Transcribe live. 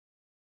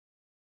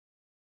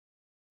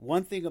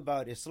one thing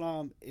about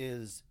Islam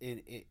is,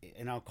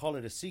 and I'll call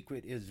it a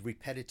secret, is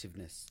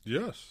repetitiveness.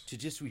 Yes. To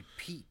just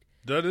repeat.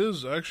 That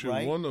is actually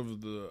Right? one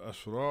of the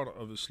asrar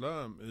of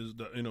Islam, is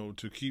that,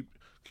 to keep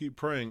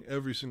praying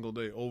every single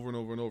day over and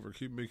over and over.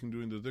 Keep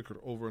doing the dhikr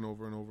over and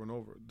over and over and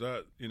over.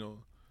 That,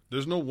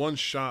 there's no one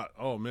shot.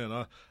 Oh man,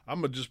 I'm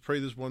gonna just pray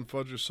this one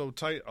fajr so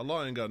tight.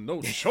 Allah ain't got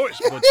no choice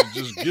but to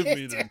just give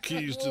me the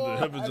keys to the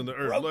heavens and the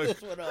earth. Like,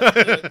 this one up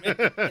good,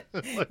 man.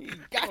 You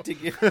got to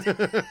give it.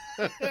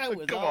 That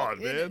was Come all on,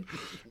 in man.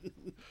 it.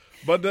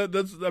 But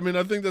that's.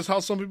 I think that's how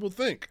some people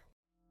think.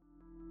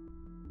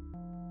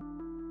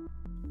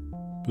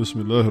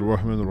 Bismillah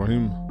ar-Rahman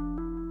ar-Rahim.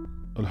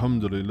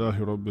 Alhamdulillahi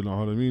Rabbil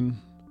Alameen.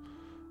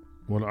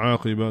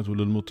 والعاقبات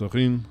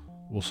للمتقين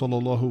وصلى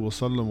الله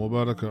وسلم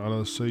وبارك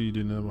على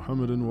سيدنا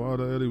محمد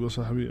وعلى آله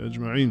وصحبه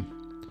أجمعين.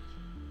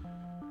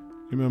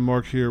 Imam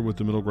Mark here with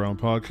the Middle Ground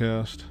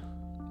Podcast.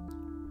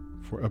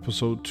 For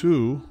episode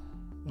 2,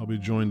 I'll be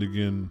joined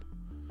again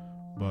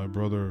by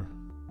brother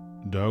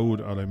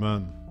Dawood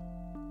Alayman.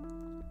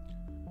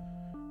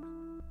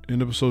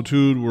 In episode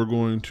 2, we're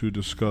going to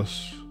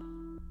discuss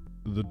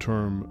the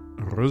term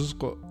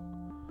Rizq,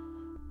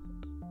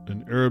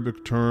 an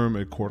Arabic term,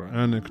 a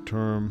Quranic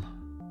term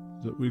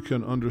that we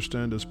can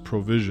understand as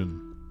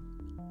provision.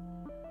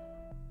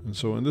 And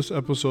so in this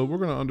episode, we're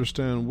going to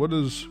understand, what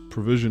does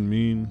provision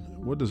mean?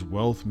 What does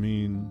wealth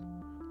mean?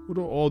 What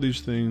do all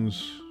these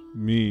things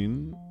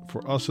mean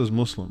for us as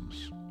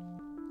Muslims?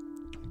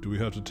 Do we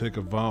have to take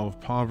a vow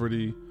of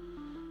poverty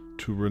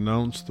to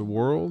renounce the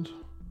world?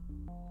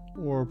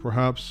 Or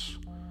perhaps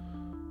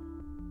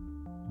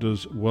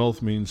does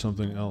wealth mean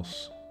something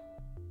else?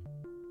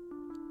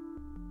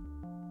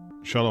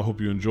 Inshallah, I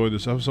hope you enjoyed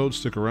this episode.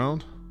 Stick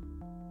around.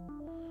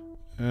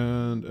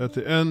 And at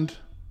the end,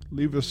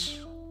 leave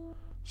us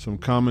some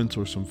comments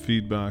or some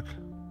feedback.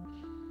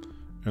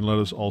 And let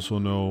us also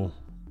know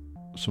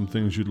some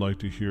things you'd like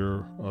to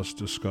hear us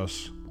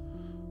discuss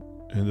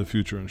in the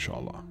future,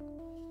 inshallah.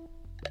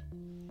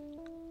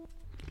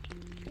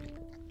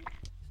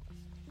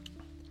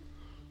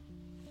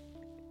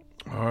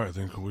 All right, I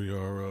think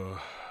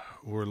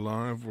we're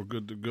live. We're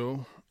good to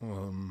go.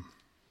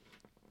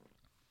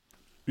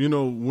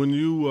 When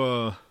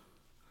you,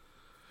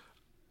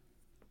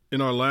 in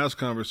our last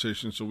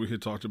conversation, so we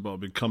had talked about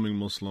becoming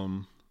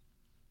Muslim,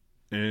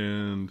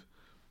 and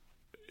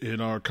in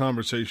our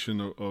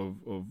conversation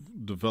of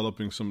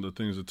developing some of the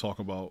things to talk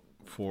about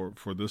for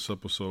this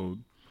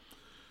episode,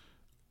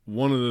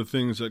 one of the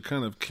things that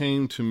kind of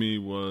came to me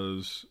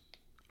was,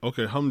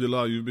 okay,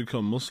 alhamdulillah, you've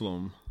become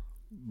Muslim,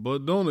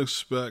 but don't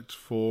expect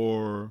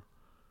for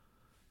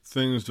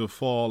things to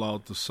fall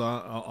out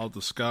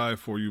the sky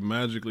for you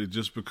magically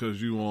just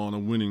because you're on a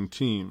winning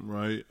team,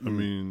 right? I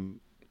mean,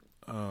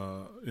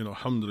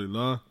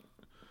 alhamdulillah,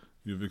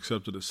 you've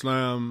accepted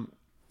Islam,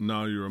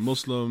 now you're a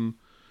Muslim,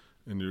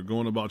 and you're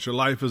going about your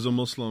life as a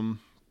Muslim,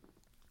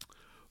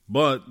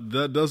 but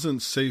that doesn't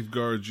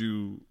safeguard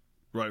you,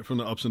 right, from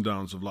the ups and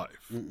downs of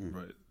life,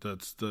 right?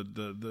 That's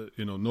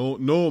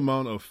no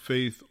amount of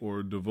faith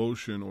or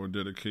devotion or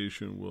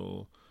dedication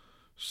will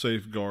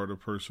safeguard a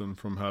person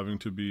from having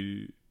to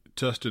be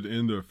tested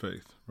in their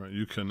faith, right?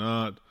 You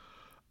cannot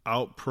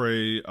out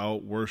pray,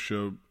 out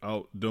worship,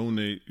 out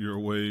donate your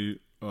way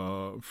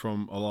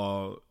from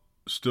Allah,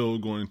 still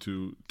going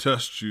to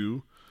test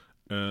you,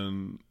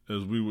 and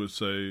as we would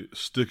say,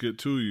 stick it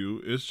to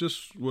you. It's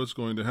just what's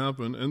going to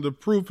happen. And the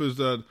proof is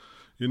that,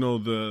 the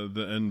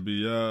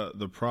Anbiya,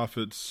 the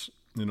prophets,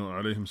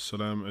 alayhim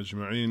salam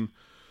ajma'in,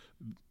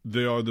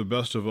 they are the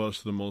best of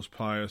us, the most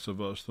pious of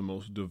us, the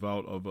most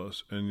devout of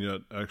us, and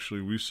yet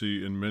actually we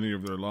see in many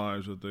of their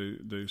lives that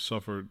they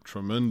suffered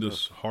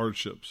tremendous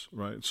hardships,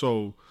 right?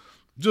 So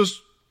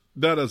just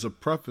that as a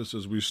preface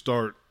as we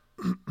start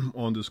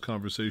on this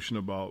conversation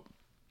about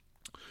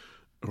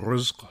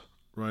rizq,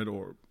 right,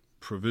 or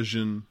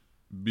provision,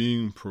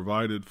 being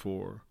provided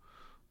for,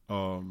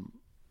 and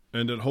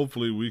that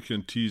hopefully we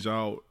can tease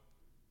out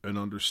an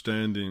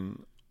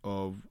understanding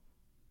of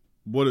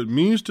what it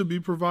means to be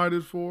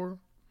provided for,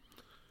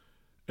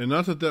 and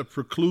not that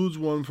precludes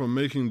one from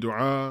making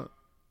dua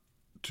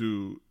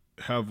to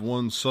have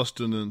one's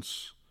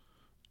sustenance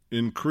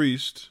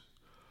increased,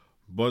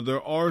 but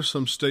there are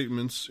some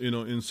statements,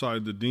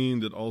 inside the deen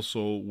that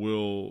also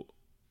will,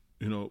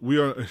 we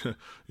are,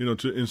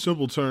 in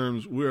simple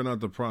terms, we are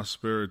not the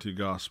prosperity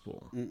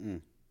gospel,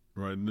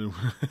 right?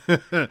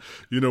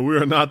 We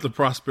are not the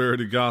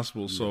prosperity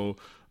gospel. So,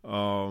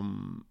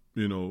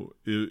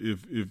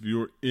 if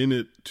you're in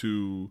it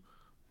to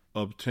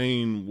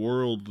obtain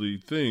worldly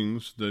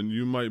things, then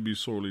you might be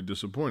sorely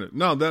disappointed.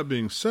 Now, that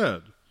being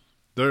said,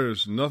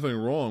 there's nothing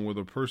wrong with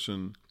a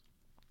person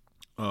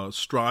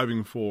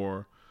striving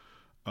for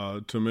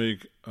to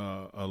make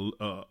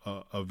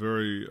a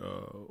very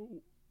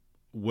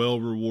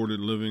well-rewarded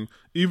living,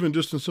 even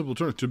just in simple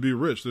terms, to be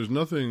rich. There's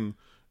nothing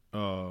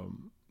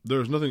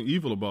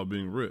evil about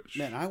being rich.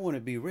 Man, I want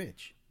to be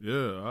rich.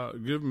 Yeah,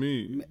 give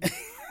me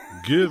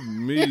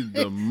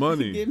the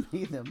money. Give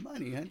me the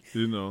money, honey.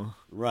 Right.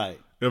 Right.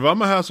 If I'm going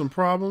to have some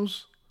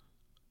problems,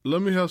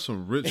 let me have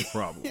some rich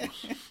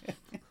problems.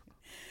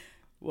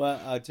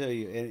 Well, I'll tell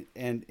you,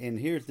 and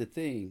here's the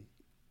thing,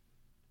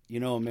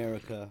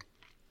 America,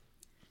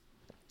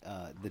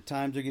 the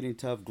times are getting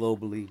tough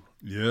globally,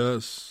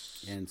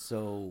 Yes. and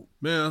so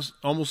Man, that's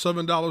almost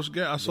 $7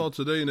 gas. I saw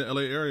today in the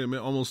LA area, man,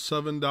 almost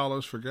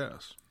 $7 for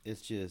gas.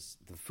 it's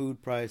just the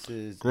food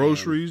prices,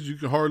 Groceries, you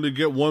can hardly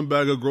get one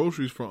bag of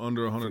groceries for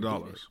under $100.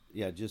 forget it.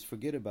 Yeah, just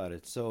forget about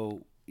it.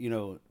 So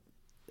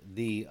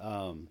the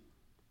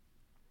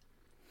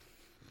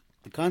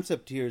the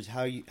concept here is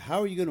how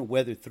are you going to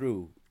weather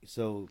through?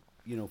 So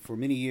for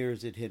many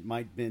years it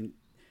might been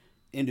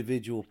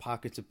individual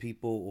pockets of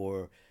people,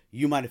 or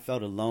you might have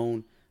felt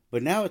alone,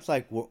 but now it's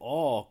like we're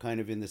all kind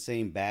of in the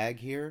same bag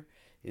here,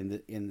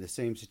 in the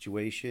same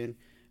situation,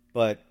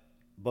 but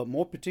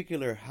more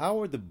particular, how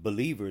are the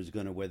believers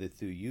going to weather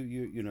through?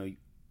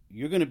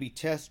 You're going to be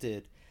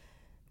tested.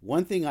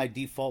 One thing I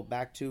default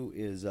back to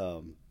is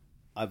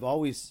I've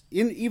always,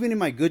 even in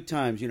my good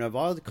times, I've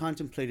always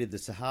contemplated the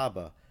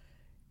Sahaba.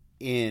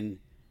 In,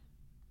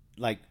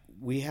 like,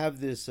 we have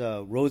this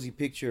rosy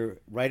picture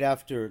right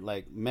after,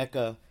 like,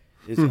 Mecca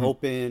is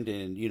opened,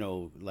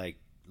 and like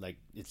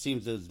it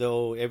seems as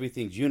though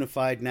everything's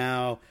unified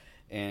now,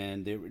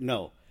 and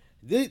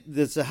the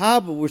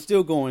Sahaba were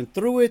still going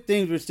through it,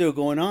 things were still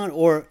going on,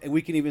 or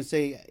we can even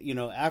say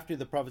after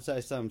the Prophet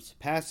ﷺ's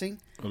passing,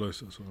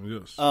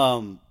 yes,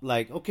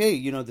 like, okay,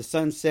 the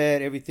sun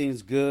set,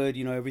 everything's good,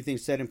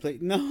 everything's set in place.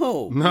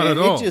 No, not at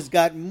all. It just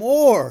got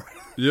more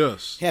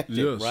hectic,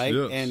 yes, right?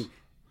 Yes.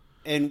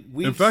 And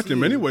we, in fact, in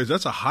many ways,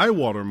 that's a high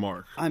water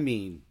mark. I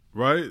mean,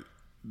 right?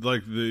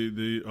 Like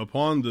the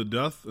upon the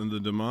death and the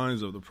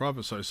demise of the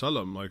Prophet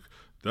ﷺ, like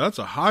that's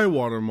a high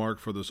water mark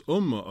for this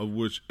ummah, of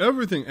which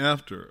everything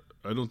after,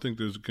 I don't think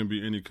there can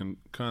be any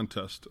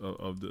contest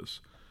of this.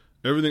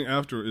 Everything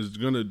after is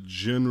going to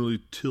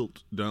generally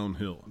tilt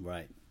downhill.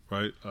 Right.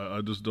 Right?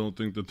 I just don't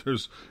think that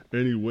there's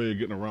any way of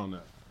getting around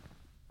that.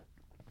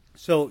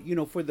 So,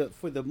 for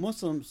the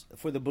Muslims,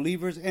 for the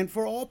believers, and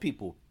for all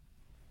people,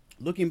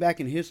 looking back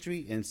in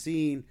history and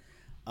seeing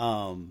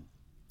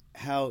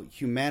how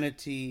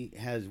humanity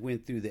has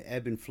went through the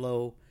ebb and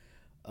flow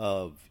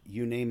of,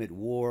 you name it,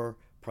 war,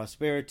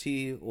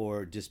 prosperity,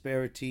 or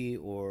disparity,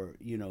 or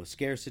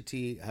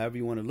scarcity, however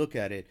you want to look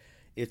at it,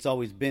 it's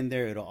always been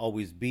there. It'll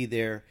always be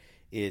there.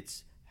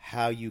 It's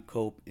how you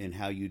cope and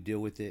how you deal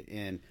with it.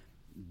 And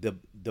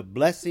the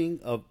blessing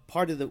of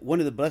one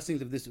of the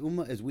blessings of this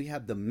ummah is we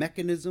have the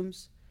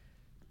mechanisms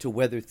to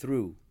weather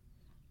through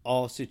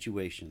all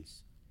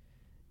situations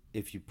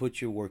if you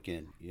put your work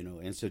in.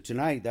 And so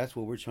tonight, that's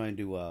what we're trying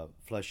to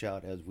flesh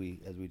out as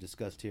we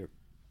discussed here,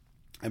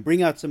 and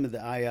bring out some of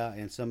the ayah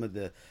and some of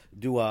the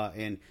dua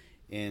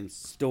and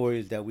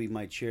stories that we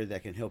might share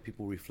that can help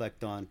people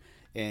reflect on,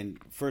 and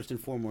first and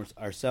foremost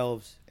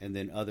ourselves, and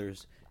then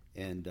others.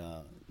 And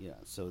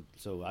so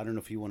I don't know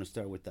if you want to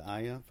start with the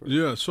ayah first.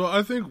 Yeah, so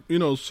I think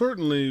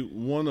certainly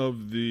one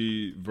of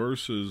the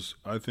verses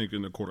I think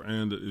in the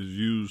Quran that is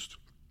used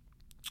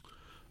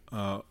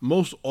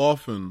most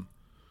often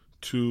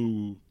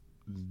to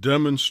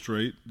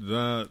demonstrate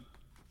that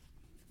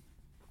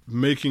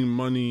making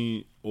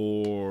money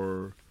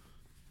or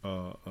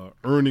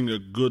earning a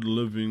good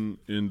living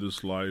in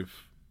this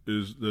life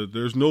is that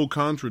there's no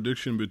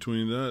contradiction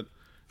between that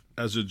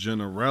as a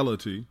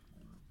generality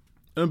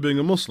and being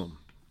a Muslim.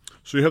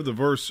 So you have the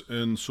verse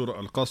in Surah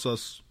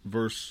Al-Qasas,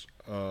 verse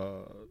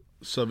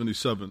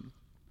 77,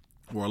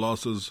 where Allah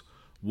says,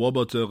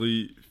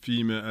 وَبَتَغِي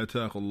فِي مَا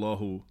أَتَاكَ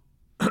اللَّهُ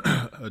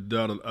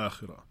الدَّارَ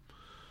الْآخِرَةِ,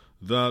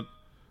 that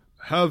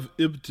have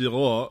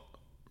ibtigha,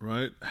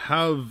 right?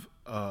 Have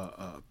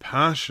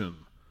passion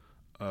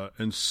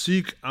and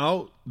seek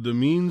out the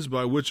means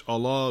by which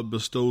Allah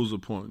bestows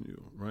upon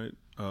you, right?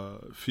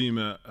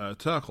 Fima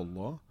ataq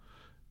Allah,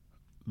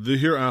 the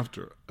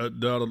hereafter,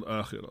 at dar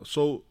al-akhirah.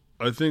 So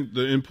I think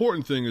the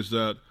important thing is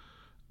that,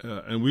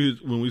 and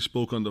when we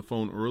spoke on the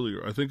phone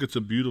earlier, I think it's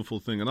a beautiful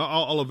thing, and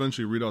I'll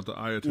eventually read out the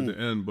ayah to the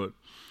end, but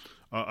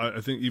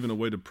I think even a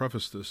way to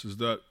preface this is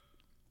that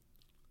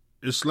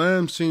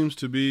Islam seems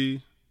to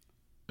be,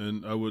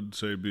 and I would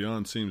say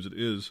beyond seems it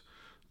is,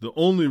 the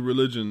only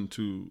religion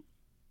to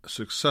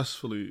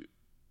successfully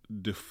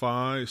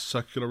defy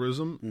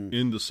secularism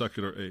in the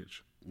secular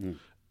age.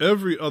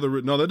 Every other,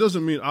 now that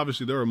doesn't mean,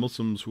 obviously there are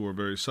Muslims who are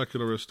very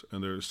secularist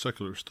and there is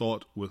secularist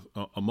thought with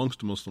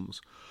amongst Muslims,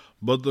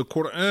 but the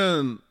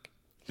Quran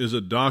is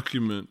a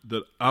document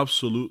that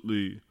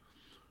absolutely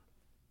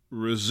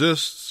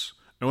resists.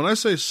 And when I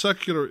say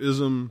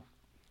secularism,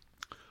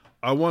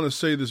 I want to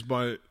say this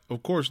by,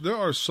 of course, there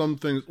are some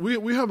things,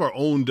 we have our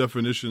own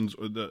definitions,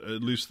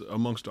 at least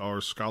amongst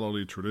our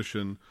scholarly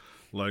tradition,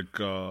 like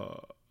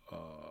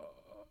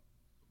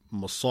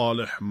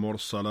masalih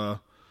mursala.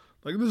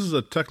 Like, this is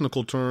a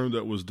technical term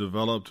that was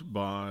developed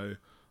by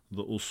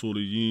the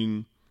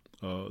usuliyin,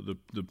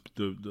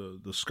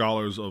 the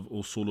scholars of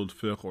usul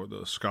al-fiqh, or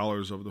the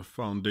scholars of the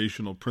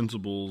foundational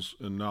principles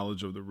and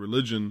knowledge of the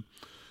religion,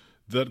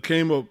 that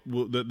came up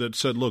that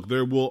said, look,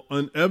 there will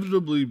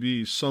inevitably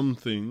be some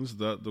things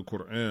that the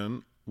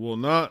Quran will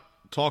not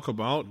talk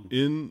about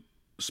in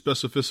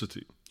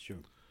specificity. Sure.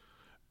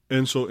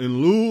 And so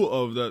in lieu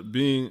of that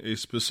being a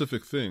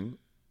specific thing,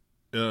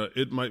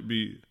 it might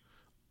be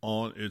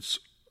on its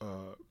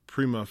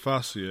prima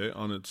facie,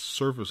 on its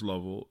surface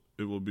level,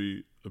 it will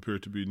appear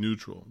to be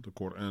neutral. The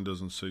Quran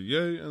doesn't say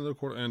yay and the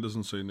Quran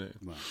doesn't say nay.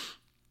 Right.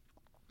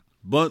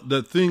 But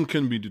that thing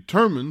can be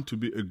determined to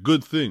be a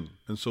good thing.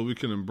 And so we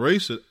can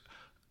embrace it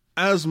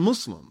as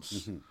Muslims.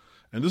 Mm-hmm.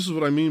 And this is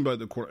what I mean by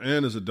the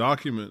Quran is a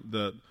document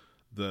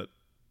that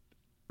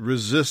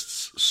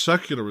resists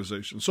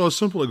secularization. So a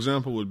simple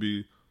example would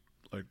be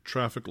like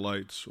traffic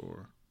lights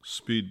or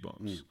speed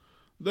bumps.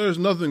 There's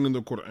nothing in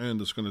the Quran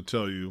that's going to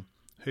tell you,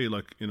 hey,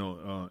 like,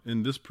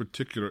 in this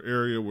particular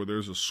area where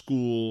there's a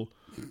school,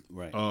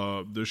 right,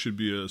 there should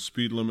be a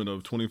speed limit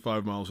of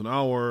 25 miles an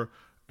hour,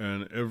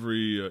 and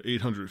every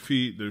 800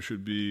 feet there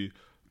should be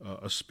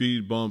a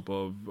speed bump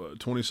of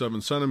 27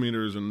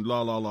 centimeters and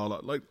la, la, la, la.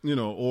 Like,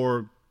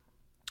 or,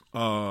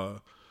 oh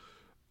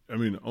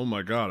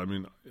my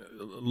God,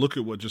 look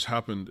at what just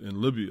happened in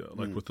Libya,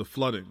 like with the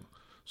flooding.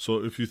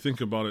 So if you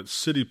think about it,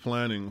 city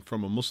planning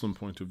from a Muslim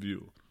point of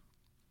view,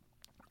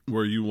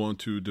 where you want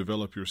to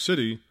develop your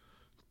city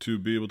to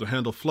be able to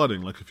handle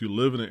flooding. Like if you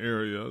live in an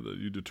area that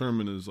you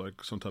determine is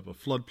like some type of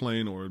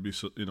floodplain or it'd be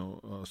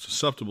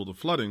susceptible to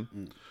flooding,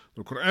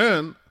 the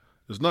Quran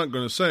is not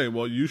going to say,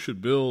 well, you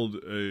should build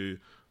a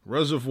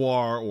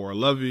reservoir or a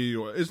levee,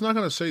 or it's not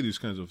going to say these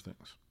kinds of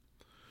things.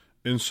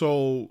 And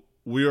so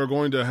we are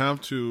going to have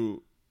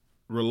to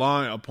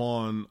rely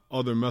upon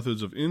other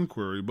methods of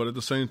inquiry, but at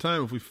the same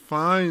time, if we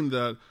find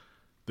that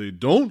they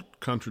don't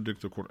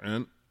contradict the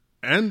Quran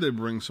and they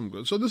bring some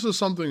good. So this is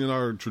something in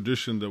our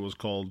tradition that was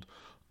called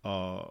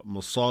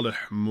masalih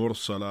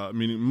mursala,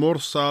 meaning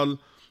mursal,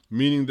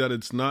 meaning that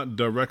it's not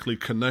directly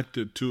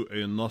connected to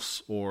a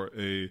nas or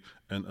an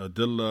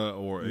adillah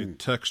or a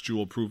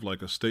textual proof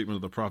like a statement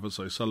of the Prophet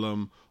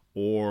ﷺ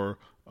or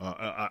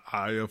a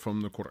ayah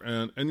from the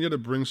Quran, and yet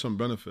it brings some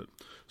benefit.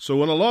 So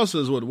when Allah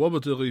says, "What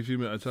wabtaghi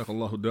fima ataka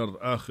Allahu dar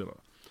al-akhirah,"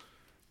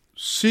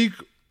 seek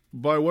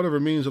by whatever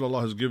means that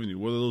Allah has given you,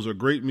 whether those are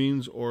great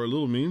means or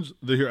little means,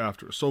 the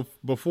hereafter. So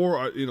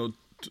before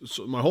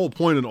so my whole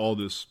point in all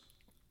this,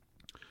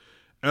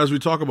 as we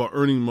talk about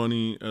earning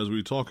money, as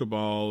we talk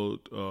about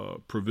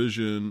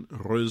provision,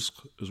 rizq,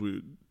 as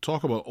we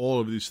talk about all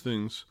of these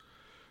things,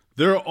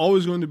 they're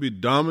always going to be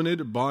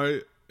dominated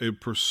by a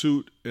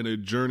pursuit and a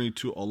journey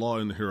to Allah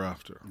in the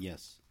hereafter.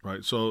 Yes.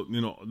 Right? So,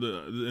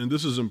 and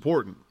this is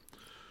important,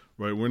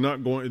 right? We're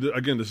not going,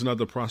 again, this is not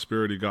the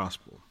prosperity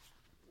gospel.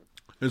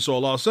 And so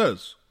Allah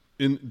says,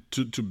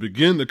 to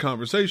begin the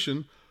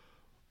conversation,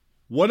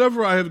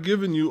 whatever I have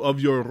given you of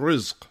your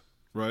rizq,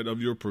 right, of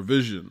your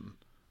provision,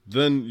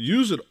 then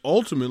use it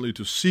ultimately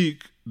to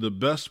seek the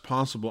best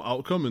possible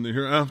outcome in the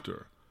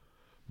hereafter.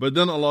 But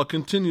then Allah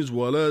continues,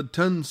 وَلَا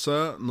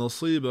تَنْسَ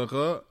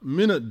نَصِيبَكَ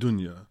مِنَ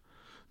الدُّنْيَا.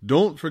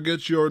 Don't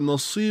forget your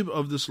nasib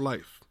of this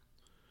life.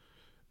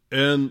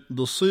 And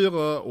the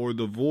sigha, or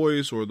the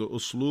voice, or the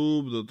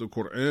usloob that the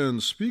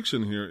Quran speaks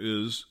in here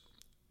is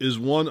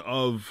one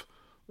of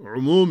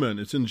umuman,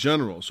 it's in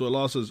general. So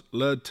Allah says,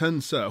 La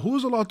tansa. Who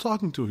is Allah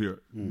talking to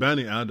here?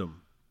 Bani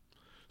Adam.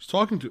 He's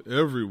talking to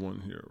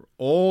everyone here,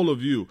 all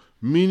of you,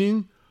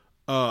 meaning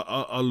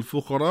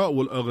al-fuqara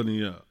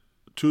wal-aghniya,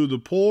 to the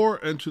poor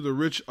and to the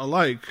rich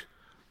alike,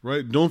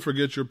 right? Don't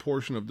forget your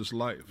portion of this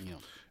life. Yeah.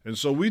 And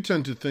so we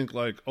tend to think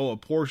like, a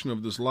portion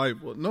of this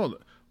life. Well, no,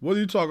 what are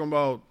you talking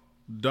about,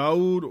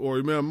 Dawood or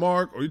Imam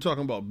Mark? Or are you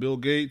talking about Bill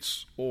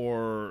Gates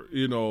or,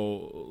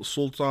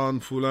 Sultan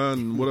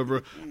Fulan,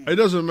 whatever? It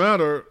doesn't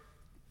matter.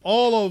 We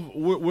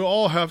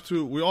all have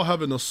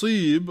a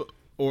nasib,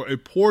 or a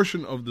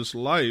portion of this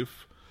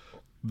life,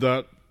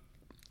 that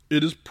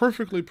it is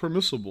perfectly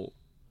permissible.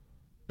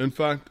 In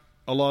fact,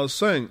 Allah is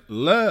saying,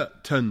 La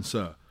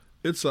tansa.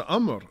 It's a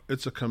amr,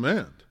 it's a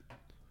command.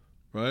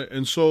 Right?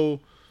 And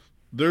so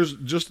there's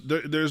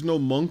no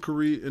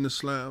monkery in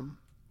Islam.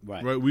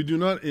 Right? We do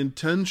not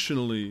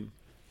intentionally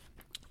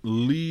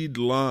lead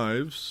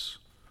lives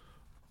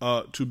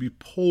to be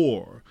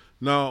poor.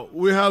 Now,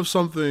 we have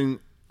something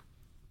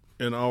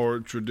in our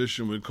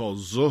tradition we call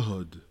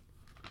zuhud,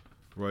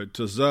 right?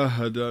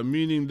 Tazahada,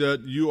 meaning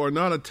that you are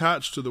not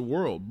attached to the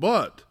world.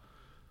 But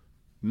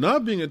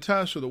not being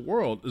attached to the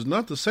world is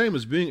not the same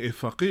as being a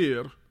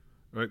faqir,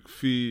 right?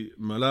 Fi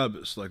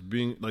malabis, like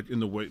being like in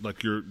the way,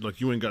 like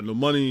you ain't got no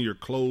money, your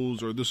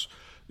clothes, or this.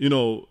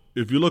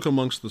 If you look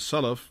amongst the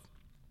Salaf,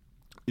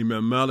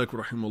 Imam Malik,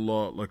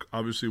 rahimahullah, like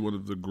obviously one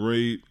of the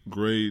great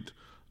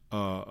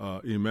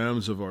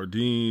imams of our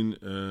deen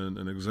and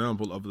an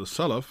example of the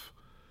Salaf,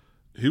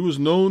 he was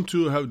known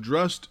to have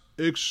dressed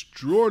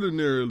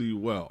extraordinarily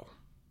well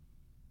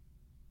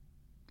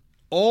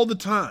all the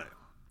time.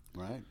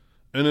 Right.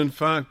 And in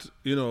fact,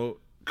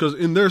 because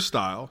in their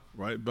style,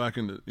 right, back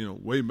in the,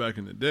 way back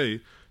in the day,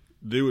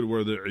 they would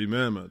wear the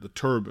imama, the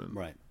turban.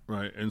 Right.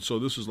 Right. And so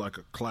this is like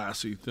a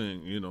classy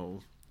thing,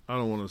 I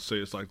don't want to say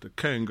it's like the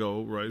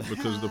Kango, right?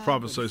 Because the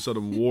Prophet said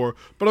wore.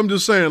 But I'm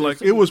just saying, like,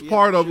 it was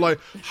part of, like,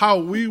 how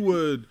we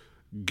would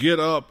get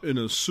up in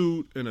a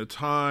suit and a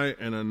tie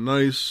and a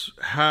nice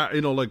hat,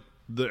 like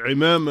the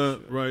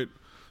imama, right?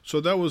 So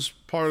that was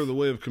part of the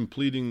way of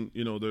completing,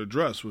 their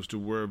dress was to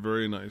wear a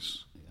very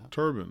nice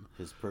turban.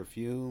 His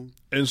perfume.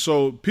 And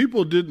so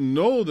people didn't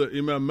know that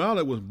Imam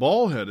Malik was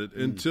bald-headed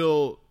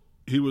until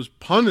he was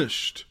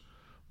punished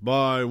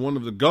by one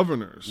of the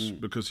governors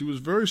because he was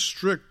very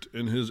strict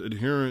in his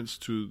adherence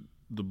to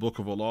the Book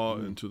of Allah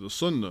and to the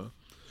Sunnah.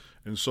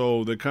 And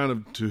so they kind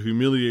of, to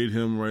humiliate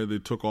him, right, they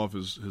took off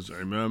his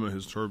imamah,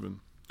 his turban.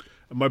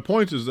 And my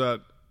point is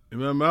that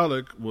Imam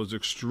Malik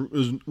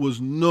was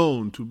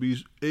known to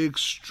be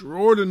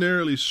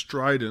extraordinarily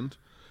strident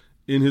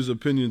in his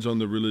opinions on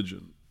the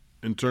religion,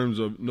 in terms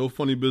of no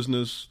funny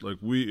business, like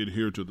we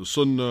adhere to the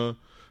Sunnah,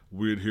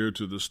 we adhere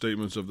to the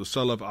statements of the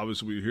Salaf,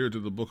 obviously we adhere to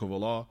the Book of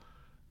Allah,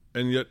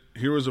 and yet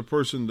here was a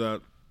person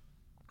that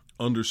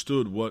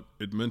understood what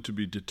it meant to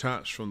be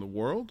detached from the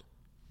world,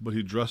 but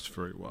he dressed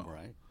very well.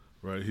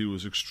 Right? He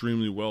was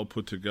extremely well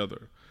put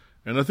together.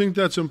 And I think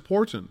that's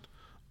important,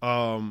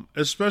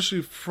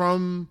 especially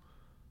from,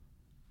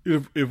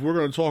 if we're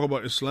going to talk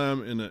about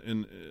Islam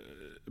in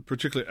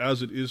particularly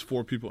as it is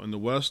for people in the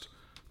West,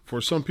 for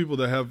some people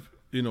that have,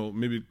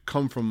 maybe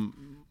come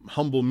from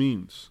humble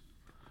means,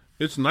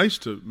 it's nice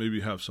to maybe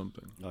have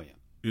something. Oh, yeah.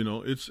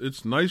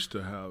 It's nice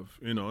to have,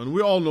 and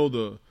we all know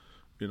the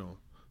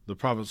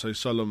Prophet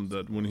ﷺ,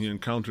 that when he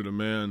encountered a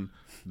man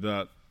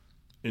that,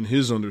 in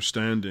his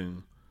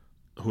understanding,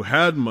 who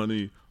had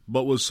money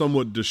but was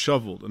somewhat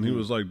disheveled, and he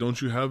was like, "Don't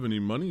you have any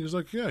money?" He's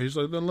like, "Yeah." He's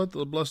like, "Then let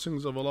the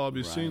blessings of Allah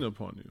be seen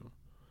upon you."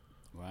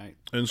 Right.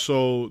 And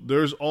so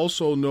there's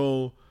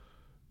also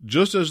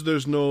just as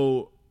there's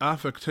no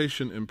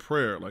affectation in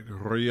prayer, like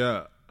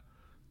riya,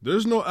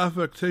 there's no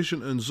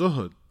affectation in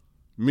zuhud,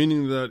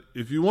 meaning that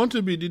if you want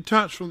to be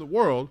detached from the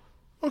world,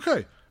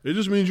 okay, it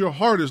just means your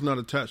heart is not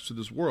attached to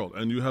this world,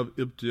 and you have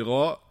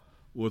ibtigha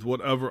with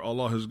whatever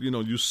Allah has,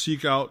 you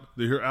seek out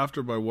the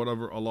hereafter by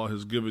whatever Allah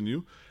has given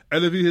you.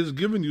 And if He has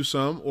given you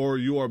some, or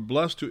you are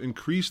blessed to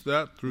increase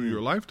that through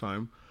your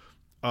lifetime,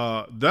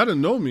 that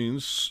in no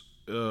means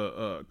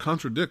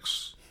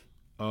contradicts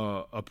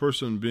a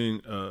person being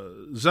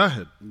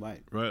zahid,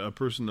 right? A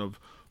person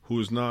who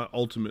is not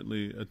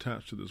ultimately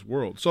attached to this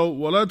world. So,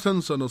 وَلَا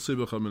تَنْسَ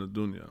نَصِيبَكَ مِنَ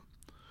الدُّنْيا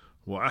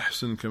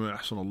وَأَحْسِنْ كَمَا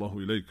أَحْسَنَ اللَّهُ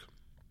إِلَيْكَ,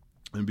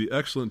 and be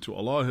excellent to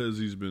Allah as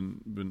He's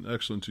been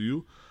excellent to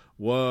you.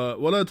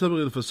 وَلَا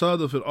تَبْغِي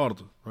الْفَسَادَ فِي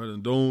الْأَرْضِ, right?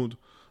 And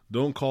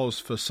don't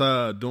cause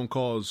fasad, don't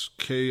cause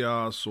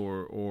chaos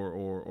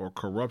or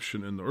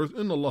corruption in the earth.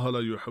 إِنَّ اللَّهَ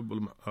لَا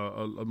يُحِبُّ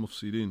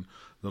الْمُفْسِدِينَ,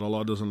 that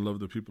Allah doesn't love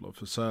the people of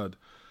fasad.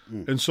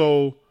 And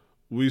so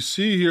we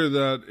see here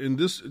that in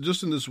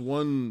this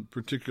one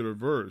particular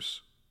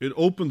verse, it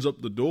opens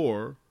up the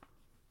door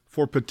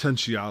for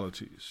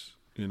potentialities,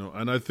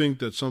 and I think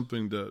that's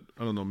something that,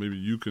 I don't know, maybe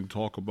you can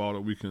talk about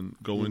it, we can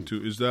go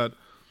into, is that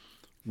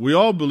we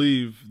all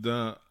believe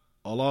that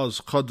Allah's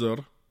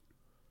qadr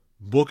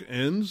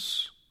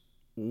bookends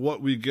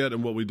what we get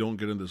and what we don't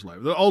get in this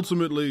life. That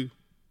ultimately,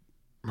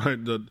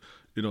 right, that,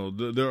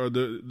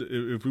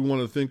 if we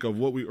want to think of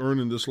what we earn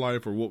in this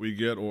life or what we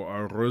get, or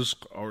our rizq,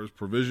 our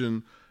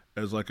provision,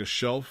 as like a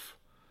shelf,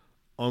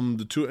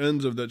 the two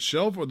ends of that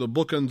shelf are the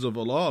bookends of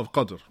Allah of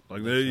qadr.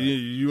 Like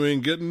you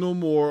ain't getting no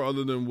more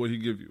other than what He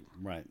give you.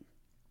 Right.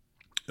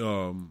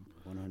 100%.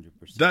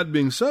 100%. That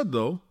being said,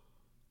 though,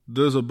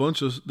 there's a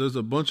bunch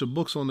of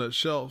books on that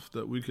shelf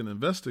that we can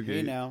investigate.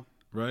 Hey now.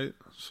 Right?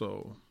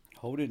 So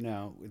hold it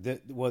now.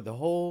 The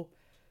whole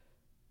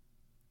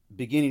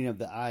beginning of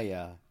the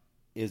ayah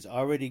is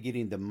already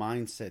getting the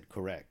mindset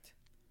correct.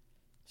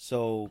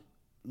 So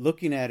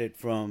looking at it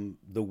from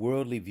the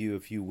worldly view,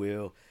 if you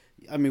will,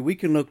 I mean,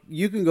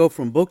 you can go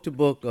from book to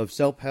book of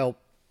self-help,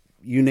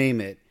 you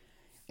name it,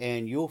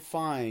 and you'll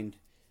find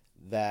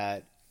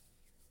that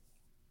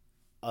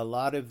a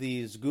lot of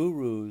these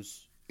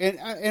gurus,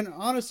 and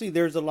honestly,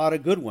 there's a lot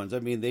of good ones. I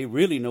mean, they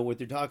really know what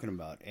they're talking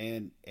about.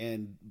 And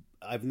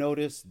I've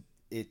noticed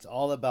it's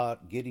all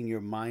about getting your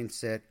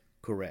mindset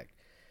correct.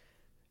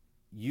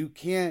 You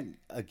can't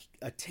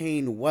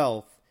attain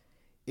wealth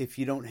if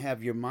you don't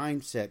have your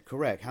mindset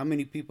correct. How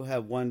many people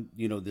have won,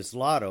 this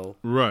lotto,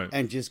 right,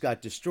 and just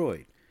got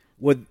destroyed?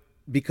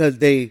 Because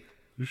they,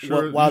 you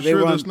sure, while they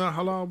were that's not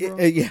halal, bro?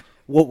 Yeah.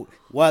 Well,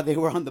 while they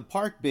were on the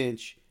park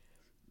bench,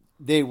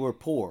 they were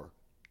poor.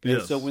 And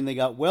yes. So when they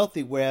got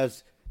wealthy,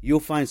 whereas you'll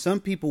find some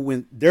people,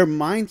 when their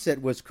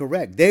mindset was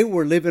correct, they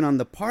were living on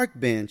the park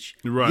bench,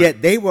 right,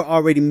 yet they were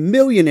already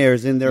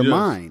millionaires in their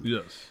mind.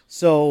 Yes.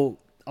 So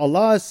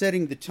Allah is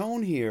setting the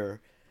tone here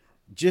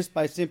just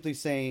by simply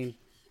saying,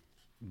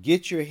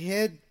 get your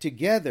head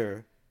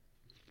together,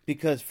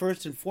 because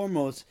first and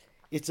foremost,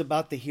 it's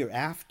about the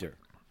hereafter.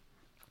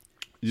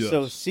 Yes.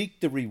 So seek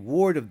the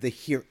reward of the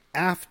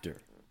hereafter.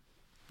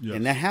 Yes.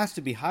 And that has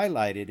to be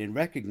highlighted and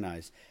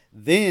recognized.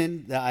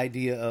 Then the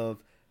idea of,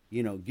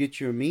 get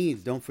your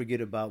means. Don't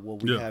forget about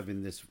what we have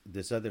in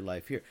this other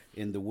life here,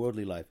 in the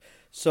worldly life.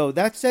 So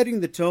that's setting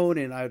the tone,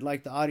 and I'd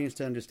like the audience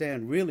to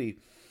understand really,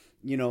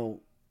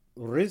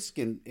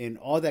 rizq and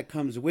all that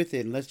comes with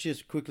it. And let's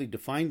just quickly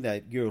define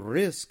that. Your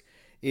rizq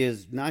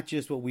is not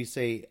just what we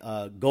say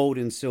gold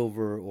and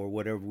silver or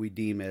whatever we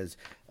deem as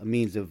a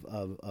means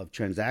of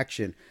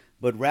transaction,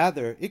 but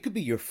rather it could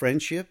be your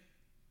friendship.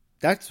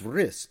 That's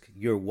risk.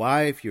 Your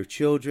wife, your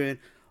children,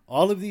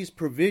 all of these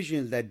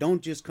provisions that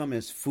don't just come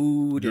as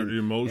food. Your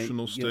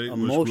emotional state, which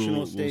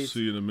we'll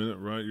see in a minute,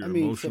 right? Your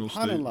emotional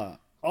subhanallah, state.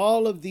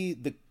 all of the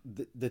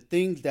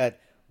things that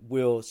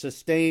will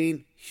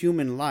sustain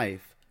human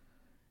life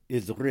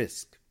is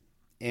risk,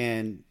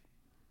 and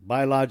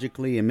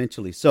biologically and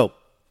mentally. So,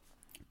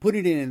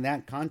 putting it in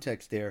that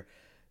context there,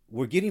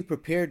 we're getting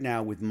prepared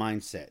now with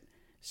mindset.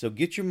 So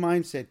get your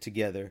mindset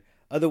together.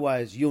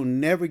 Otherwise, you'll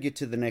never get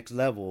to the next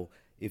level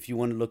if you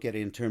want to look at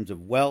it in terms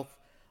of wealth.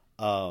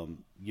 We'll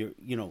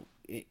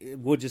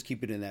just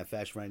keep it in that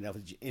fashion right now.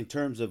 In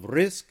terms of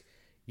risk,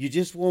 you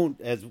just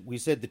won't, as we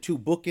said, the two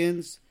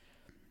bookends.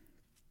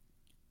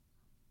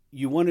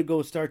 You want to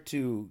go start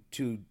to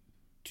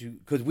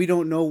because we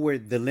don't know where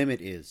the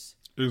limit is.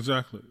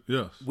 Exactly.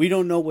 Yes. We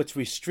don't know what's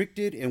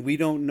restricted, and we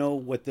don't know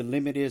what the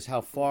limit is,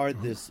 how far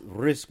this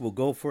risk will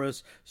go for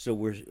us. So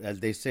we're, as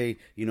they say,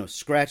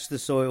 scratch the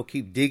soil,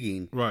 keep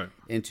digging, right,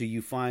 until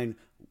you find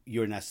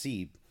your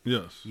nasib.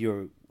 Yes.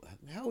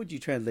 How would you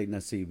translate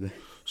nasib?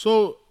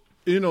 So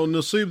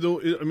nasib, though.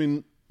 I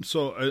mean,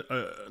 so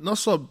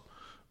nasab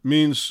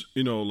means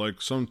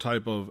like some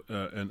type of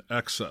an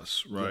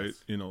excess, right?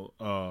 Yes.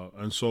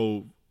 And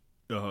so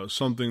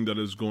something that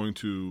is going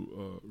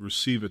to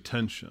receive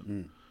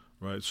attention.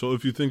 Right. So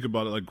if you think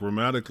about it, like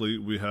grammatically,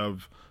 we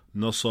have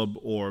nasab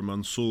or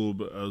mansub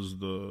as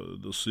the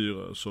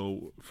sigha.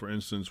 So, for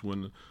instance,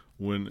 when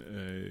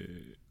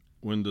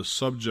the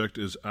subject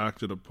is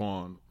acted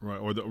upon, right,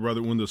 or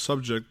rather when the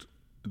subject,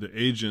 the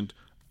agent,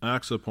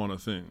 acts upon a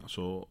thing.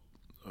 So,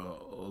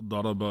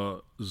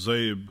 daraba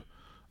Zayd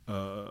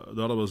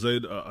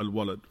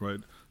al-walad,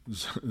 right?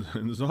 I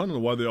don't know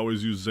why they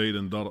always use Zayd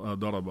and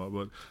daraba,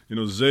 but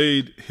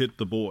Zayd hit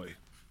the boy.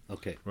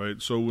 Okay. Right.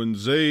 So when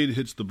Zayd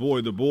hits the boy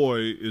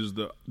is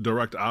the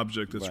direct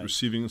object that's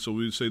receiving. So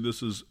we say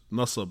this is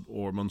nasab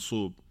or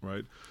mansub,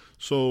 right?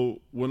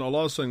 So when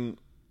Allah is saying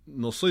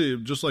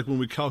nasib, just like when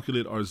we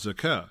calculate our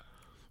zakah,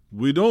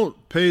 we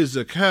don't pay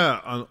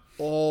zakah on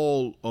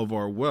all of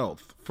our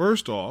wealth.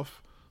 First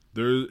off,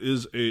 there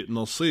is a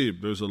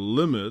nasib. There's a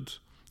limit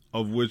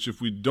of which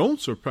if we don't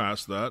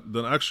surpass that,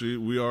 then actually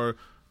we are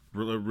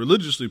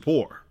religiously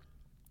poor.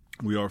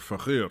 We are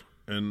faqir,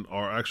 and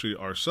are actually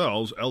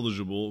ourselves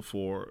eligible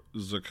for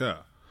zakah.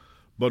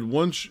 But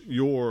once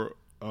your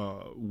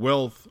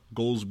wealth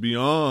goes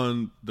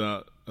beyond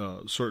that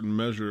certain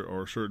measure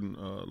or certain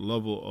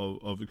level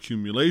of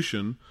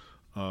accumulation,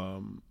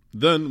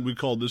 then we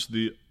call this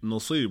the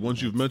nasib.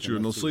 Once you've met your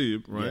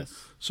nasib, right?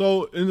 Yes.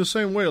 So in the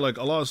same way, like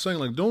Allah is saying,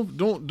 like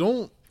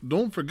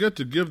don't forget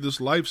to give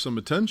this life some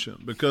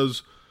attention,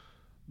 because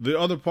the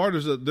other part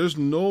is that there's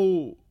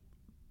no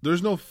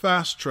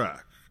fast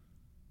track.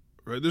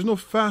 Right? There's no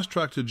fast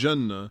track to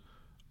Jannah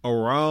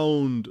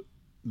around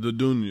the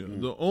dunya.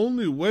 The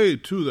only way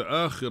to the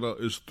akhirah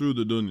is through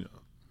the dunya.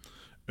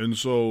 And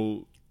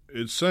so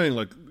it's saying,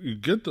 like, you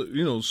get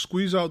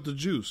squeeze out the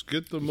juice,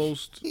 get the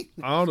most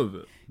out of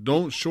it.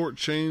 Don't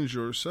shortchange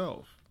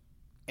yourself.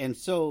 And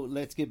so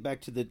let's get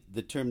back to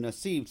the term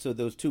nasib. So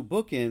those two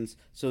bookends.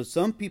 So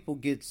some people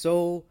get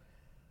so,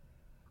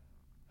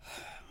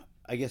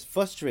 I guess,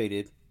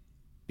 frustrated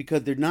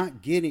because they're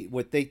not getting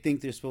what they think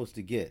they're supposed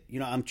to get.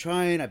 I'm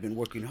trying. I've been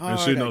working hard.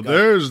 And see, now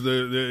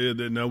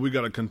now we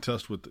got to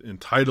contest with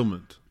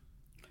entitlement.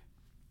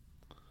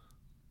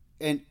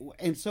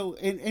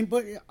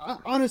 But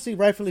honestly,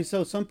 rightfully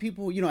so. Some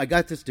people, I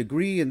got this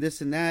degree and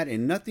this and that,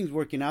 and nothing's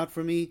working out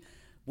for me.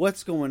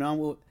 What's going on?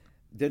 Well,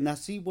 the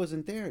nasib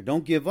wasn't there.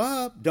 Don't give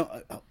up.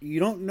 You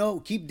don't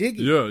know. Keep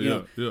digging.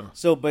 Yeah.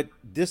 So, but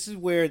this is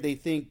where they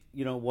think,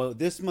 well,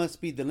 this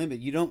must be the limit.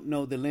 You don't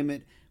know the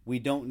limit. We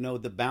don't know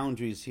the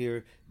boundaries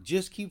here.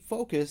 Just keep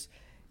focused.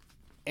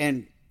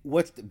 And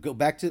go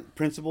back to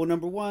principle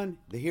number 1,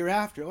 the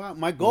hereafter. Wow,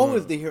 my goal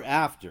is the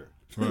hereafter.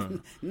 Right.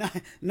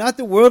 not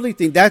the worldly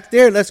thing. That's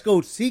there. Let's go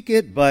seek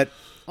it. But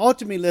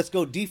ultimately, let's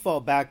go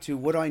default back to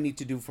what do I need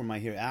to do for my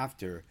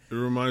hereafter. It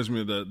reminds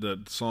me of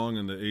that song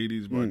in the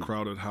 80s by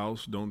Crowded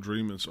House, Don't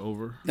Dream It's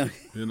Over. But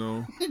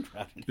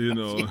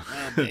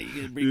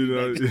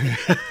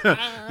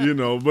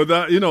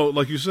that,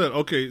 like you said,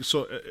 okay,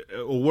 so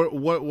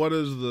what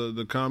is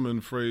the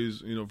common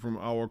phrase, from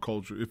our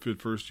culture? If at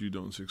first you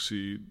don't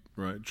succeed,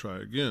 right, try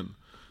again.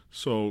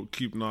 So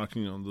keep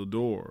knocking on the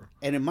door.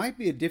 And it might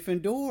be a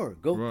different door.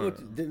 Go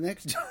to the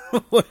next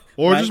door.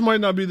 Or it just might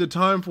not be the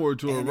time for it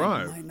to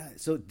arrive.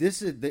 So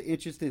this is the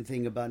interesting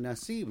thing about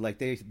nasib. Like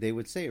they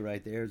would say,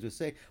 right? The Arabs would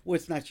say, well,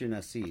 it's not your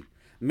nasib.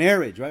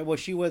 Marriage, right? Well,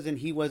 he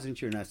wasn't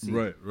your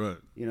nasib. Right.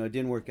 It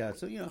didn't work out.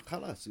 So,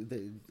 khalas,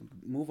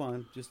 move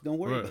on. Just don't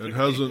worry about it. It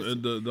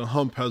hasn't, the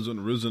hump hasn't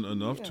risen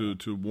enough to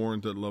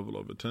warrant that level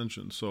of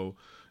attention. So,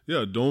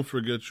 yeah, don't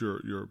forget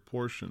your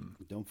portion.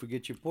 Don't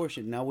forget your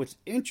portion. Now, what's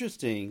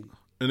interesting...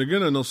 And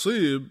again, a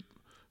nasib,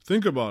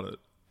 think about it.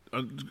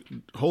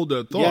 Hold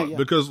that thought.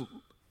 Because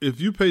if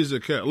you pay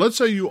zakat,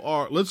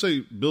 let's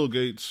say Bill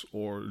Gates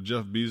or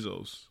Jeff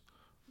Bezos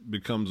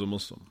becomes a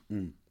Muslim,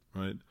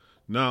 right?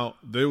 Now,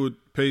 they would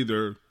pay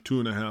their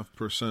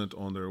 2.5%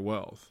 on their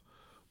wealth.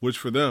 which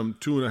for them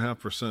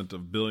 2.5%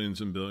 of billions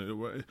and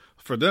billions.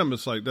 For them,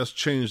 it's like that's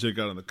change they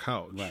got on the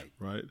couch,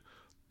 right?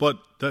 But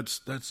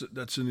that's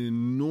an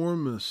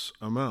enormous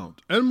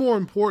amount, and more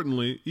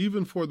importantly,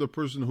 even for the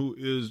person who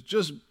is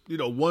just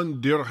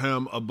 1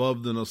 dirham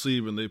above the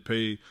nasib, and they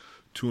pay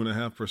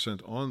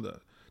 2.5% on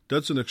that.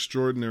 That's an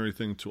extraordinary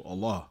thing to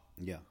Allah.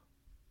 Yeah.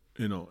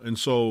 And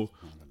so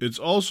it's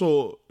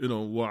also,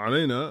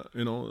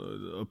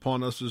 وَعَلَيْنَا,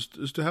 upon us is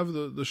to have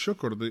the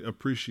shukr, the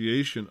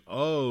appreciation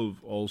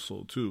of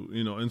also too,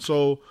 and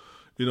so,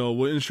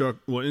 وَإِن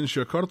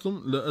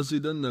شَكَرْتُمْ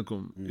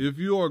لَأَزِيدَنَّكُمْ. If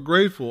you are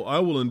grateful, I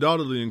will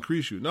undoubtedly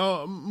increase you.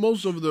 Now,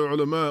 most of the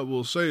ulama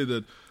will say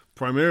that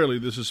primarily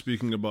this is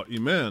speaking about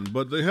iman,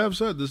 but they have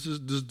said this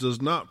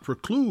does not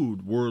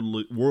preclude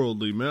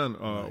worldly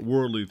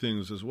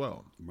things as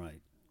well.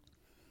 Right.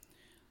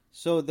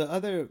 So the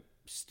other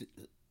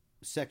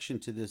section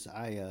to this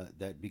ayah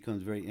that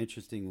becomes very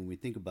interesting when we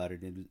think about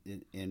it,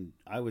 and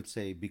I would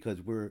say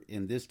because we're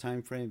in this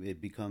time frame,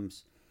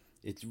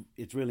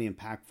 it's really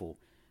impactful.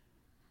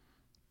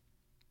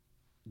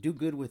 Do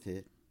good with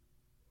it,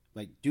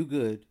 do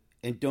good,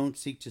 and don't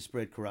seek to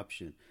spread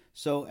corruption.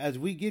 So as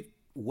we get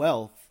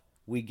wealth,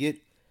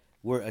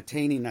 we're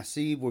attaining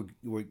nasib,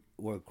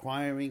 we're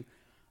acquiring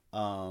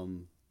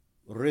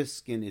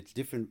Rizq, and it's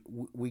different.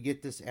 We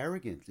get this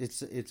arrogance.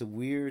 It's a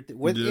weird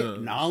with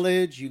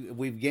knowledge.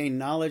 We've gained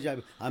knowledge.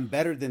 I'm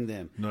better than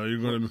them. Now you're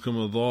going to become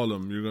a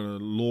zalim. You're going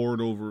to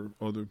lord over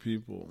other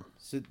people.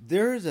 So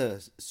there's a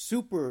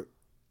super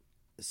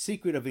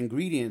secret of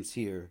ingredients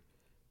here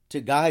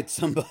to guide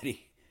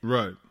somebody,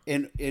 right?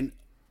 In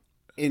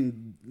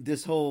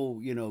this whole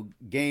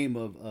game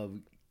of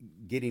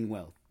getting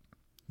wealth.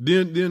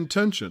 The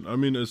intention. I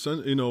mean,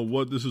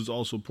 what this is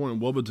also pointing.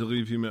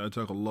 وَبَتَغِي فِي مَا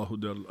أَتَاكَ اللَّهُ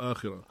دَارَ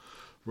الْآخِرَةِ.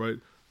 Right,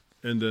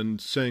 and then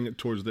saying it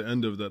towards the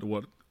end of that,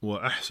 what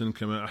وَأَحْسِنْ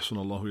كَمَا أَحْسَنَ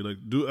اللَّهُ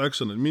إِلَيْكَ. Do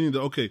excellent, meaning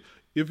that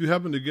if you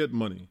happen to get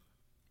money,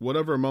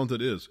 whatever amount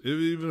it is, if it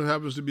even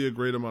happens to be a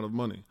great amount of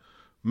money,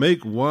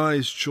 make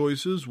wise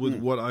choices with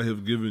what I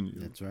have given you.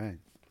 That's right.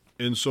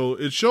 And so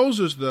it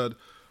shows us that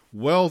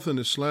wealth in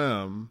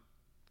Islam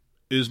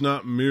is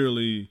not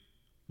merely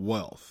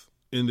wealth.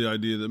 In the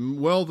idea that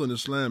wealth in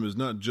Islam is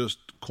not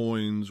just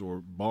coins or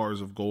bars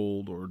of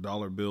gold or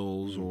dollar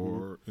bills,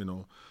 or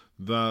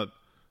that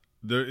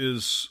there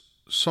is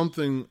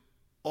something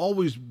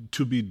always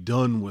to be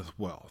done with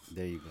wealth.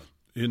 There you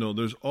go.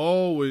 There's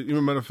always,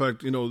 matter of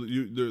fact,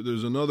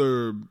 there's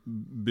another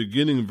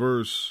beginning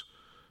verse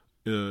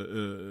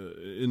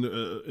in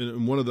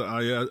one of the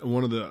ayat,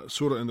 one of the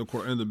surah in the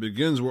Quran that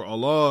begins where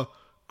Allah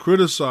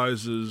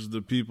criticizes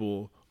the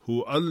people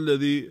who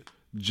alladhi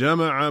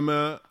jama'a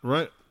ma,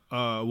 right,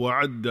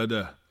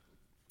 wa'addada,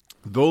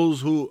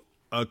 those who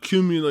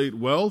accumulate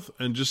wealth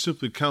and just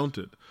simply count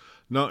it.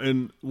 Now,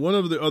 in one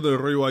of the other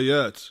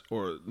riwayat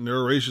or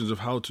narrations of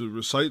how to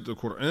recite the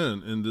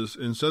Quran, in this,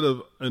 instead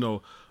of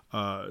jama'a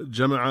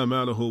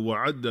malahu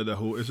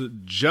wa'addadahu, it's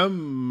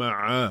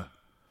jama'a.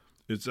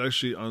 It's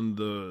actually on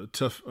the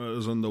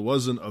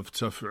wazn of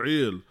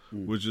taf'il,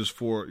 which is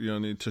for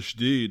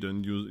tashdid,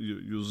 and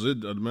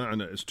yuzid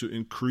al-ma'na is to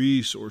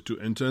increase or to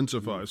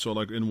intensify. So,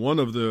 like in one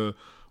of the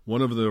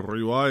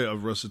riwayah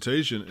of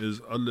recitation is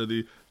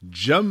alladhi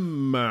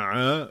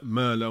jamma'a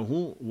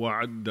malahu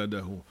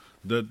wa'addadahu,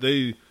 that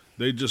they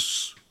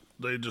just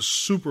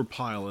super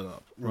pile it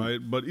up, right?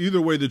 But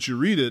either way that you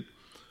read it,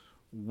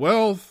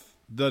 wealth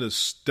that is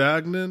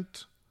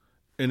stagnant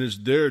and is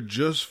there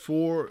just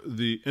for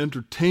the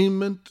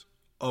entertainment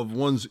of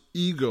one's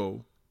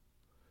ego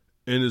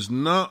and is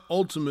not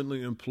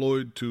ultimately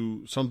employed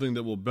to something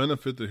that will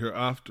benefit the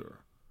hereafter,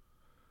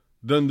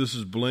 then this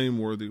is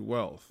blameworthy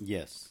wealth.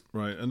 Yes.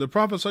 Right. And the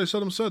Prophet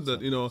ﷺ said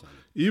that,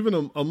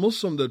 even a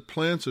Muslim that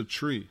plants a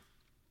tree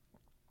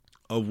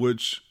of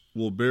which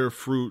will bear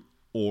fruit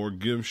or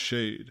give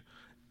shade,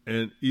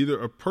 and either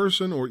a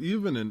person or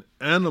even an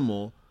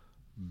animal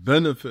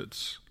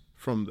benefits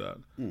from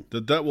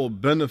that will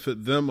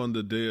benefit them on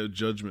the day of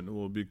judgment. It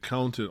will be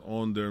counted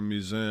on their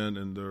mizan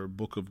and their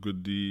book of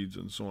good deeds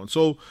and so on.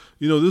 So,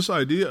 this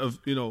idea of,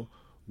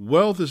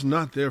 wealth is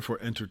not there for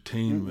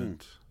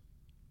entertainment.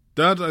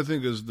 That, I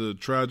think, is the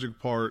tragic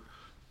part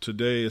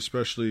today,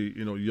 especially,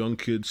 young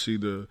kids see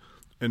the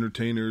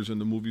entertainers and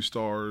the movie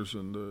stars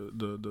and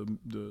the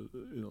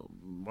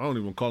I don't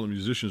even call them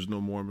musicians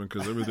no more,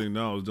 because everything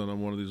now is done on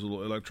one of these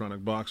little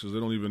electronic boxes. They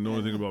don't even know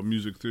anything about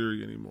music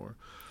theory anymore.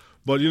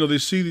 But they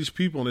see these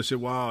people and they say,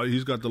 "Wow,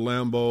 he's got the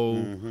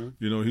Lambo.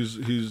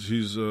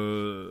 He's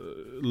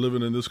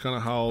living in this kind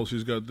of house.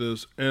 He's got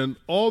this," and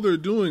all they're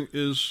doing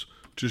is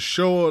to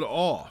show it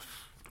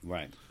off,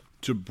 right?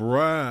 To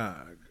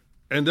brag,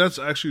 and that's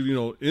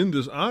actually in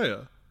this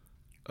ayah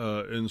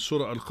in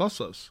Surah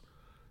Al-Qasas.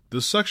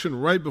 The section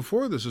right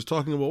before this is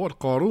talking about what?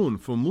 Qarun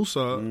from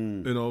Musa,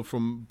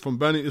 from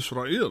Bani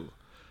Israel.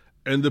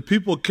 And the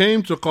people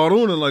came to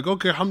Qarun and like,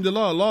 okay,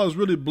 alhamdulillah, Allah has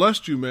really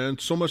blessed you, man.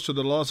 So much that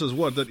Allah says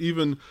what? That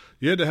even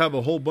you had to have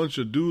a whole bunch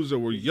of dudes that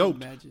were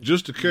yoked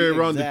just to carry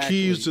around the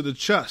keys to the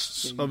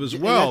chests of his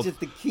wealth.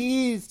 Just the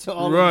keys to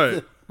all of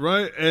it.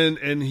 Right.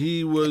 And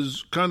he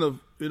was kind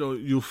of,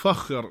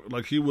 yufakhir,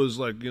 like he was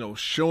like,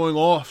 showing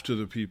off to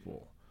the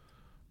people.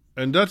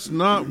 And that's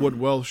not what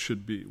wealth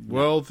should be.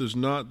 Wealth is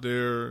not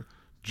there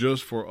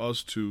just for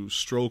us to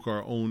stroke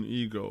our own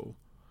ego.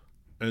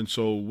 And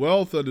so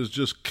wealth that is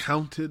just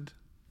counted,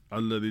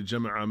 الَّذِي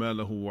جَمَعَ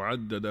مَالَهُ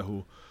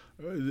وَعَدَّدَهُ,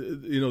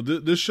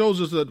 this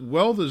shows us that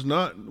wealth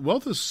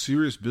is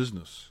serious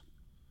business.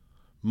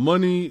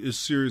 Money is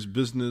serious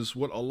business.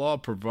 What Allah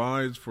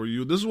provides for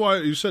you. This is why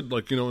you said,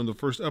 in the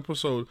first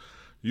episode,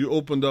 you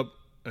opened up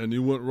and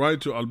you went right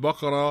to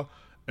Al-Baqarah,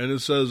 and it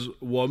says,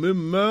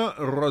 وَمِمَّا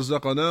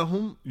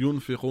رَزَقَنَاهُمْ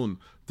يُنْفِقُونَ.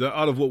 That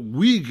out of what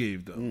we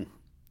gave them,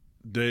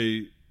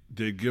 they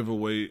give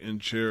away in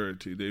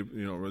charity.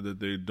 Or that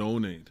they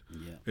donate.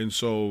 Yeah. And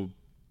so,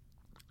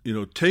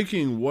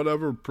 taking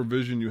whatever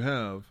provision you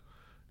have,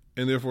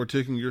 and therefore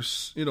taking your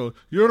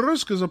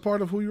risk is a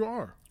part of who you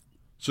are.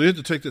 So you have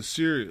to take that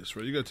serious,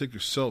 right? You got to take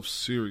yourself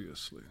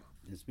seriously.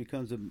 This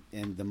becomes and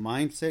the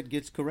mindset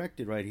gets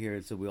corrected right here.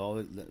 And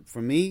so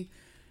for me,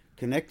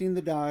 connecting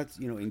the dots,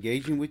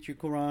 engaging with your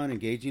Quran,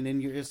 engaging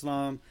in your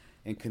Islam,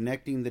 and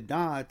connecting the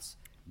dots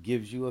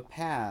gives you a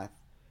path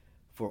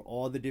for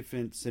all the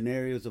different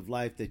scenarios of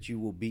life that you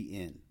will be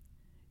in.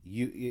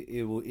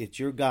 It's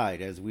your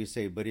guide, as we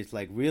say, but it's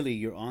like really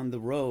you're on the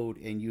road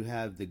and you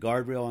have the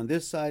guardrail on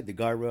this side, the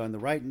guardrail on the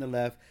right and the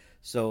left.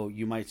 So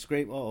you might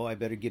scrape. Oh, I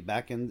better get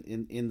back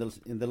in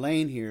the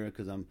lane here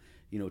because I'm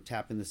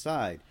tapping the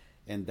side.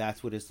 And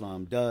that's what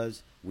Islam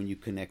does when you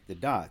connect the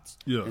dots.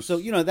 Yes. And so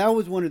that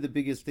was one of the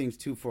biggest things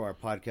too for our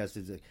podcast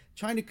is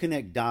trying to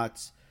connect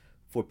dots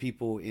for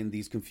people in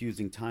these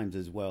confusing times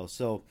as well.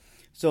 So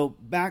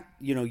back,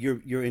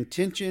 your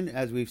intention,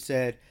 as we've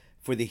said,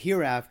 for the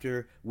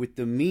hereafter with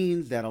the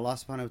means that Allah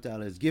subhanahu wa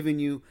ta'ala has given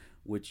you,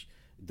 which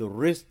the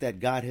risk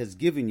that God has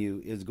given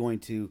you is going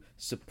to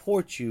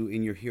support you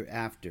in your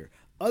hereafter.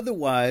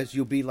 Otherwise,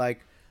 you'll be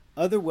like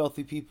other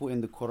wealthy people in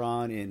the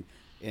Quran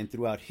and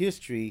throughout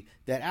history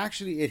that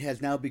actually it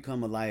has now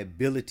become a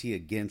liability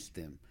against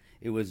them.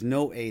 It was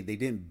no aid. They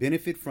didn't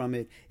benefit from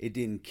it. It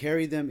didn't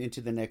carry them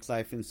into the next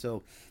life. And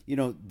so,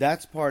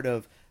 that's part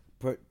of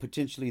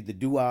potentially the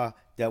dua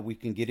that we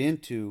can get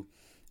into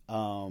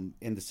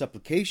in the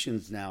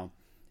supplications now.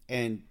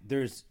 And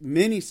there's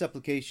many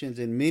supplications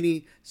and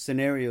many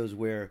scenarios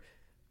where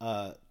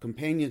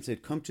companions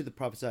had come to the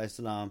Prophet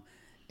ﷺ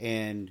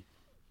and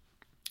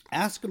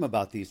ask him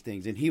about these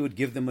things, and he would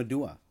give them a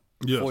dua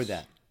for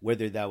that,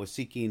 whether that was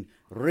seeking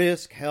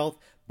rizq, health,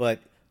 but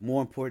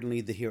more importantly,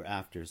 the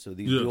hereafter. So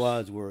these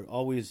duas were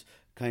always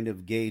kind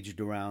of gauged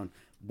around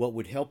what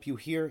would help you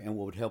here and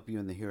what would help you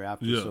in the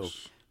hereafter. Yes. So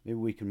maybe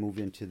we can move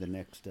into the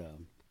next.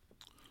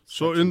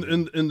 So in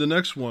the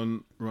next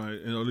one, right,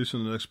 and at least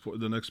in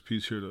the next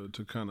piece here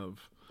to kind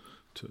of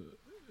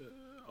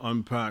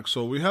unpack.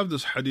 So we have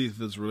this hadith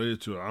that's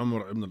related to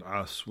Amr ibn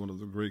al-As, one of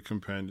the great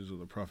companions of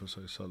the Prophet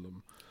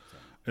ﷺ.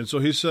 And so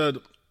he said,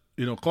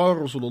 قال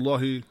رسول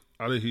الله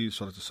عليه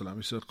الصلاة والسلام,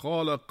 he said,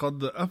 قال قد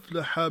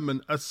أفلح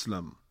من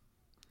أسلم.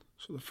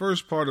 So the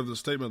first part of the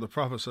statement of the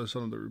Prophet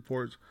ﷺ that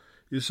reports,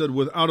 he said,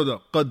 without a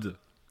doubt, قد,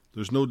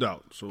 there's no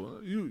doubt. So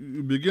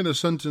you begin a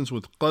sentence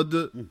with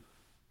قد,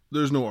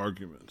 there's no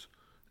argument.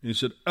 And he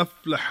said,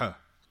 أفلح.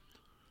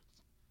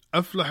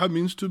 أفلح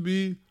means to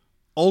be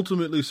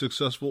ultimately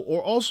successful,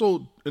 or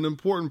also an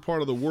important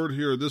part of the word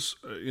here. This,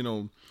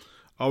 I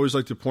always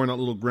like to point out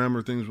little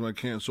grammar things when I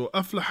can. So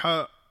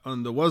أفلح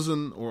on the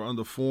wazn, or on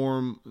the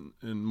form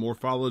in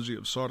morphology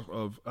of sarf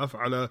of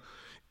af'ala,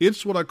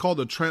 it's what I call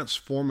the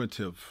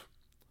transformative.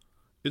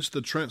 It's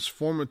the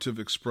transformative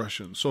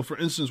expression. So for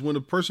instance, when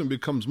a person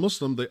becomes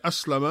Muslim, they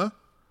aslama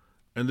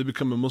and they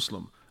become a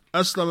Muslim.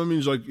 Aslama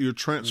means like you're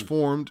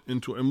transformed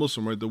into a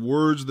Muslim, right? The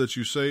words that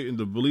you say and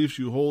the beliefs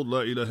you hold,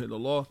 La ilaha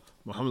illallah,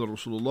 Muhammad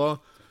Rasulullah,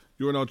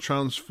 you are now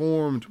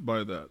transformed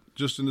by that.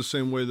 Just in the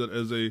same way that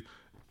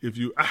if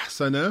you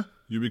ahsana,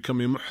 you become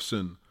a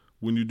muhsin.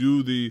 When you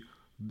do the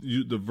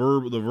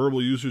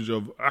verbal usage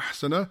of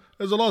ahsana,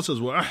 as Allah says,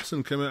 wa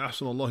ahsan kama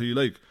ahsan Allah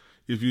ilayk.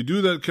 If you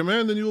do that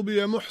command, then you will be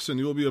a muhsin.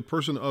 You will be a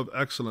person of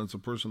excellence, a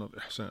person of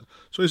ihsan.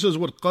 So he says,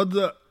 what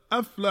qad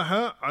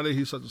aflaha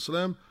alayhi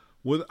sallam.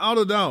 Without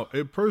a doubt,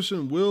 a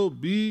person will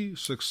be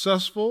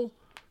successful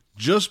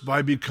just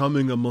by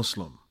becoming a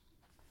Muslim.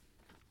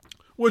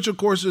 Which, of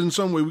course, in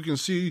some way we can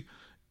see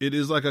it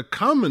is like a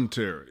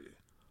commentary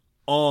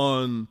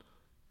on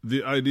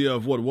the idea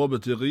of what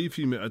وَبَتِغِي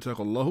فِي مَا أَتَاكَ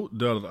اللَّهُ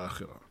دَارَ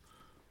الْآخِرَةِ.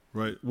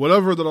 Right?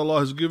 Whatever that Allah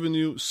has given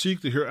you,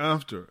 seek the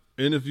hereafter.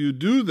 And if you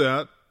do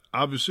that,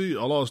 obviously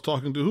Allah is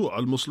talking to who?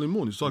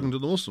 Al-Muslimun. He's talking to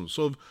the Muslims.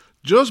 So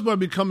just by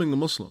becoming a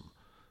Muslim,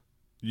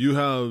 you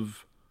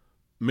have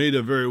made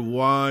a very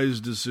wise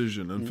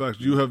decision. In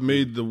fact, you have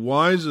made the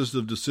wisest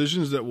of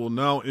decisions that will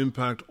now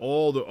impact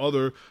all the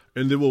other,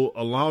 and they will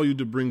allow you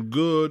to bring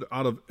good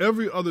out of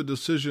every other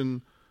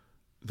decision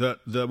that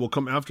will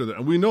come after that.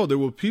 And we know there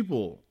will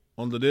people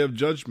on the Day of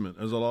Judgment,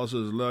 as Allah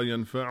says, لَا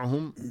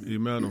يَنْفَعُهُمْ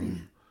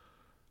إِيمَانُهُم,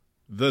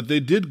 that they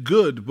did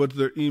good, but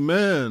their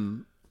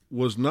iman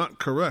was not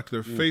correct.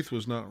 Their faith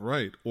was not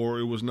right, or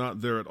it was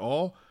not there at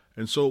all.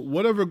 And so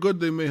whatever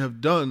good they may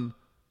have done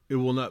it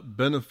will not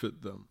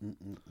benefit them.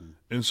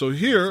 And so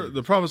here,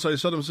 the Prophet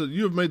ﷺ said,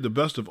 you have made the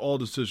best of all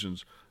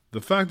decisions. The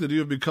fact that you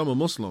have become a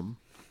Muslim,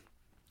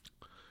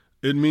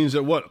 it means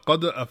that what?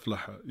 قَدْ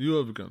أَفْلَحَ. You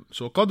have become.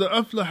 So قَدْ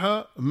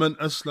أَفْلَحَ مَنْ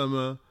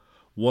أَسْلَمَ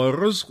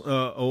وَرُزِقَ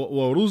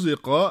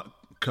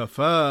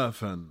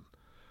كَفَافًا.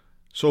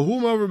 So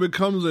whomever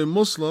becomes a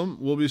Muslim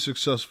will be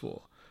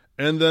successful.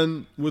 And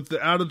then with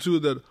the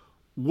attitude that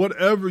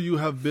whatever you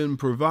have been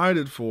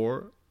provided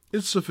for,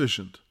 it's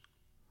sufficient.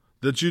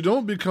 That you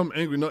don't become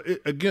angry. Now,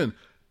 again,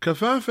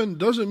 kafafan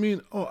doesn't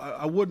mean,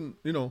 I wouldn't,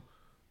 I'm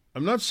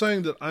not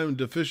saying that I'm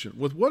deficient.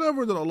 With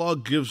whatever that Allah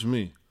gives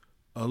me,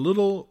 a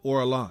little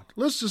or a lot.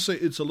 Let's just say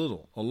it's a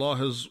little. Allah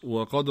has,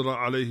 وَقَدْرَ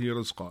عَلَيْهِ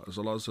رِزْقًا, as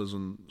Allah says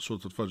in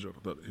Surah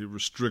Al-Fajr, that He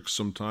restricts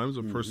sometimes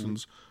a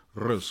person's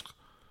rizq.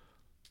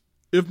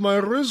 If my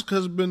rizq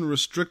has been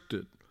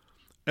restricted,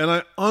 and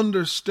I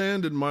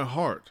understand in my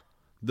heart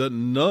that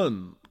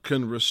none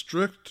can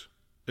restrict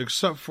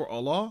except for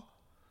Allah,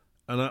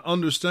 and I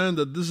understand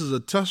that this is a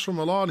test from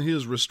Allah and He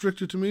is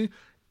restricted to me,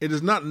 it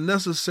is not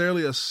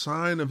necessarily a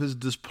sign of His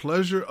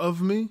displeasure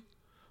of me,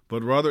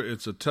 but rather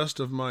it's a test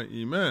of my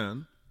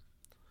iman.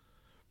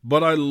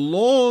 But I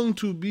long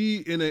to be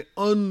in an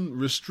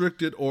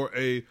unrestricted or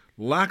a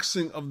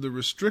laxing of the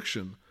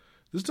restriction.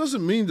 This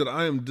doesn't mean that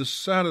I am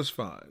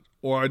dissatisfied,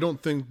 or I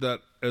don't think that,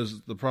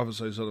 as the Prophet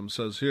ﷺ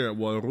says here,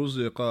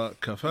 وَرُزِقَ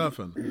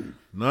كَفَافًا.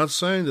 Not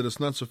saying that it's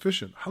not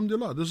sufficient.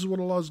 Alhamdulillah, this is what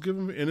Allah has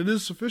given me, and it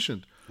is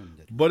sufficient.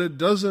 But it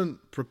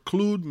doesn't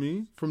preclude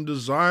me from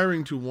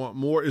desiring to want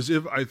more, as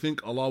if I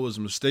think Allah was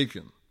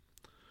mistaken.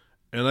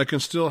 And I can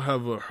still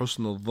have a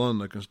husn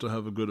al-dhan, I can still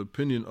have a good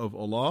opinion of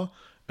Allah,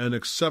 and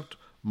accept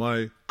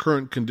my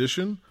current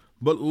condition,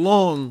 but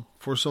long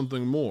for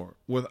something more.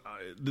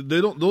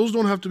 Those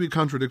don't have to be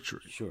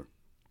contradictory. Sure.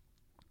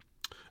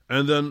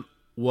 And then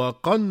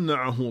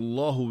وَقَنَّعَهُ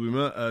اللَّهُ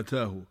بِمَا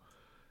آتَاهُ.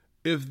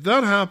 If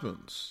that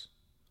happens,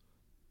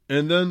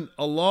 and then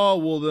Allah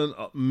will then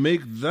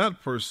make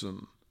that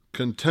person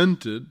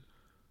contented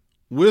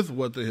with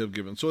what they have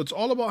given. So it's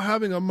all about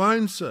having a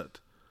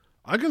mindset.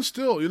 I can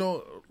still,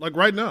 like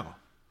right now,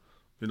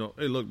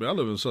 hey, look, man, I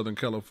live in Southern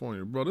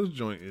California. Bro, this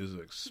joint is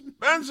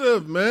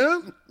expensive,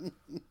 man.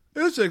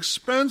 It's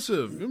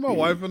expensive. My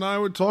wife and I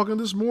were talking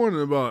this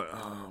morning about,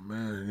 oh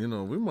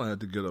man, we might have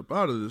to get up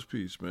out of this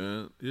piece,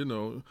 man.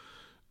 You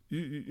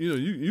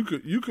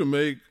can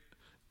make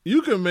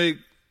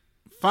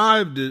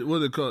 5 digits. What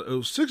do they call it? It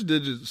was 6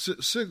 digits.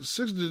 Six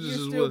digits You're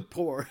is still what?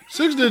 poor.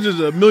 6 digits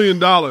is $1 million,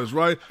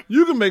 right?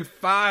 You can make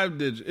 5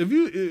 digits.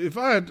 If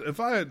I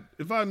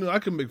knew I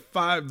could make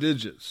 5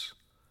 digits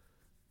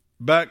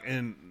back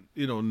in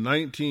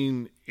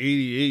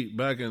 1988,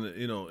 back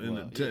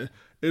in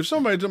if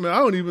somebody told me, I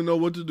don't even know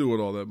what to do with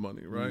all that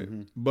money, right?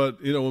 Mm-hmm.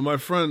 But when my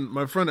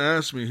friend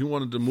asked me, he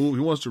wanted to move,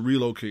 he wants to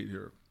relocate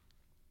here.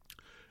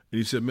 And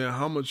he said, man,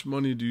 how much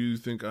money do you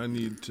think I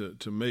need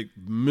to make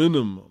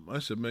minimum? I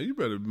said, man, you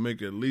better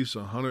make at least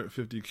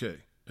 $150K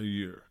a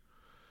year.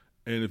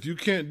 And if you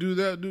can't do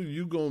that,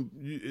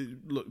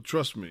 dude, look,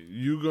 trust me,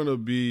 you're gonna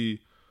be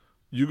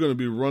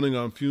running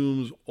on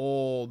fumes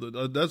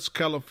that's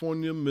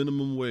California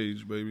minimum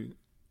wage, baby.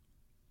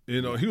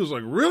 He was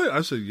like, really?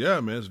 I said, yeah,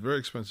 man, it's very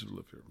expensive to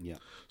live here. Yeah.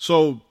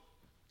 So,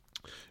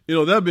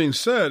 that being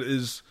said,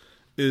 is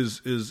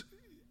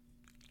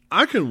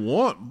I can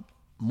want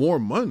more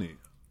money,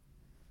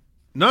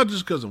 not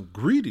just because I'm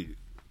greedy.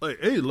 Like,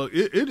 hey, look,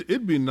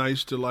 it'd be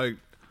nice to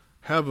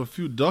have a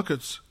few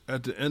ducats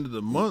at the end of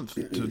the month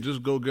to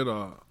just go get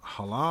a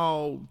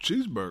halal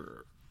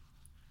cheeseburger.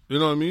 You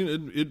know what I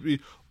mean? It'd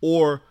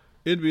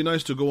be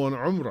nice to go on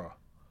Umrah,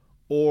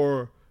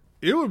 or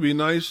it would be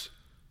nice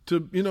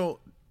to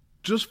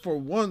just for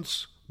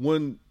once,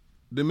 when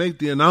they make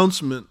the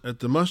announcement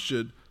at the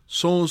masjid,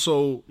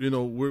 so-and-so,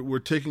 we're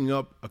taking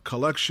up a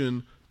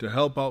collection to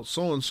help out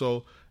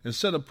so-and-so,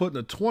 instead of putting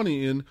a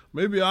 20 in,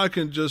 maybe I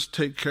can just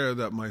take care of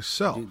that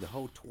myself. Dude, the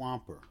whole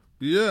twomper.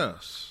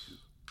 Yes.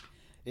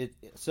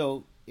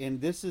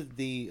 And this is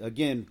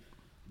again,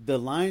 the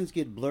lines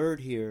get blurred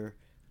here,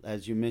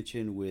 as you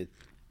mentioned, with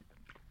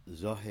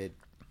Zohid,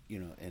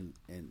 and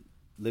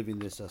living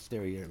this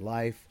austere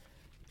life,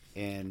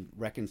 and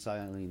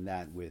reconciling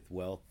that with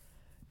wealth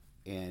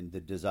and the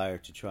desire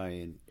to try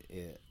and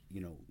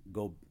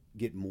go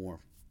get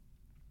more.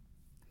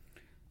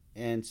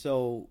 And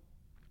so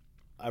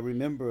I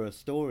remember a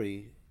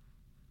story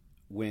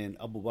when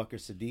Abu Bakr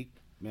Siddiq,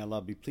 may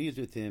Allah be pleased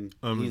with him,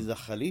 he's the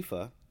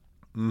Khalifa,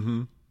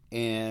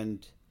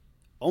 and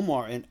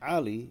Omar and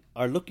Ali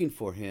are looking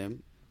for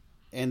him,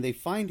 and they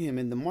find him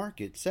in the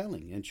market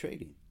selling and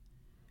trading.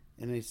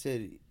 And they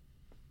said,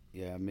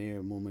 "Ya Amir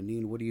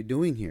al-Mu'mineen, what are you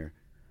doing here?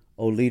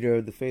 O leader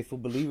of the faithful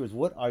believers,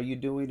 what are you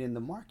doing in the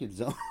market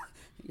zone?"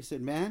 He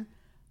said, "Man,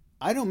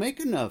 I don't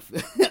make enough.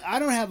 I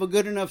don't have a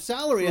good enough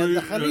salary as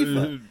the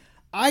Khalifa.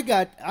 I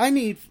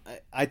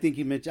think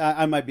he mentioned,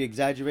 I might be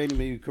exaggerating,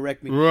 maybe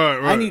correct me.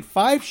 Right. I need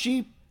 5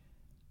 sheep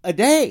a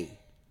day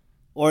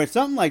or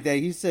something like that."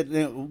 He said,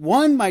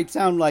 one might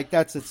sound like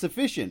that's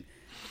sufficient.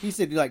 He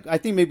said, I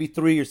think maybe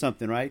 3 or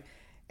something, right?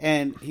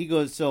 And he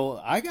goes,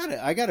 so I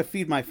gotta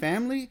feed my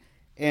family,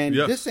 and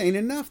this ain't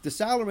enough. The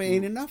salary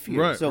ain't enough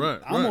here.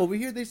 I'm over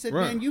here. They said,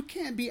 man, you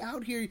can't be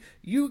out here.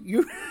 You're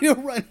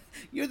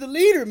the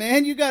leader,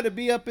 man. You got to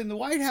be up in the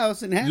White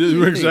House and have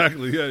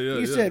exactly.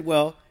 He said,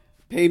 well,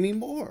 pay me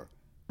more.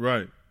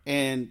 Right.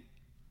 And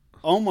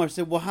Omar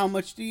said, well, how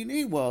much do you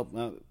need?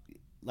 Well,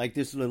 like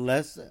this little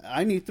less.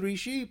 I need 3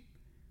 sheep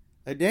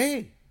a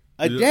day.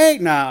 A day?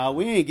 Nah,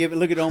 we ain't giving.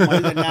 Look at Omar.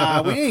 He said,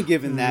 nah, we ain't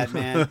giving that,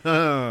 man.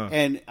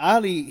 And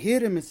Ali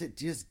hit him and said,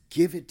 just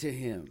give it to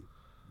him.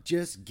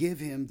 Just give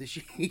him the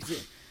sheep. He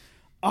said,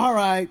 all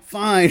right,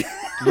 fine.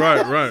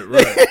 Right.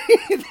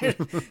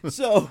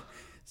 So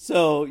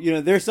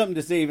there's something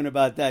to say even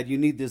about that. You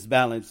need this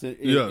balance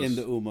in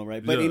the Ummah,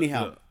 right? But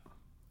anyhow,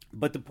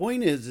 but the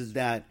point is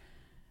that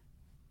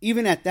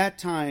even at that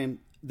time,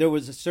 there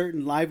was a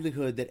certain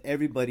livelihood that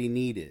everybody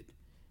needed.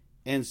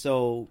 And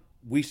so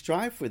we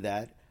strive for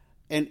that.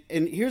 And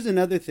here's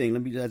another thing,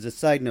 let me, as a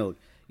side note,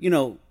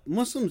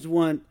 Muslims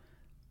want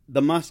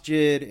the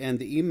masjid and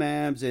the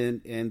imams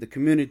and the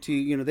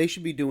community, they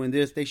should be doing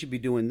this, they should be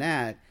doing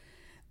that.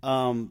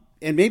 And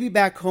maybe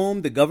back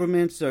home, the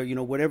governments or,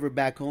 whatever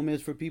back home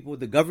is for people,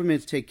 the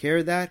governments take care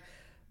of that.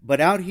 But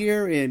out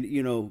here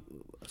in,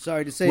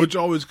 sorry to say. Which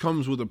always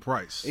comes with a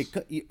price.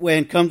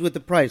 It comes with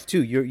the price,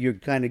 too. You're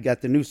kind of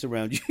got the noose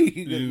around you.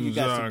 You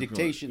got some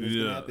dictation that's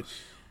going to happen.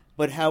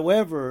 But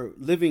however,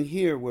 living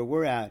here where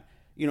we're at,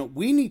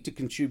 we need to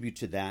contribute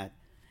to that.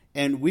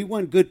 And we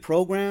want good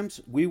programs.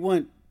 We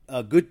want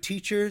good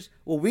teachers.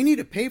 Well, we need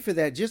to pay for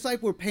that, just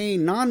like we're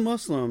paying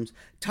non-Muslims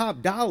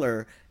top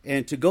dollar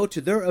and to go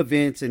to their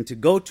events and to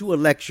go to a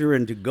lecture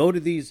and to go to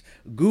these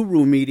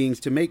guru meetings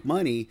to make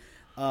money.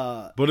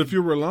 But if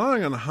you're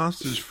relying on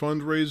hostage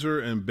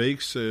fundraiser and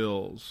bake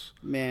sales,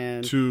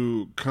 man,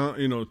 to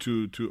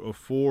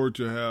afford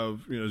to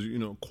have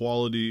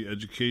quality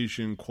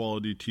education,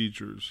 quality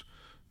teachers,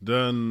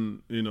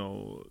 then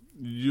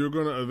you're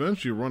going to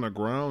eventually run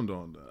aground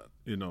on that.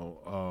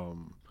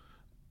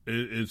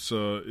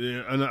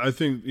 And I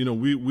think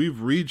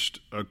we've reached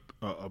a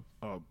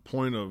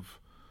point of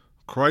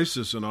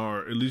crisis in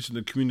at least in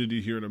the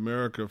community here in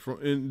America.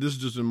 And this is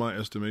just in my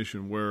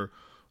estimation, where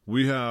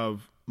we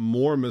have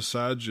more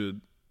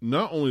masajid,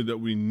 not only that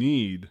we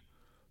need,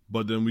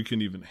 but then we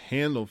can even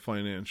handle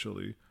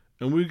financially.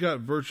 And we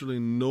got virtually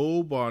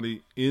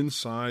nobody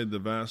inside the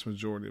vast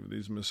majority of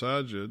these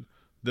masajid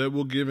that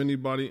will give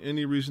anybody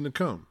any reason to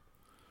come.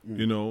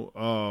 We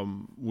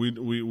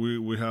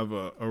have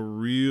a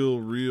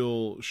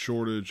real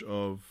shortage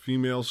of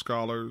female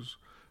scholars.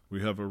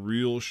 We have a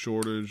real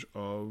shortage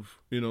of,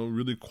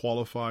 really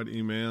qualified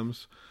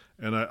imams.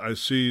 And I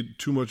see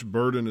too much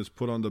burden is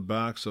put on the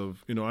backs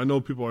of, I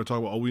know people are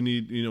talking about, we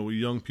need,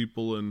 young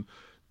people. And,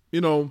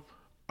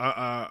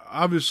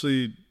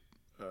 obviously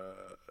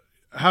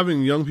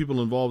having young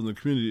people involved in the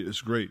community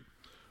is great.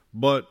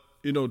 But,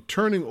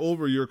 turning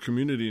over your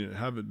community and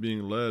have it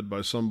being led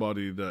by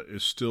somebody that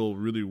is still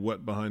really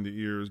wet behind the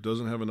ears,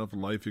 doesn't have enough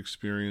life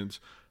experience,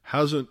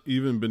 hasn't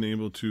even been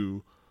able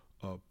to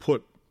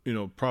put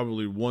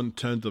probably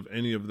 1/10 of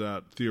any of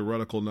that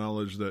theoretical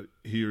knowledge that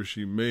he or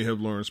she may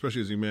have learned,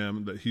 especially as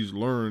imam, that he's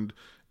learned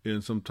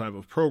in some type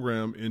of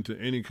program into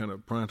any kind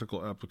of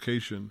practical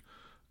application,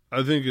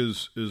 I think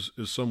is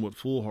somewhat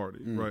foolhardy,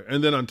 right?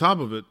 And then on top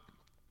of it,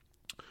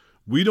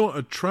 we don't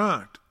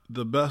attract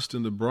the best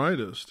and the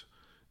brightest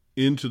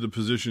into the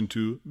position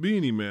to be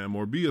an imam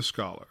or be a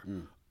scholar,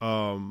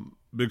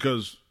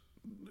 because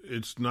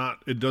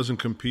it doesn't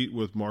compete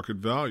with market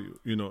value.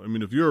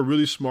 If you're a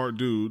really smart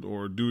dude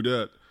or a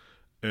dudette,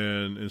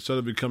 and instead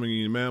of becoming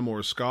an imam or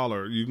a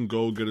scholar, you can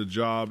go get a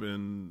job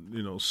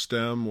in,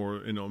 STEM or,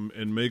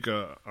 and make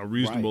a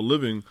reasonable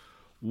living.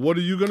 What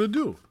are you going to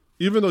do?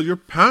 Even though your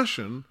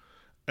passion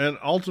and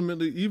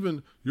ultimately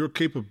even your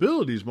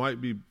capabilities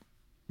might be,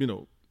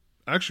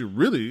 actually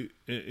really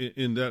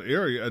in that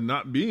area and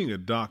not being a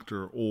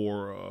doctor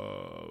or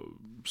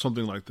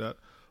something like that.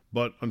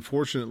 But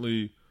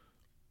unfortunately,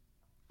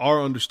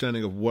 our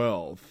understanding of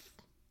wealth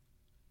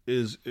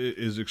is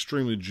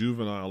extremely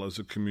juvenile as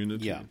a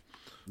community. Yeah.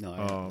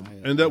 No,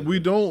 and that we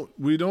don't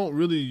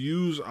really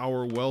use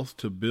our wealth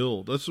to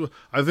build. That's what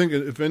I think.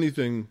 If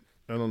anything,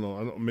 I don't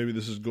know. Maybe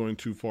this is going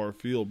too far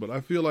afield, but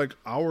I feel like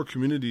our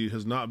community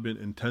has not been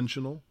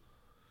intentional.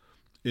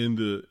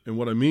 And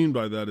what I mean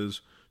by that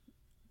is,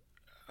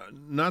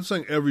 not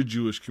saying every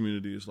Jewish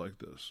community is like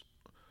this,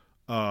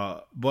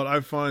 but I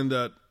find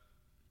that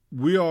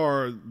we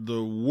are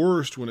the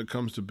worst when it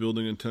comes to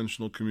building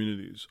intentional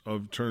communities.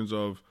 Of terms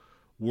of,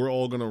 we're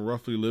all going to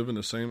roughly live in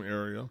the same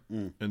area,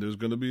 and there's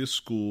going to be a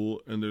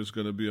school, and there's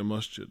going to be a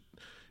masjid.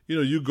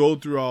 You go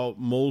throughout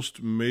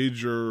most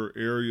major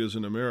areas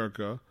in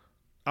America,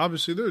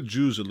 obviously there are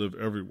Jews that live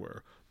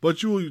everywhere,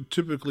 but you will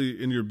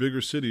typically, in your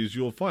bigger cities,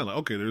 you'll find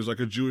there's like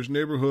a Jewish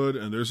neighborhood,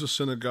 and there's a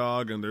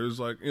synagogue, and there's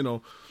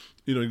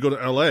you go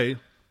to LA,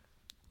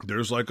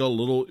 there's like a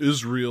little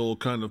Israel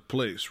kind of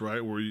place,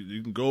 right, where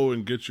you can go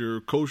and get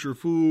your kosher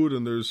food,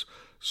 and there's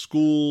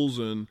schools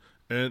and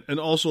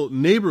also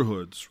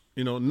neighborhoods.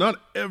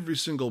 Not every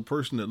single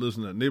person that lives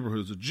in that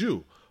neighborhood is a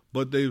Jew,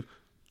 but they've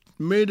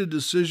made a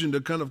decision to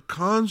kind of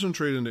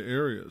concentrate in the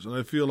areas. And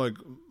I feel like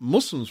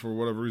Muslims, for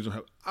whatever reason,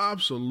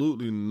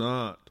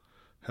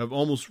 have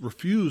almost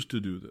refused to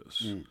do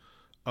this.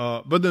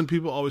 But then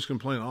people always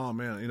complain, oh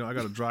man, I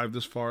got to drive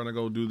this far and I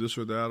go do this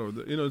or that, or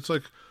it's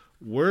like,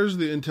 where's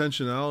the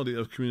intentionality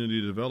of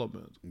community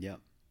development? Yeah.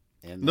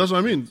 And that's what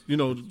I mean.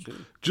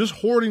 Just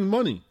hoarding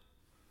money,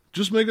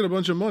 just making a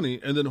bunch of money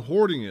and then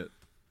hoarding it.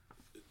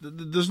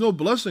 There's no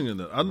blessing in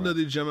that.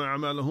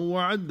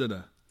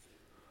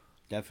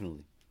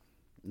 Definitely.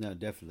 No,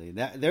 definitely.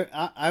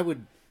 I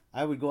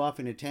would go off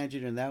in a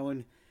tangent on that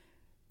one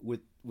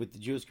with the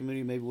Jewish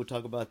community. Maybe we'll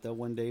talk about that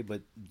one day,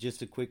 but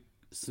just a quick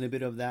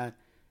snippet of that,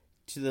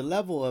 to the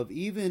level of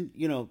even,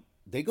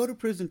 they go to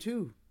prison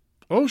too.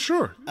 Oh,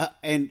 sure.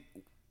 And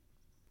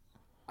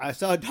I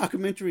saw a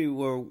documentary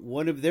where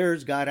one of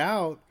theirs got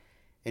out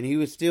and he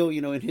was still,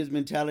 in his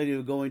mentality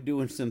of going,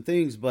 doing some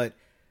things, but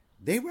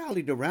they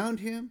rallied around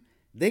him.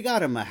 They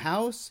got him a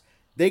house.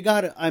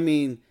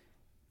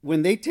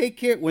 When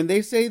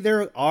they say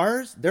they're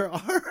ours, they're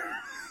ours.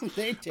 I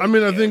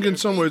think in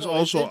some ways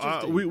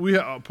also, we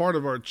have, part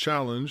of our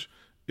challenge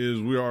is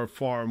we are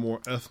far more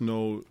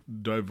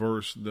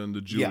ethno-diverse than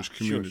the Jewish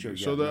community. Sure,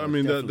 so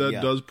that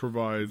does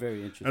provide,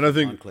 very interesting, and I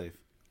think enclave.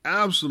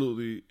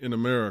 Absolutely in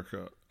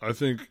America, I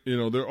think,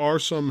 there are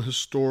some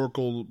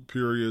historical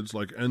periods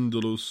like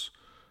Andalus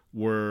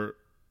where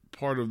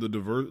part of the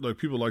like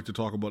people like to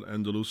talk about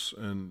Andalus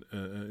and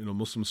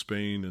Muslim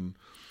Spain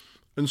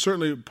and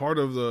certainly part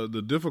of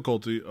the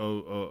difficulty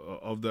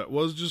of that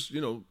was just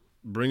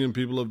bringing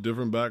people of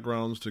different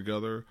backgrounds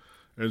together.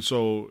 And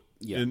so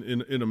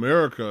in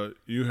America,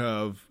 you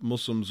have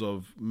Muslims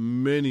of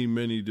many,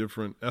 many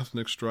different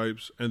ethnic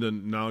stripes. And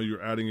then now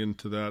you're adding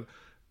into that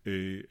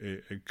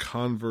a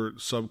convert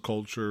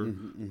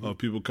subculture of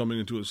people coming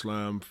into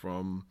Islam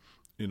from,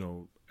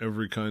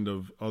 every kind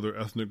of other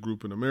ethnic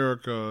group in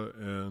America.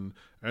 And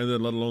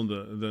then let alone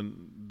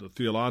the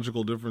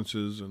theological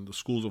differences and the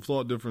schools of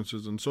thought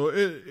differences. And so,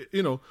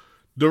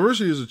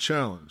 diversity is a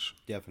challenge.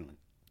 Definitely.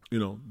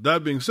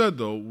 That being said,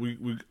 though,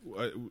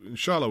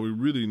 inshallah, we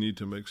really need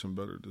to make some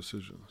better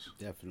decisions.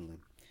 Definitely.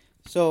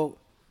 So,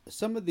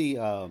 some of the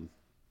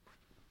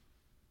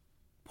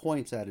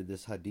points out of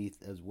this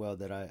hadith as well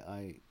that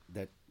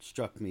that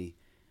struck me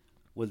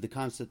was the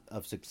concept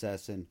of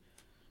success. And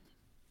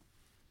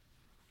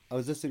I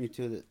was listening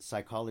to the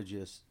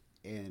psychologist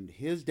and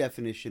his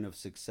definition of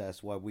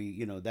success. Why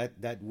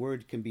that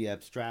word can be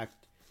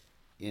abstract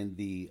in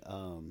the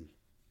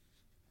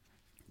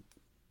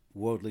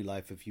worldly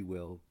life, if you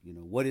will.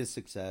 What is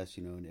success?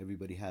 And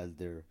everybody has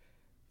their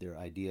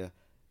idea.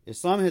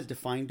 Islam has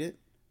defined it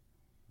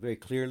very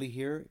clearly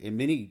here.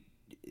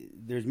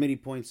 There's many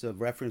points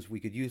of reference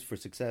we could use for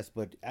success,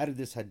 but out of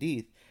this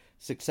hadith,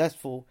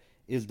 successful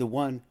is the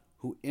one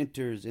who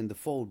enters in the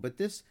fold. But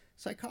this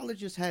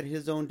psychologist had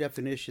his own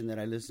definition that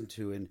I listened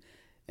to,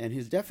 and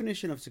his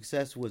definition of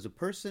success was a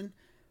person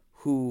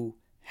who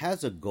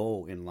has a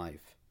goal in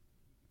life.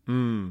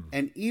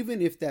 And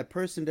even if that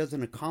person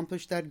doesn't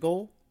accomplish that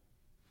goal,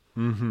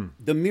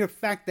 the mere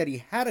fact that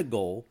he had a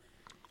goal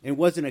and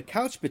wasn't a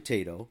couch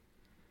potato,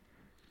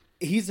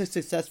 he's a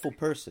successful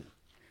person.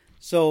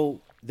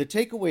 So the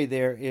takeaway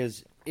there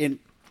is,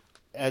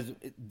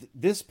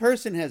 this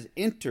person has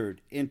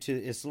entered into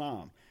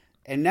Islam,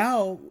 and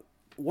now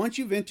once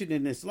you've entered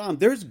in Islam,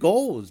 there's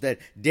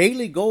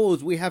daily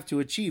goals we have to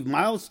achieve,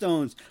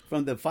 milestones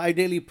from the 5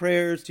 daily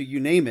prayers to you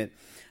name it.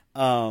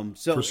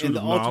 Pursuit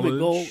the ultimate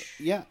goal,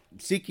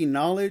 seeking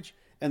knowledge,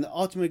 and the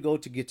ultimate goal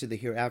to get to the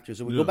hereafter.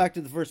 So we go back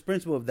to the first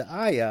principle of the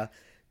ayah,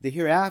 the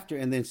hereafter,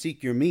 and then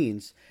seek your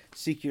means,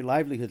 seek your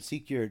livelihood,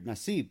 seek your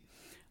nasib.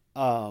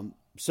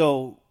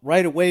 So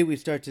right away we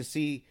start to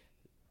see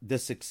the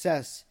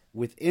success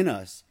within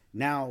us.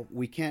 Now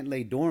we can't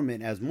lay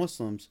dormant as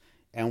Muslims,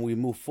 and we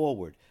move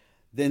forward.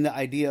 Then the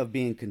idea of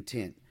being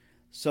content.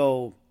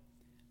 So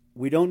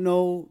we don't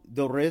know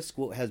the risk,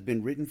 what has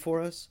been written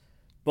for us,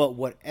 but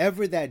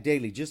whatever that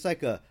daily, just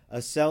like a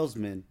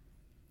salesman,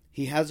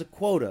 he has a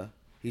quota.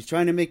 He's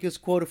trying to make his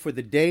quota for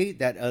the day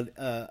that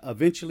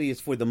eventually is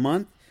for the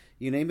month.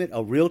 You name it,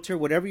 a realtor,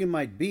 whatever you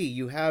might be.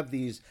 You have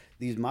these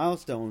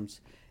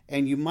milestones,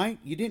 and you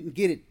didn't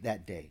get it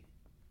that day.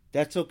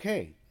 That's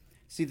okay.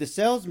 See, the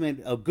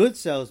salesman, a good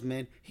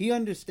salesman, he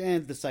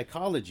understands the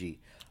psychology.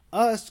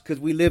 Us, because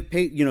we live,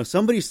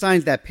 somebody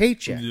signs that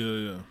paycheck,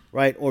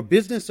 right? Or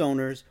business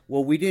owners,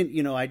 well, we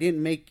didn't, I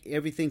didn't make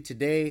everything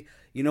today.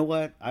 You know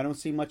what? I don't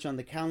see much on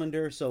the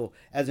calendar. So,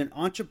 as an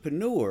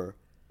entrepreneur,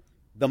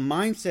 the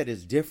mindset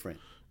is different.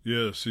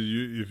 Yeah.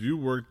 See, if you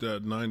work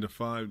that 9 to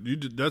 5, you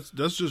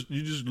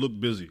just look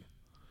busy,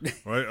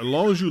 right? As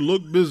long as you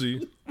look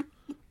busy,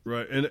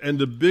 right? And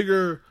the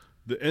bigger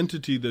the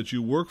entity that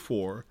you work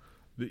for,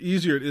 the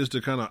easier it is to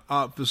kind of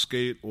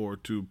obfuscate or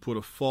to put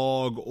a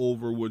fog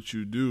over what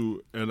you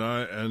do.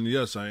 And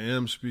yes, I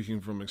am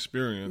speaking from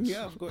experience.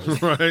 Yeah, of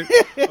course. Right?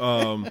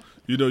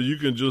 You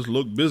can just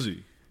look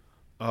busy.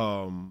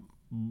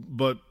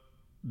 But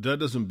that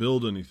doesn't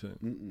build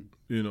anything.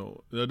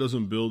 That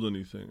doesn't build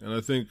anything. And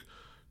I think,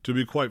 to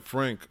be quite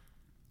frank,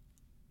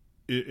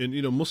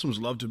 and Muslims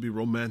love to be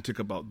romantic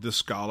about this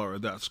scholar or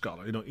that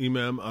scholar.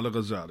 Imam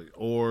al-Ghazali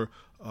or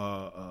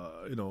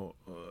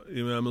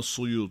Imam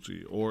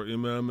al-Suyuti or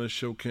Imam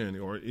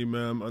al-Shawkani or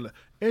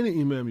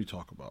any imam you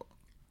talk about,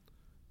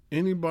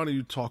 anybody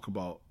you talk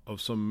about of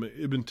some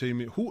Ibn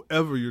Taymiyyah,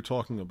 whoever you're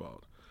talking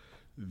about,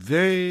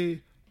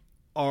 they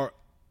are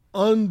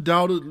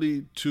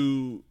undoubtedly,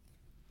 to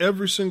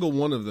every single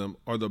one of them,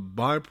 are the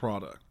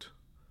byproduct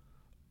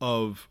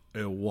of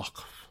a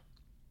waqf.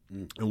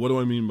 And what do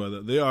I mean by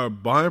that? They are a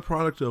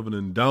byproduct of an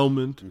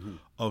endowment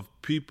of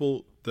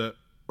people that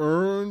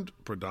earned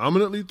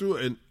predominantly through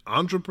an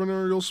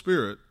entrepreneurial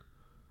spirit,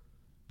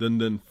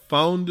 then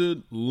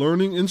founded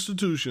learning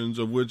institutions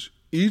of which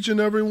each and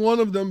every one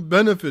of them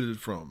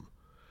benefited from.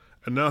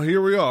 And now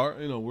here we are,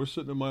 we're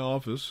sitting in my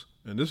office,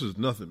 and this is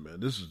nothing, man.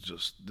 These are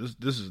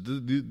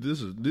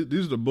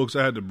the books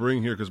I had to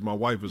bring here because my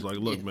wife was like,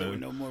 look, man,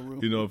 no more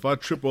room. If I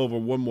trip over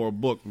one more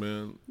book,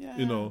 man,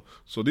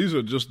 so these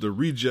are just the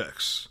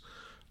rejects,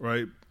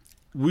 right?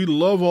 We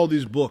love all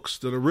these books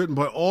that are written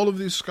by all of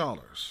these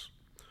scholars,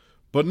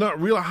 but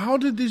not real. How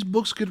did these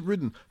books get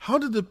written? How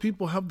did the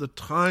people have the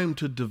time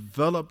to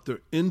develop their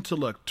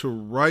intellect to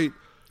write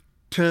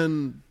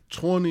 10,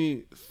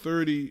 20,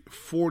 30,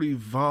 40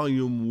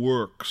 volume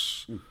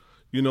works?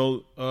 I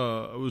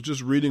was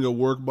just reading a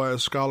work by a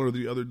scholar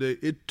the other day.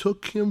 It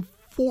took him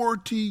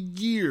 40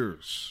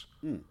 years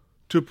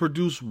to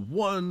produce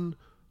one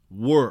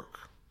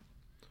work.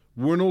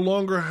 We're no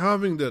longer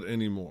having that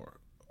anymore.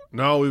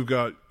 Now we've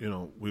got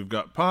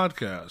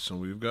podcasts and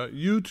we've got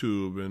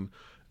YouTube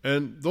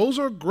and those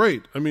are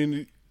great. I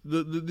mean,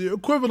 the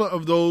equivalent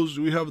of those,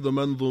 we have the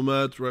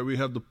manzumat, right? We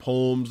have the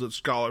poems that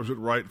scholars would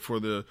write for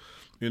the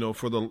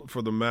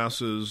for the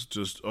masses.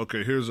 Just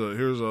okay, here's a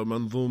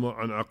manzuma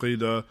on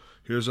aqidah,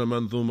 here's a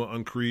manzuma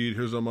on creed,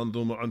 here's a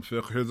manzuma on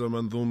fiqh, here's a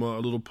manzuma,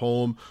 a little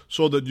poem,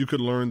 so that you could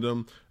learn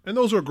them. And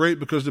those are great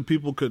because the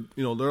people could,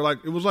 it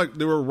was like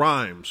they were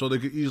rhymes, so they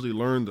could easily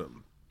learn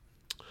them.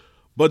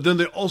 But then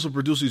they also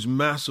produce these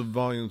massive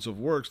volumes of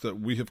works that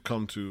we have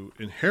come to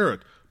inherit.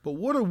 But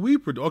what are we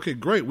producing? Okay,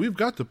 great. We've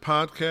got the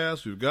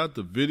podcasts, we've got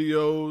the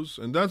videos,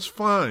 and that's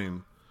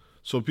fine.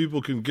 So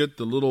people can get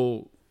the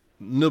little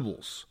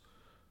nibbles.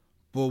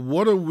 But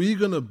what are we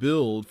going to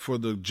build for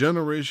the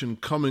generation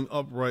coming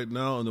up right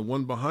now and the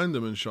one behind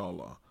them,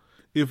 inshallah,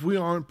 if we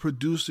aren't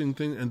producing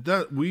things? And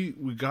that we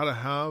got to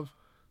have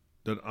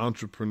that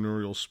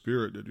entrepreneurial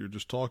spirit that you're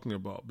just talking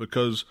about.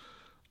 Because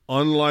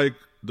unlike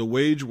the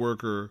wage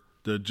worker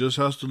that just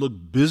has to look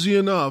busy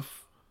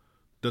enough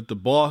that the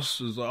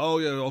boss is like, oh,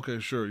 yeah, okay,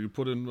 sure, you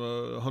put in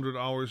 100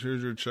 hours,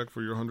 here's your check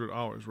for your 100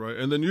 hours, right?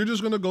 And then you're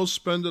just going to go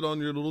spend it on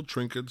your little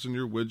trinkets and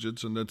your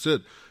widgets, and that's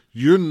it.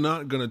 You're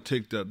not going to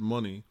take that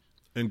money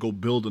and go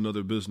build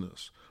another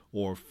business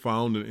or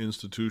found an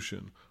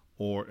institution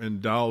or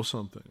endow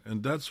something.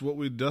 And that's what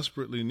we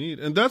desperately need.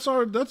 And that's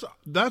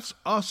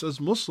us as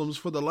Muslims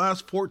for the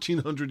last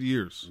 1,400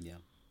 years. Yeah.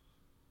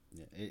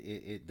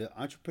 The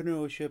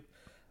entrepreneurship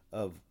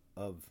of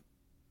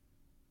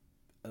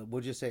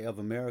we'll just say of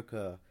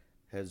America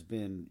has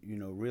been,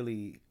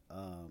 really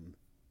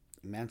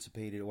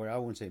emancipated, or I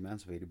wouldn't say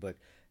emancipated, but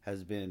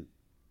has been,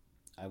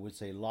 I would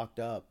say, locked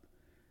up.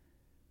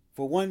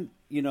 For one,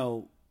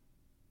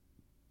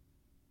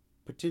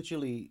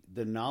 potentially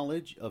the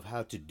knowledge of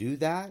how to do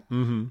that,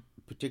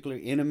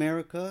 particularly in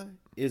America,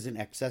 isn't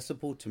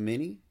accessible to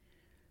many.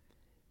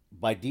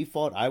 By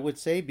default, I would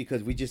say,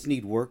 because we just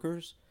need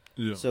workers.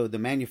 Yeah. So the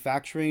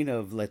manufacturing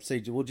of, let's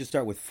say, we'll just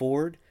start with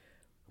Ford.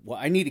 Well,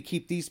 I need to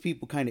keep these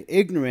people kind of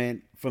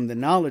ignorant from the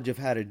knowledge of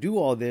how to do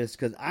all this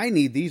because I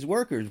need these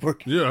workers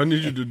working. Yeah, I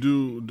need you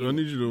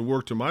to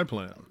work to my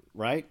plan.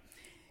 Right?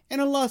 And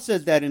Allah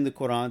says that in the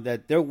Quran,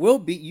 that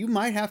you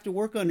might have to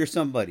work under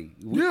somebody.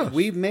 Yes.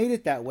 We've made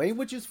it that way,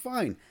 which is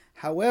fine.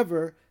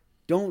 However,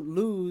 don't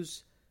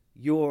lose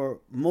your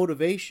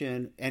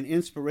motivation and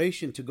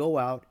inspiration to go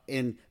out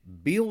and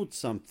build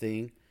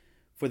something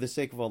for the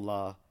sake of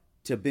Allah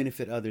to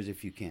benefit others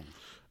if you can.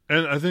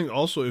 And I think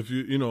also if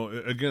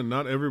again,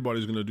 not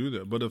everybody's going to do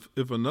that, but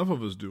if enough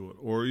of us do it,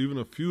 or even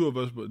a few of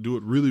us but do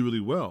it really, really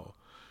well,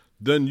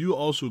 then you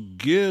also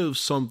give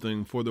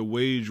something for the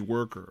wage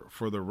worker,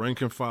 for the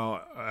rank and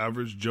file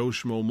average Joe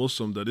Schmo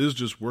Muslim that is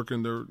just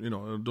working their,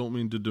 I don't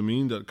mean to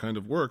demean that kind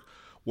of work,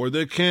 where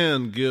they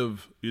can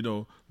give,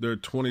 their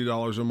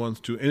 $20 a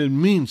month to, and it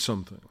means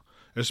something,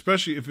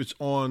 especially if it's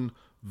on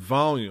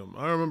volume.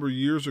 I remember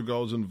years ago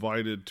I was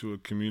invited to a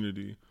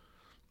community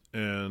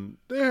and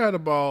they had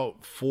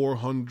about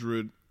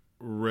 400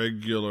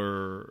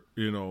 regular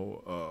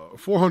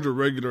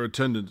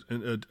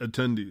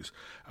attendees.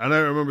 And I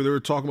remember they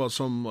were talking about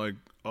something like,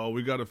 oh,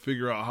 we got to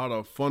figure out how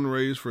to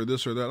fundraise for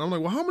this or that. And I'm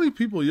like, well, how many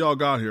people y'all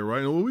got here,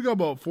 right? And well, we got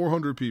about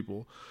 400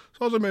 people.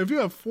 So I was like, man, if you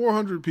have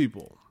 400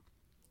 people,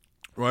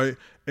 right,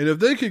 and if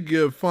they could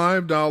give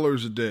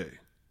 $5 a day,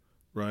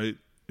 right,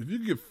 if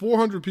you get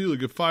 400 people to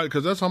give $5,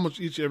 because that's how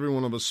much every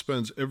one of us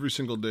spends every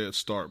single day at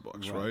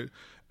Starbucks, right?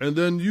 And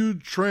then you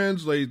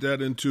translate that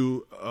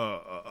into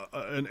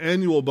an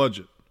annual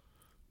budget,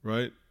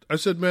 right? I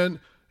said, man,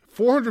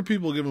 400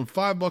 people give them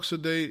 $5 a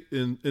day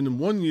in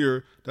 1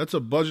 year. That's a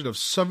budget of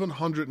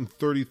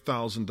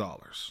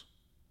 $730,000.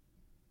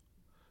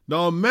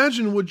 Now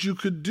imagine what you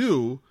could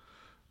do.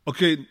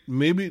 Okay,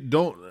 maybe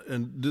don't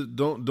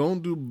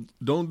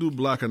do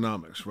black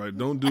economics, right?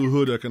 Don't do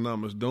hood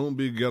economics. Don't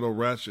be ghetto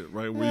ratchet,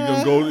 right? Where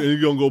you're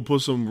gonna go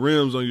put some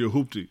rims on your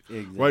hoopty,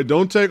 exactly. Right?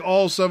 Don't take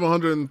all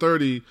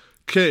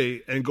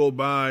 $730K and go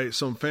buy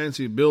some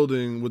fancy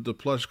building with the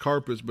plush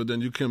carpets, but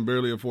then you can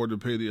barely afford to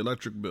pay the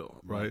electric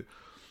bill, right?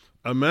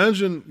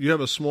 Imagine you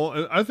have a small,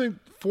 and I think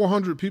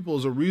 400 people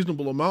is a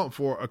reasonable amount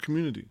for a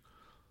community.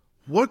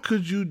 What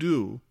could you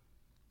do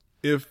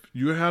if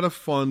you had a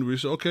fund where you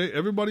say, okay,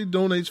 everybody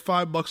donates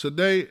 $5 a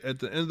day at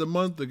the end of the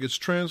month, it gets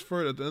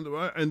transferred at the end of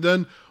the, and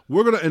then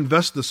we're going to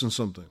invest this in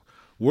something.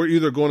 We're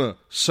either going to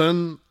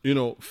send,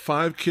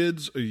 5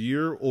 kids a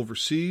year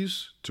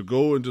overseas to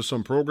go into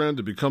some program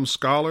to become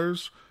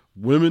scholars,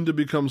 women to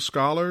become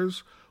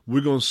scholars.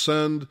 We're going to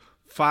send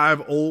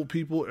 5 old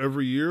people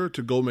every year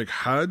to go make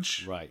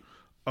Hajj. Right.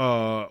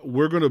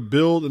 We're going to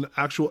build an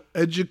actual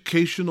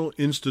educational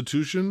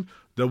institution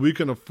that we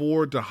can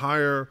afford to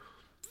hire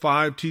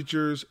 5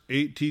 teachers,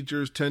 8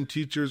 teachers, 10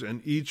 teachers,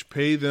 and each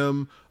pay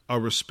them a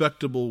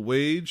respectable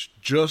wage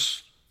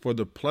just for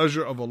the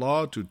pleasure of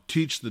Allah to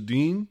teach the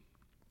deen.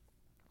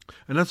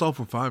 And that's all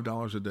for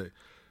 $5 a day.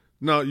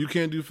 Now, you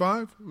can't do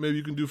 5, maybe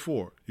you can do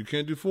 4. You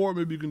can't do 4,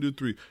 maybe you can do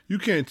 3. You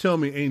can't tell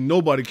me ain't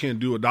nobody can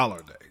do $1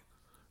 a day,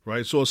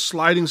 right? So a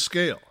sliding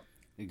scale.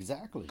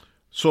 Exactly.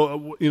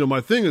 So,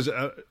 my thing is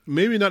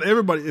maybe not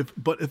everybody,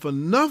 but if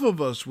enough of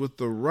us with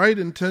the right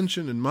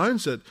intention and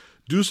mindset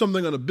do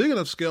something on a big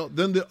enough scale,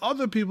 then the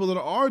other people that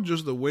are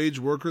just the wage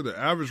worker, the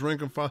average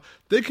rank and file,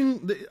 they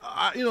can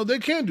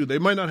do. They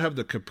might not have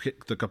the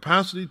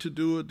capacity to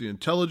do it, the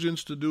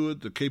intelligence to do it,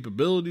 the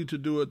capability to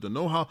do it, the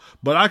know-how,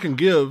 but I can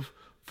give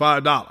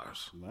 $5.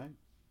 Right.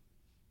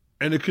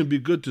 And it can be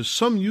good to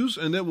some use,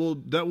 and that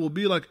will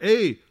be like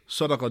a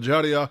sadaqah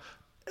jariyah.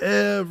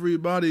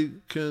 Everybody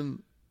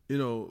can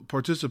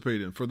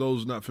participate in. For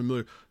those not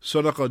familiar,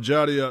 sadaqah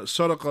jariyah,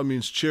 sadaqah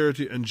means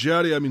charity, and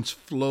jariyah means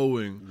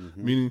flowing,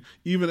 meaning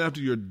even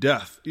after your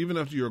death, even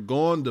after you're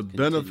gone, the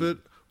benefit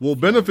will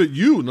benefit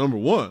you, number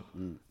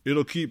one.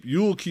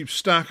 You'll keep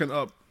stacking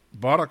up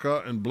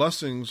barakah and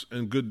blessings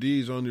and good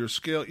deeds on your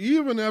scale,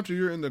 even after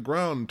you're in the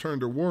ground and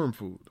turned to worm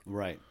food.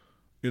 Right.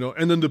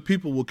 And then the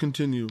people will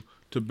continue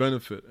to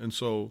benefit. And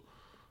so,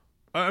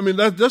 I mean,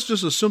 that's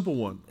just a simple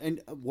one.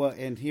 And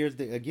here's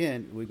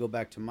we go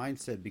back to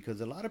mindset, because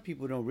a lot of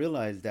people don't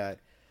realize that.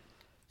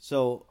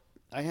 So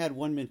I had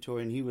one mentor,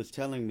 and he was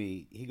telling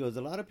me, he goes,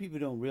 a lot of people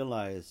don't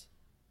realize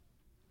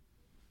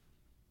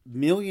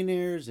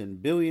millionaires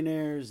and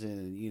billionaires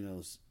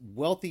and,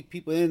 wealthy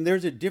people, and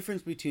there's a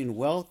difference between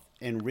wealth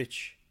and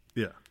rich.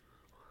 Yeah.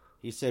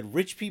 He said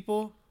rich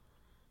people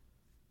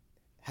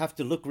have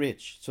to look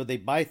rich, so they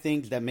buy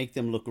things that make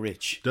them look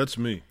rich. That's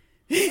me.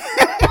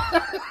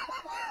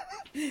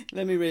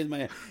 Let me raise my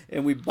hand.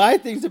 And we buy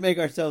things to make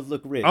ourselves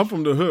look rich. I'm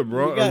from the hood,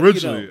 bro.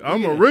 Originally.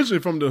 I'm originally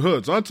from the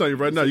hood. So I'll tell you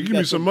right now, you give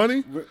me some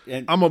money,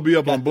 I'm going to be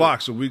up on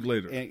blocks a week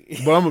later.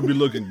 But I'm going to be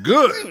looking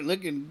good.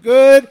 Looking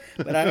good,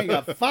 but I ain't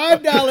got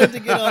 $5 to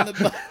get on the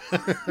bus.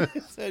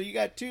 So you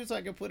got 2 so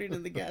I can put it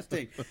in the gas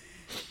tank.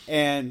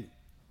 And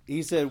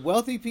he said,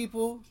 wealthy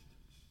people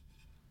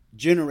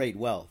generate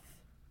wealth.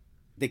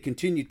 They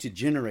continue to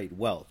generate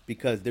wealth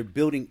because they're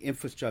building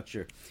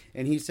infrastructure.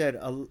 And he said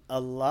a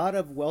lot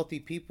of wealthy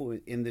people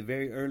in the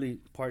very early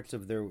parts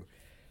of their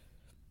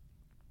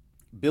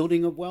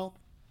building of wealth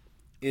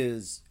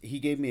he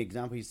gave me an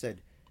example. He said,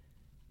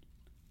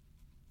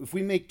 if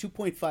we make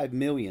 $2.5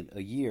 million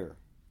a year,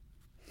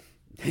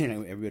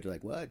 and everybody's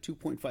like, what,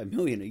 $2.5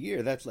 million a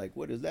year? That's like,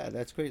 what is that?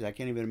 That's crazy. I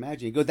can't even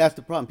imagine. He goes, that's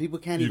the problem. People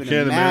can't even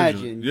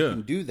imagine you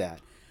can do that.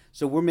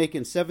 So we're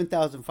making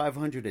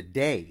 $7,500 a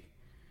day,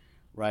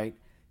 right?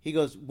 He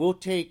goes, we'll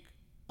take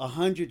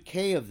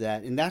 $100K of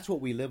that, and that's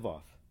what we live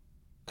off.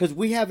 Because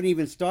we haven't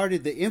even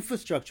started the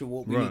infrastructure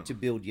what we need to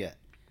build yet.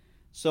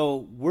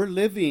 So we're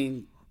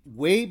living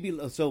way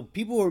below. So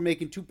people who are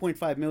making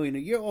 $2.5 million a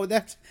year, we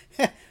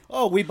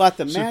bought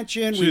the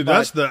mansion.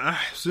 That's the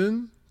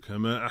ahsan.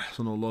 Kama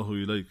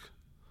ahsanallahu ilayk.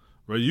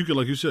 Right? You can,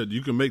 like you said,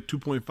 you can make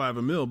 2.5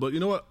 a mil, but you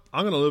know what?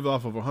 I'm going to live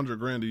off of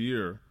 $100,000 a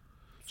year,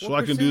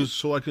 4%.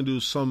 so I can do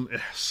some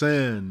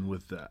ihsan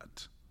with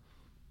that.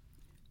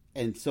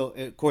 And so,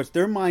 of course,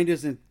 their mind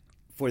isn't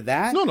for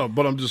that. No,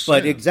 but I'm just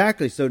saying. But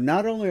exactly. So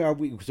not only are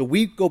we... So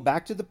we go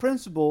back to the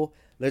principle,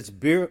 let's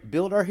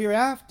build our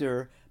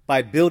hereafter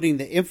by building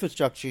the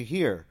infrastructure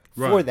here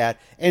for that.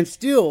 And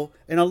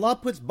Allah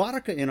puts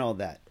barakah in all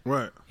that.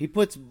 Right. He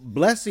puts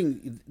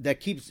blessing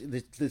that keeps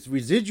this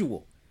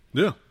residual.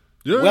 Yeah.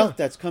 Wealth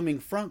that's coming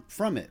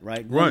from it,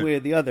 right? One way or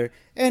the other.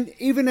 And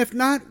even if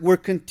not, we're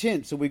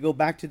content. So we go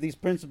back to these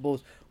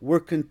principles. We're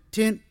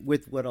content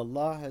with what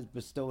Allah has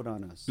bestowed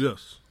on us.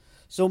 Yes.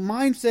 So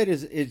mindset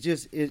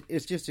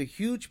is just a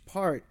huge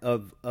part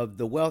of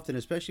the wealth, and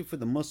especially for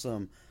the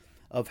Muslim,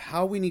 of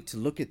how we need to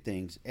look at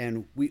things.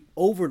 And we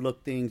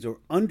overlook things or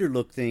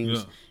underlook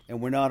things, and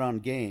we're not on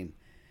game.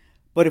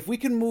 But if we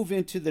can move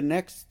into the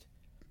next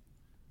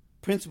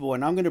principle,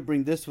 and I'm going to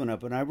bring this one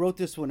up, and I wrote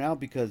this one out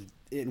because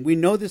we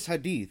know this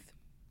hadith,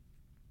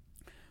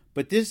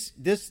 but this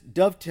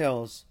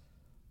dovetails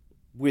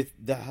with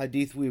the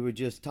hadith we were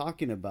just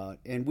talking about,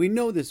 and we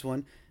know this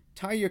one: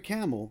 tie your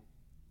camel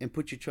and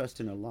put your trust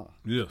in Allah.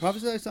 Yes.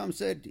 Prophet ﷺ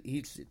said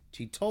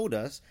he told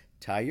us,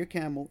 tie your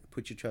camel,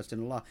 put your trust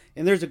in Allah,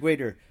 and there's a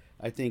greater,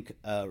 I think,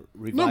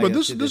 review. No, but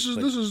this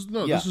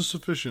is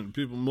sufficient.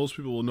 Most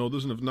people will know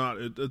this, and if not,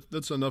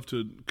 that's enough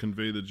to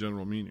convey the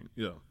general meaning.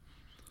 Yeah.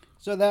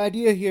 So the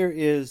idea here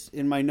is,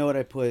 in my note,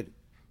 I put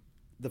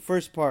the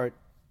first part: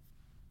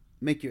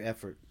 make your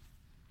effort.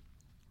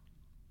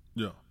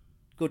 Yeah.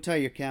 Go tie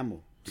your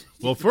camel.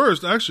 Well,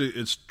 first, actually,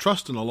 it's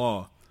trust in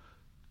Allah,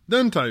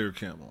 then tie your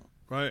camel,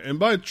 right? And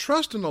by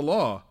trust in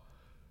Allah,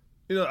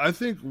 I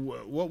think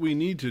what we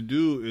need to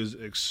do is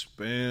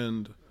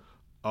expand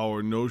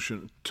our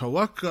notion.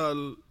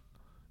 Tawakkal,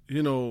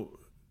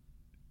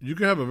 you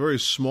can have a very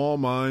small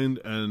mind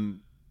and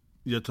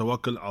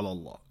yatawakkal ala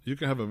Allah. You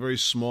can have a very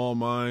small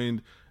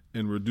mind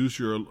and reduce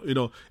your,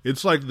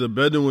 it's like the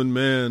Bedouin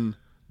man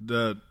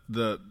that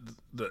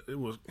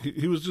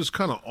he was just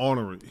kind of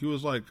ornery. He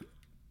was like,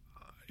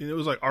 it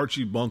was like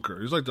Archie Bunker.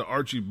 He was like the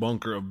Archie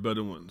Bunker of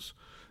Bedouins.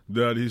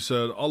 That he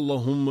said,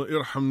 Allahumma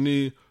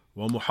irhamni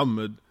wa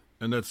Muhammad,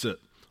 and that's it.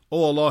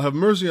 Oh Allah, have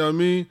mercy on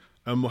me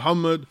and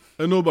Muhammad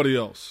and nobody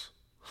else.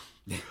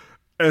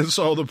 And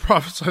so the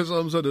Prophet said,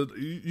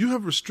 you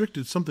have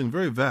restricted something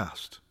very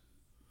vast.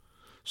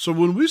 So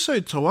when we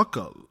say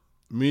tawakkal,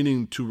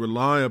 meaning to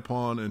rely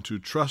upon and to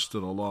trust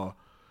in Allah,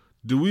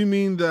 do we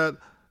mean that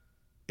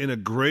in a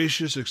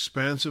gracious,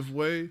 expansive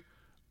way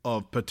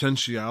of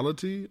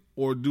potentiality,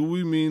 or do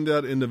we mean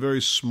that in a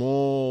very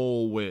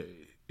small way?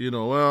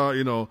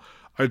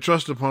 I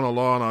trust upon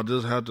Allah and I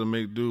just have to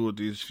make do with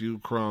these few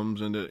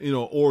crumbs, and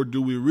or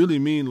do we really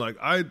mean like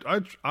I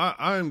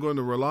am going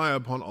to rely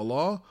upon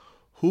Allah,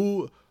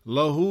 who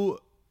lahu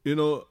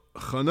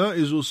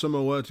khanaizu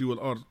samawati wal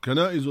ard,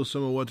 khanaizu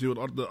samawati wal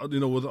ard.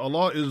 With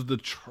Allah is the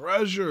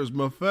treasures,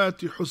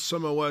 mafatihus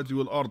samawati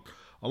wal ard.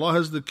 Allah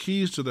has the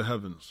keys to the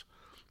heavens,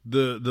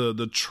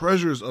 the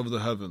treasures of the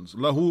heavens.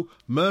 Lahu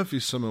ma fi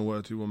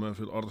samawati wa ma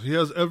fi al ard. He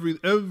has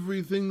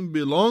everything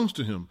belongs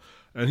to him.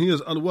 And he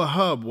is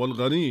Al-Wahhab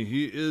wal-Ghani.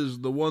 He is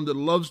the one that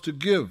loves to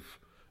give.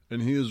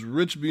 And he is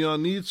rich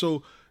beyond need.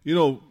 So,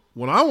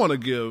 when I want to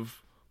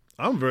give,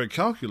 I'm very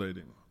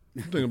calculating.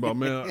 I'm thinking about,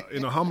 man,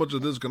 how much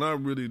of this can I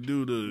really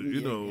do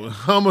to,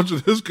 how much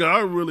of this can I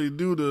really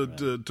do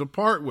to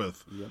part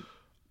with? Yep.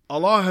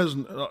 Allah has,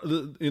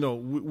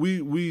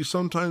 we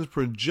sometimes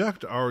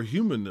project our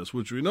humanness,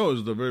 which we know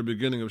is the very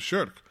beginning of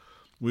shirk.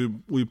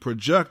 We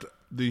project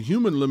the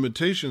human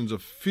limitations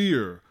of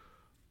fear,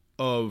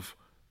 of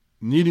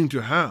needing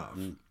to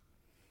have.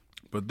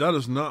 But that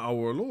is not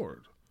our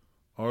Lord.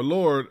 Our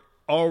Lord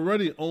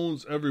already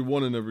owns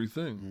everyone and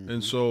everything. Mm-hmm.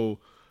 And so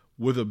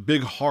with a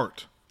big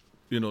heart,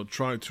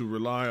 try to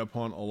rely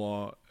upon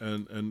Allah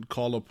and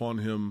call upon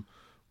him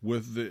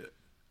with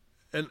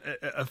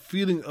a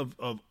feeling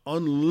of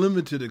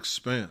unlimited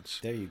expanse.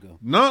 There you go.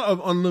 Not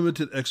of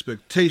unlimited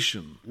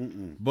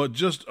expectation, but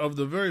just of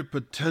the very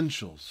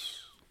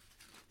potentials.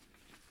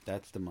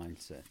 That's the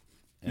mindset.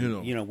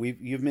 And,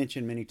 you've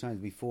mentioned many times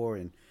before,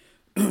 and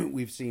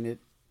we've seen it.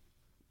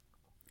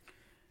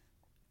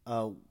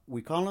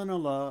 We call on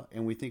Allah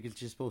and we think it's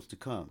just supposed to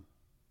come.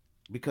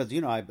 Because,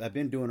 I've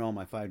been doing all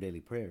my 5 daily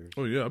prayers.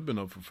 Oh, yeah, I've been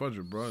up for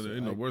Fajr, bro.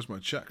 Where's my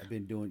check? I've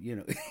been doing,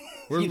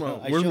 Where's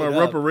my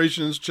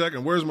reparations check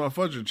and where's my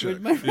Fajr check?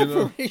 Where's my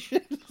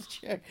reparations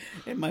check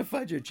and my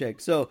Fajr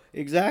check? So,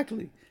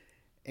 exactly.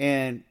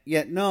 And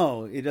yet,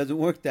 no, it doesn't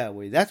work that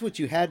way. That's what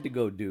you had to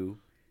go do.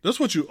 That's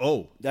what you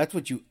owe. That's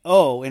what you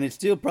owe, and it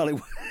still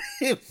probably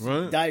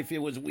right. Die if it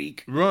was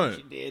weak. Right.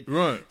 She did.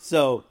 Right.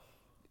 So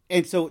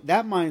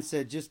that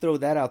mindset, just throw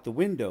that out the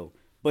window.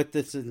 But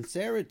the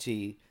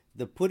sincerity,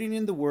 the putting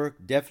in the work,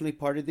 definitely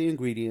part of the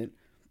ingredient.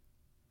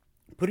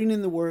 Putting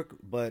in the work,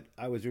 but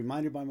I was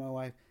reminded by my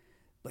wife,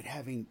 but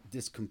having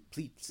this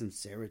complete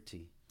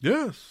sincerity.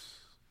 Yes.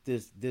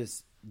 This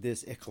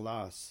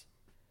ikhlas.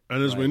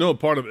 And as we know,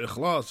 part of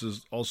ikhlas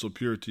is also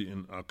purity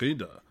in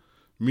aqidah,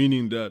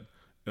 meaning that.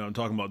 And I'm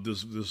talking about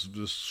this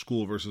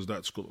school versus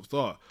that school of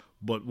thought.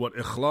 But what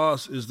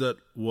ikhlas is that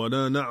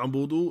وَلَا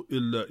نَعْبُدُ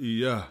إِلَّا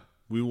إِيَّهِ.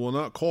 We will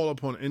not call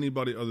upon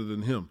anybody other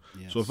than him.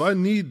 Yes. So if I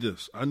need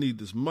this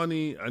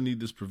money, I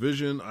need this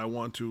provision, I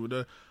want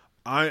to,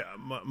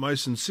 my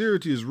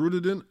sincerity is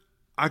rooted in,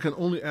 I can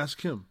only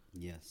ask him.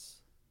 Yes.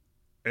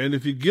 And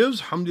if he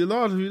gives,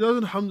 alhamdulillah. If he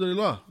doesn't,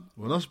 alhamdulillah.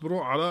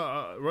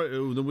 Right?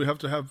 Then we have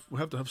to have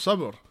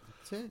sabr.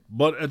 That's it.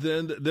 But at the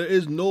end,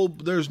 there's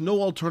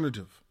no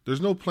alternative. There's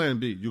no plan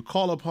B. You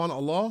call upon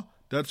Allah,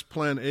 that's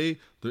plan A.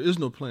 There is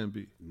no plan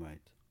B.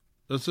 Right.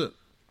 That's it.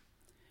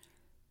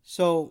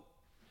 So,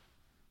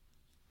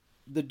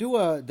 the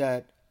dua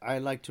that I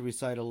like to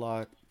recite a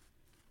lot,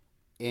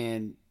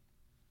 and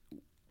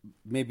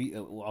maybe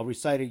I'll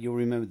recite it, you'll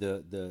remember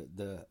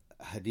the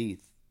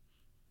hadith,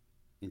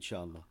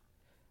 inshallah.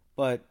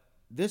 But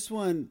this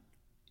one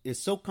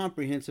is so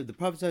comprehensive. The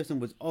Prophet ﷺ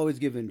was always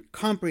given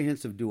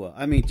comprehensive dua.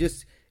 I mean,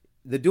 just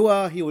the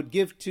dua he would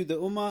give to the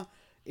ummah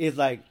is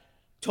like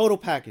total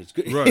package.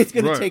 Right, it's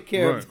going to right, take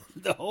care right.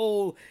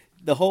 of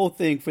the whole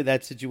thing for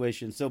that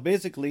situation. So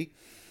basically,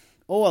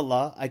 O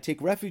Allah, I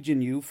take refuge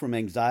in you from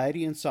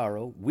anxiety and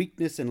sorrow,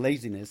 weakness and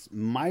laziness,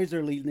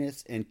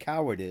 miserliness and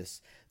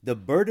cowardice, the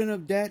burden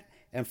of debt,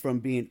 and from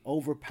being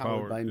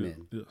overpowered by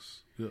men. Yes,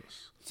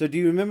 yes. So do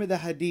you remember the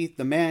hadith?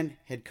 The man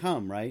had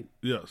come, right?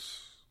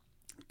 Yes.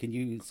 Can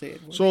you say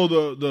it? So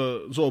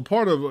so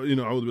part of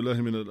أعوذ بالله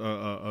من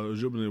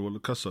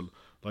الجبن والكسل,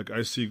 like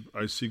I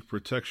seek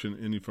protection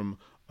in from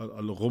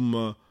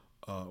al-ghumma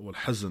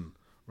wal-hazan.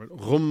 Right?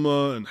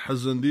 Ghumma and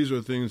hazan, these are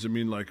things that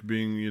mean like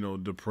being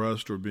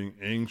depressed or being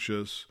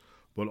anxious,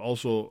 but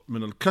also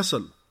min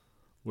al-kasal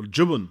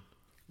wal-jubn,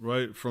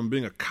 right, from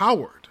being a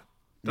coward.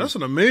 That's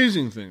an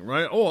amazing thing,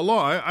 right? Oh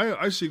Allah,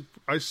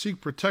 I seek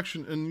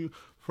protection in you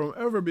from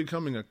ever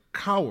becoming a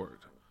coward.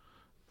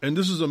 And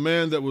this is a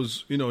man that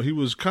was, he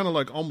was kind of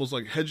like almost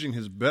like hedging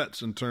his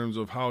bets in terms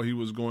of how he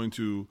was going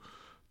to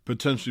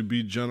potentially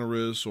be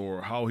generous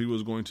or how he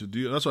was going to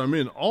deal. That's what I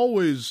mean.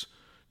 Always,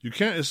 you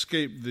can't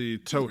escape the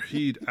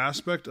tawheed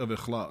aspect of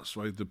ikhlas,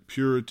 right? The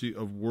purity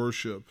of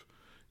worship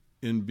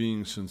in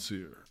being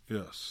sincere.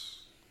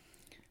 Yes.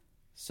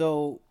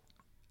 So,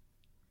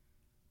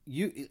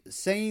 you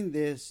saying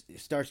this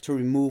starts to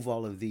remove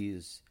all of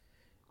these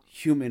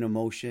human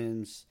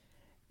emotions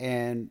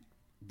and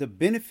the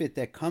benefit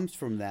that comes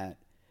from that,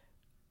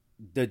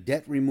 the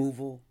debt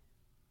removal,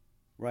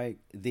 right?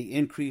 The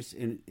increase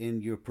in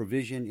your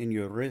provision, in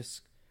your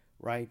risk,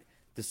 right?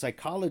 The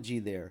psychology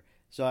there.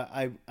 So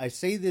I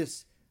say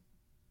this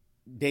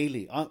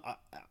daily,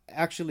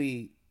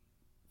 actually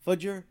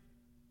Fajr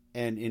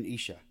and in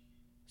Isha.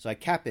 So I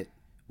cap it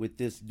with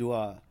this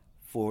dua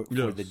for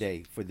the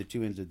day, for the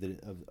two ends of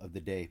the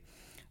day.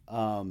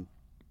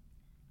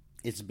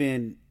 It's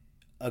been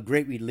a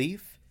great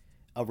relief,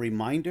 a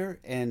reminder,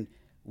 and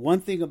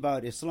one thing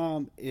about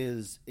Islam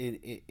is,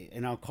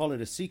 and I'll call it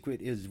a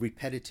secret, is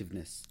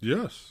repetitiveness.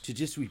 Yes. To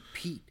just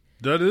repeat.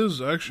 That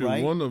is actually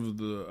right? one of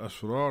the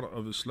asrar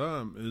of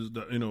Islam, is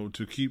that,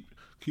 to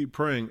keep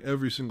praying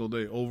every single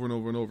day over and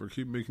over and over.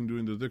 Keep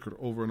doing the dhikr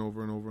over and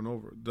over and over and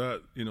over.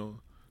 That,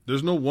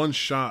 there's no one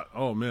shot.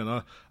 Oh man,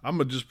 I'm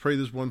going to just pray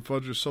this one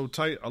Fajr so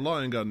tight.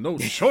 Allah ain't got no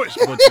choice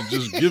but to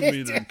just give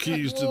me the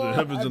keys to the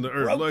heavens and the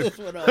earth. Like, this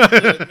one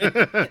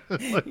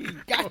up, you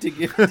got to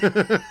give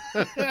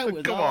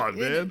it. Come on,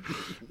 man.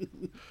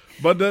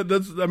 But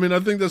that's, I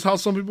think that's how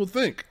some people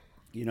think.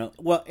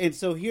 Well, and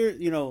so here,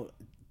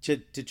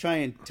 to try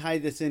and tie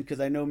this in,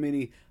 because I know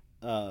many,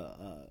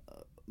 a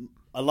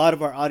lot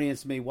of our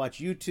audience may watch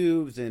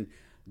YouTubes and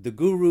the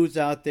gurus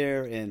out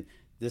there and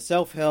the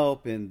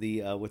self-help and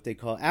the what they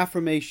call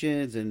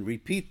affirmations and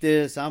repeat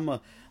this. I'm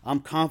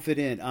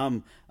confident.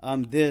 I'm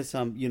this.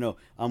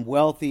 I'm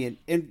wealthy,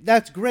 and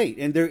that's great.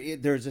 And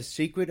there's a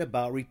secret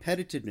about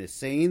repetitiveness,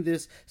 saying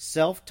this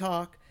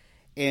self-talk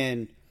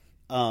and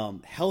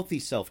healthy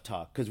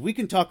self-talk, because we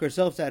can talk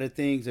ourselves out of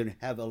things and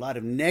have a lot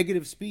of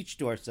negative speech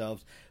to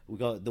ourselves. We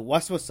call it the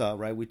waswasa,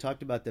 right? We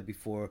talked about that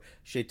before.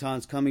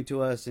 Shaitan's coming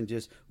to us and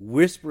just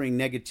whispering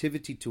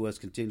negativity to us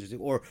continuously,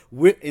 or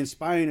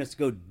inspiring us to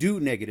go do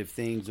negative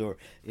things, or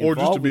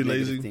just to be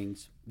lazy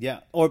things. Yeah,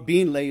 or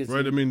being lazy.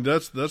 Right.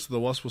 That's the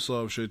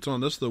waswasa of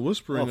Shaitan. That's the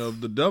whispering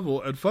of the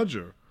devil at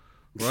Fajr.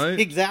 Right?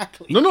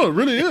 Exactly. No, it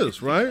really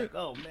is, right? Like,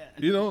 oh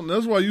man. And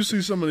that's why you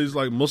see some of these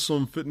like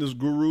Muslim fitness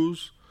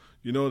gurus,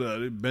 that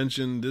they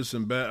benching this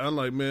and that. I'm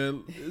like,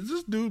 man, is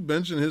this dude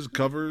benching his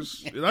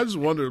covers? And I just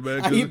wonder,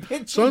 man,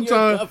 because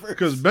sometimes,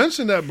 because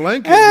benching that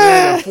blanket,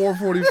 man, at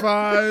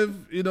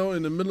 445,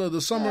 in the middle of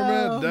the summer,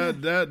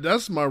 man,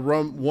 that's my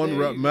one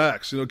rep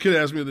max. Kid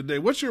asked me the other day,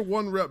 what's your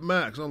one rep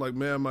max? I'm like,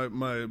 man,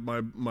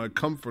 my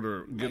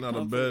comforter getting out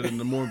of bed in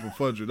the morning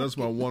for Fajr, that's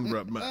my one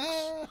rep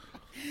max.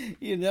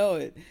 You know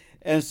it.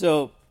 And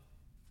so,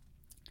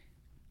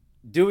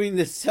 doing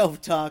this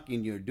self-talk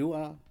in your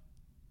dua,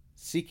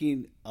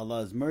 seeking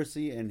Allah's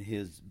mercy and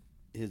His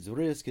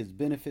rizq, His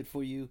benefit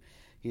for you,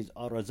 His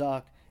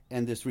ar-razaq,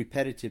 and this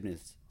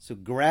repetitiveness. So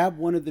grab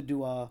one of the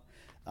dua.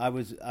 I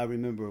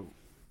remember,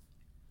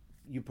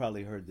 you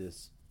probably heard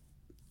this.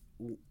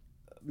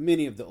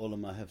 Many of the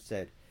ulama have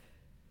said,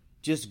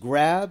 just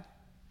grab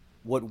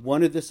what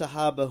one of the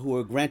Sahaba who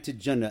were granted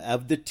Jannah,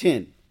 of the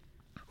 10,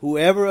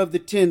 whoever of the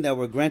 10 that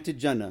were granted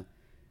Jannah,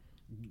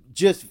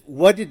 just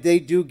what did they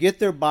do? Get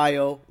their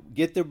bio,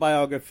 get their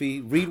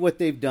biography, read what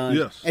they've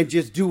done, and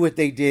just do what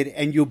they did,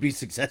 and you'll be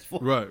successful.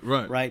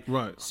 Right.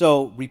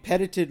 So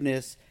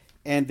repetitiveness,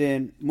 and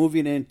then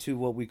moving into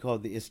what we call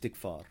the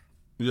istighfar.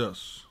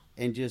 Yes.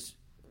 And just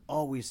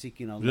always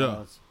seeking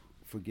Allah's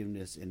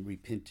forgiveness and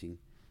repenting.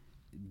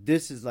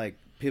 This is like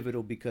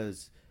pivotal,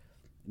 because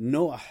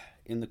Noah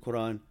in the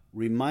Quran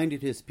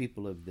reminded his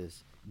people of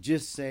this.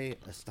 Just say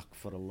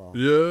astaghfirullah.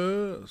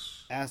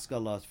 Yes. Ask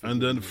Allah's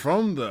forgiveness. And then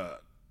from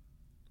that,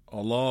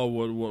 Allah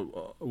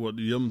would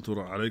yamtur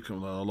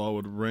alaykum, Allah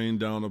would rain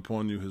down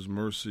upon you His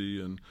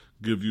mercy and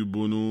give you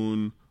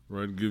bunun,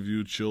 right? Give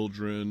you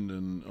children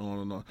and on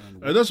and on.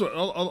 And that's what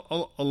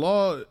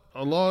Allah.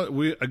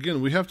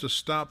 We have to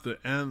stop the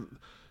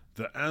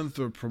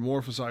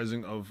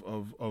anthropomorphizing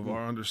of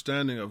our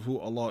understanding of who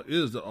Allah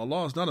is. That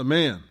Allah is not a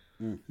man.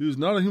 He is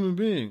not a human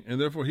being, and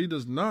therefore He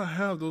does not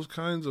have those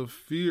kinds of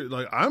fear.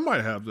 Like I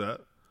might have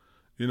that,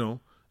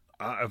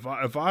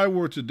 If I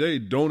were today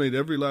donate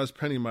every last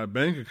penny in my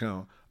bank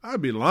account,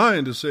 I'd be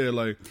lying to say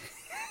like,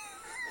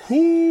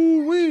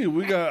 today's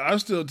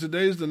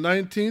the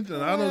 19th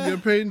and I don't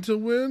get paid until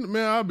when?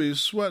 Man, I'll be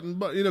sweating,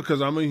 but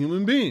because I'm a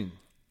human being.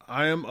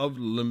 I am of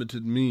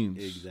limited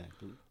means.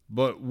 Exactly.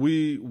 But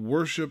we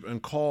worship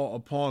and call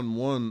upon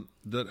one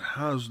that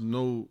has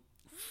no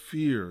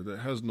fear, that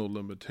has no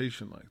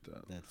limitation like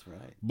that. That's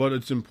right. But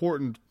it's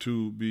important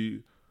to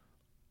be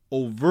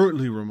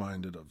overtly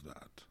reminded of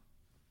that.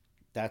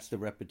 That's the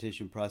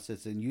repetition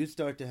process. And you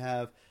start to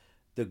have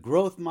the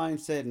growth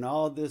mindset and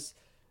all this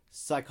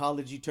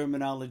psychology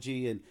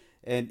terminology and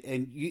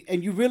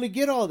you really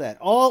get all that.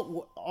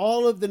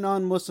 All of the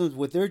non-Muslims,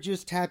 what they're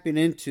just tapping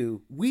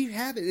into, we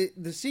have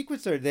it. The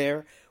secrets are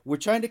there. We're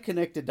trying to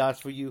connect the dots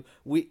for you.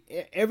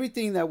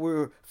 Everything that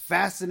we're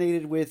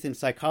fascinated with in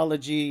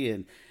psychology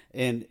and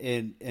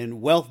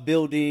wealth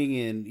building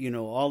and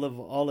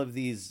all of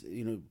these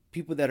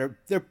people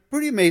they're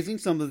pretty amazing,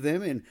 some of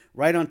them, and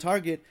right on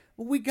target.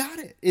 But we got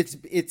it.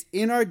 It's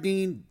in our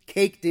deen,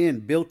 caked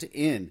in, built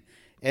in,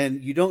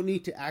 and you don't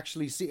need to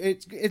actually see.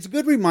 It's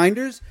good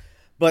reminders,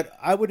 but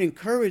I would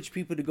encourage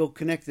people to go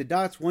connect the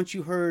dots. Once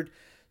you heard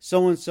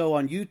so and so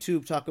on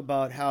YouTube talk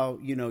about how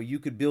you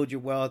could build your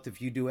wealth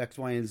if you do X,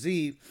 Y, and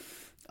Z.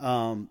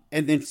 And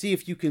then see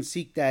if you can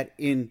seek that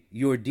in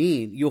your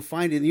deen. You'll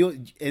find it,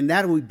 and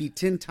that would be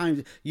 10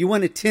 times. You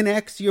want to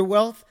 10x your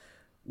wealth?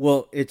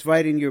 Well, it's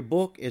right in your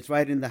book. It's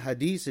right in the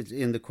hadith. It's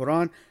in the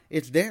Quran.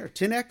 It's there.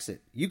 10x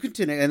it. You can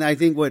 10x. And I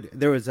think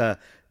there's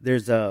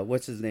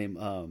what's his name?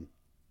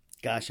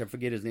 I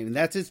forget his name. And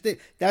that's his thing.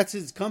 That's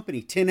his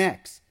company,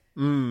 10x.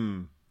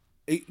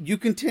 You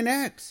can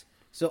 10x.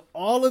 So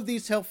all of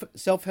these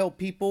self-help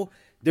people,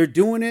 they're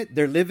doing it.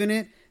 They're living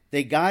it.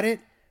 They got it.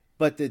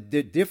 But the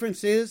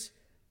difference is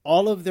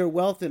all of their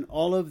wealth and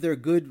all of their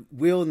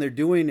goodwill and they're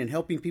doing and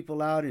helping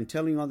people out and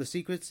telling all the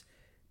secrets,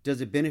 does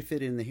it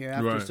benefit in the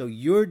hereafter? Right. So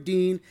your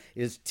deen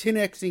is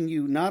 10xing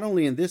you not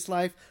only in this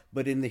life,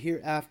 but in the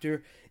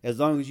hereafter, as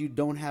long as you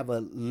don't have a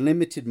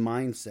limited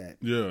mindset.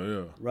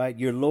 Yeah. Right?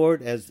 Your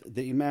Lord, as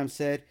the Imam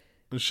said.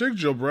 And Sheikh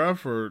Joe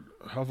Bradford,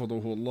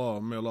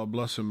 hafidhahullah, may Allah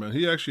bless him, man,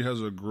 he actually has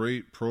a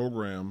great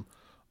program.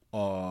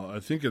 I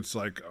think it's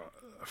like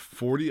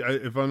 40,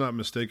 if I'm not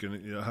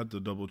mistaken, I had to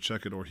double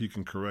check it, or he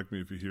can correct me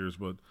if he hears,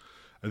 but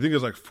I think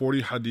it's like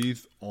 40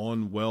 hadith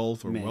on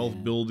wealth or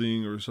wealth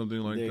building or something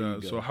like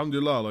that. So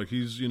alhamdulillah, like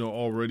he's,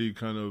 already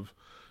kind of,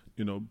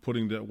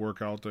 putting that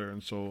work out there.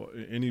 And so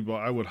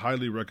I would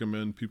highly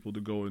recommend people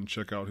to go and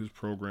check out his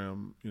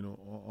program,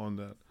 on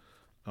that.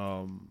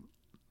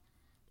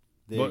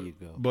 You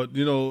go.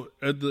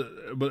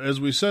 But as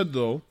we said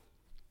though,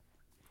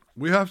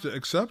 we have to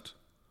accept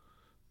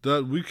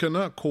that we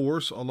cannot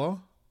coerce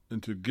Allah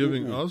into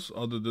giving us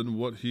other than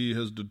what He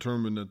has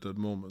determined at that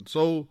moment.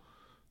 So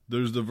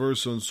there's the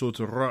verse on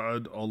Surah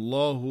Ra'ad,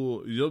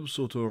 Allahu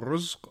yabsutu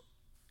rizq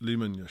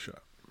liman yasha,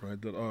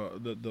 right? That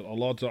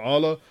Allah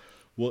Ta'ala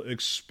will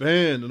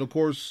expand. And of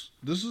course,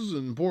 this is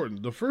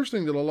important. The first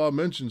thing that Allah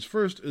mentions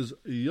first is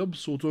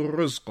yabsutu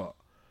rizqa.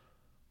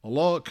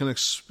 Allah can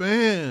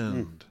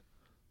expand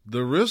the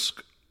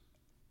rizq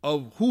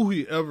of who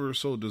He ever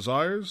so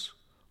desires.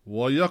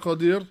 Wa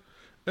yaqdir.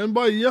 And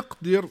by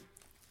yaqdir,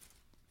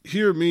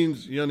 here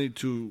means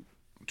to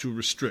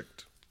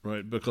restrict,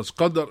 right? Because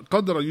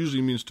qadra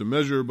usually means to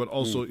measure, but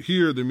also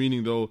here the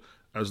meaning though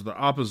as the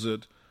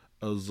opposite,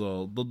 as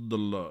yabsut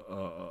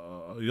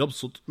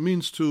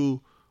means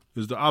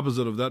is the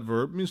opposite of that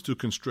verb, means to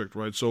constrict,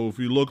 right? So if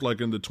you look like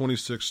in the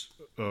 26th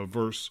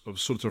verse of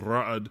Surah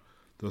Ra'ad,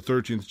 the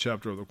 13th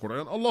chapter of the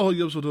Quran, Allah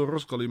yabsutu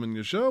rizqa liman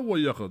yasha wa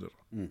yaqdir.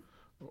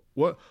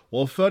 Wa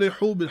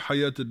farihu bil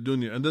hayat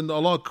ad-dunya. And then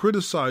Allah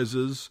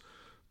criticizes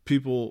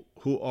people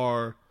who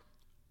are,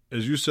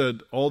 as you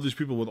said, all these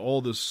people with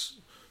all this,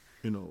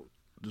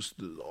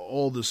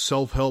 all this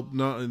self-help,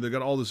 they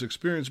got all this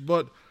experience,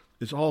 but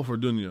it's all for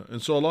dunya.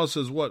 And so Allah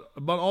says, what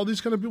about all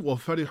these kind of people?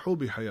 وَفَرِحُوا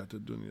بِحَيَاةِ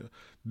الدُّنْيَا.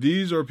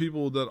 These are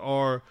people that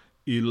are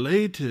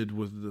elated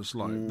with this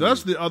life.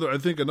 That's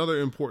another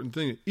important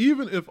thing.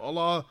 Even if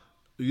Allah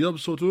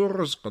يَبْسُطُ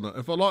رِزْقَنَا,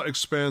 if Allah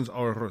expands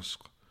our rizq,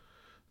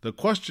 the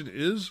question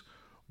is,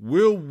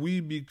 will we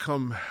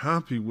become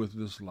happy with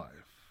this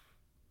life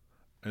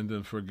and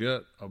then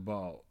forget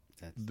about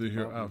the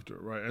hereafter,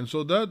 right? And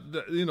so that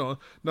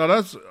now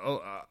that's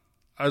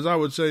as I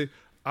would say,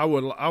 I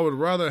would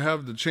rather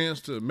have the chance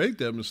to make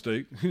that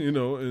mistake,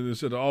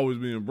 instead of always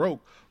being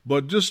broke.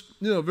 But just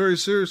very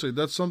seriously,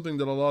 that's something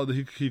that Allah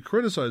He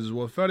criticizes.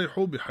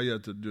 وَفَرِحُوا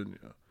بِحَيَاةِ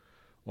الدُّنْيَا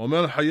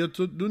وَمَا الْحَيَاةُ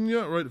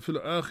الدُّنْيا right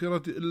فِي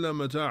الْآخِرَةِ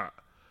إِلَّا مَتَاعٌ.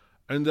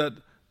 And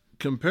that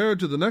compared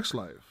to the next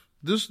life,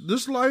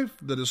 this life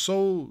that is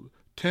so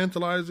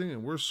tantalizing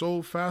and we're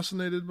so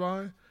fascinated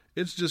by,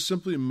 it's just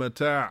simply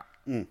mata'.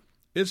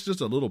 it's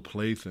just a little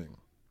plaything.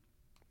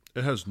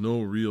 It has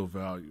no real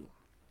value.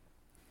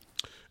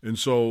 And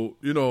so,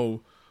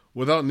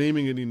 without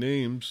naming any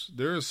names,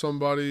 there is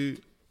somebody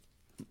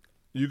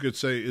you could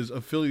say is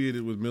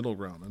affiliated with middle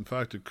ground. In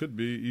fact, it could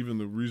be even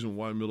the reason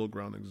why middle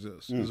ground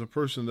exists. Is a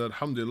person that,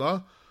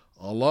 alhamdulillah,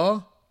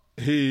 Allah,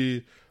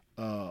 He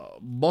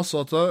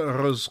basata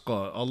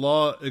rizqa.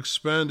 Allah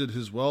expanded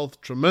his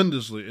wealth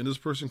tremendously. And this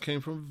person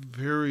came from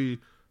very,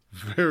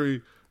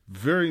 very,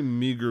 very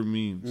meager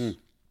means.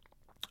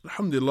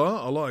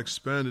 Alhamdulillah, Allah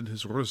expanded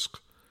his rizq.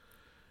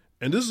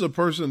 And this is a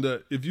person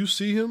that if you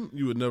see him,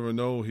 you would never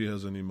know he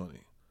has any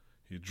money.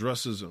 He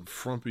dresses in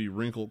frumpy,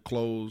 wrinkled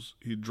clothes.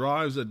 He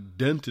drives a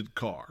dented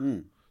car.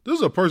 This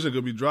is a person who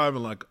could be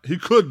driving he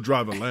could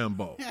drive a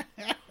Lambo.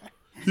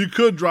 He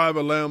could drive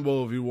a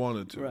Lambo if he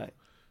wanted to. Right.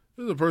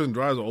 This is a person who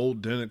drives an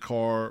old dented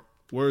car,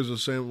 wears the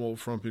same old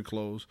frumpy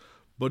clothes,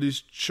 but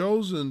he's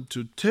chosen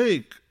to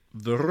take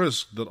the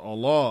rizq that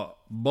Allah,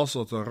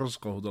 basata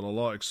rizqahu, that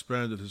Allah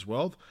expanded his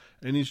wealth,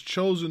 and he's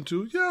chosen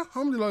to,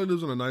 alhamdulillah, he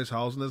lives in a nice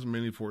house, and that's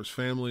mainly for his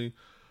family,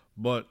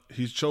 but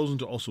he's chosen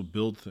to also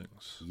build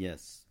things.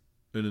 Yes.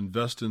 And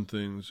invest in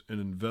things, and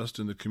invest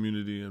in the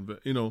community, and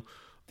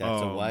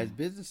that's a wise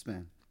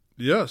businessman.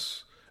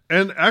 Yes.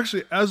 And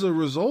actually, as a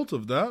result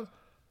of that,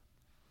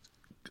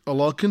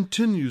 Allah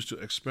continues to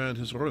expand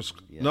his rizq.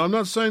 Yeah. Now, I'm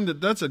not saying that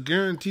that's a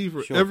guarantee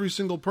for every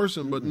single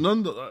person, but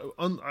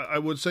I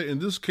would say in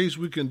this case,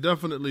 we can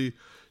definitely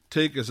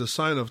take as a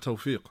sign of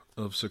tawfiq,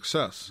 of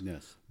success.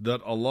 Yes.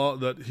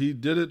 That he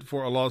did it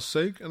for Allah's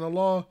sake, and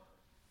Allah,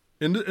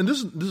 and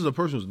this is a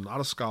person who's not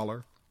a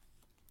scholar.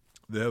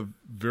 They have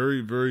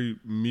very, very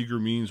meager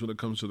means when it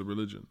comes to the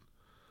religion,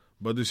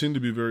 but they seem to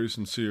be very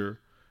sincere,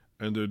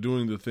 and they're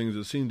doing the things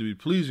that seem to be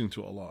pleasing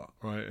to Allah,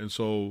 right? And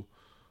so,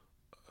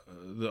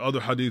 the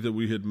other hadith that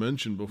we had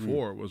mentioned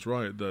before was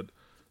right, that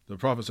the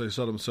Prophet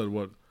ﷺ said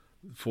what?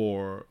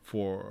 For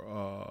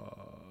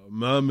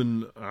ma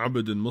min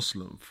abdin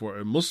Muslim, for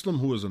a Muslim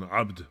who is an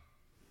abd,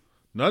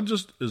 not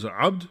just is an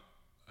abd,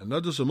 and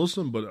not just a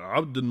Muslim, but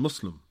abdin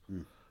Muslim,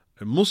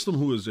 a Muslim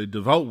who is a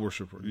devout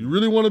worshipper. You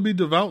really want to be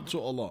devout to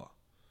Allah.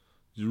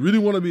 You really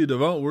want to be a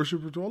devout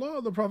worshipper to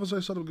Allah. The Prophet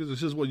ﷺ gives, he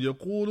says,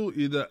 وَيَقُولُ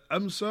إِذَا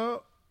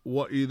أَمْسَى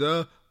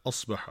وَإِذَا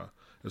أَصْبَحَ.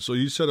 And so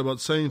you said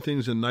about saying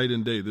things in night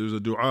and day. There's a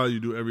dua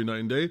you do every night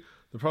and day.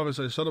 The Prophet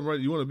ﷺ, right,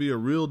 you want to be a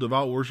real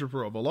devout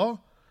worshipper of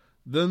Allah?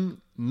 Then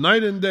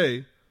night and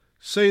day,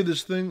 say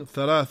this thing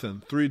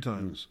thalathan, 3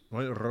 times.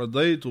 Right?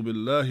 رَضَيْتُ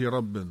بِاللَّهِ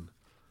رَبٍّ.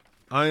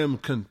 I am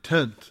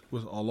content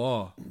with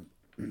Allah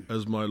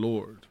as my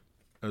Lord,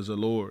 as a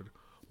Lord.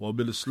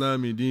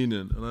 وَبِالْإِسْلَامِ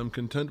دِينًا. And I'm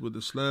content with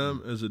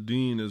Islam as a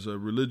deen, as a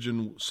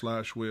religion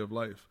 / way of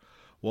life.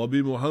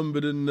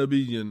 وَبِمُحَمَّدٍ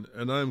نَبِيًّا.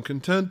 And I am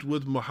content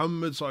with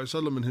Muhammad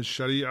ﷺ and his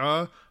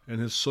sharia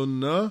and his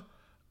sunnah,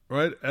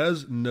 right,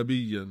 as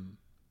nabiyyan,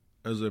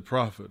 as a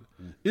prophet.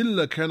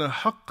 إِلَّا كَانَ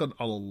حَقًّا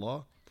عَلَى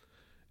اللَّهِ.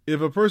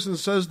 If a person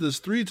says this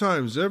 3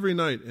 times every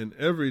night and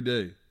every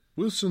day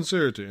with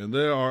sincerity, and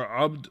they are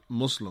abd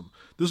Muslim,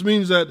 this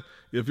means that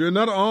if you're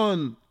not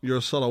on your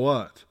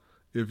salawat,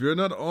 if you're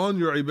not on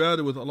your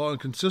ibadah with Allah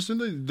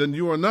consistently, then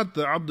you are not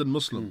the abd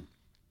Muslim.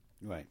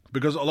 Right.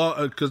 Because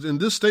because in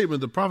this statement,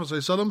 the Prophet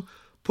ﷺ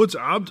puts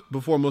abd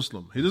before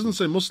Muslim. He doesn't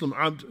say Muslim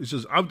abd, he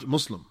says abd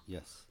Muslim.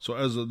 Yes. So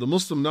as the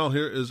Muslim now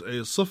here is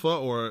a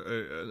sifa, or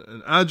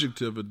an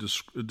adjective,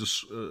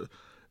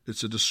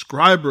 it's a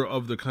describer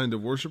of the kind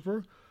of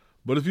worshipper.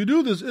 But if you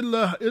do this,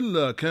 إِلَّا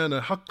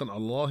كَانَ حَقًّا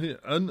عَلَّهِ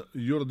أَنْ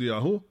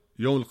يُرْضِيَهُ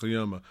يَوْمَ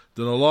الْقِيَامَةِ,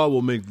 then Allah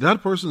will make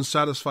that person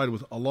satisfied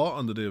with Allah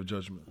on the Day of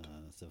Judgment.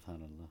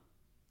 Subhanallah.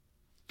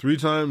 3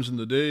 times in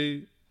the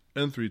day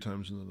and 3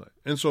 times in the night.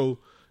 And so,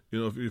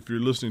 if you're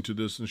listening to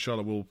this,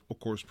 inshallah, we'll of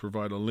course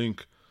provide a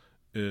link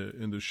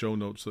in the show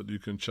notes that you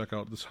can check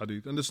out this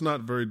hadith. And it's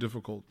not very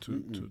difficult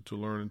to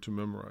learn and to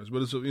memorize.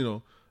 But it's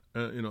أنا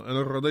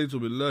رضيت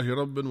بالله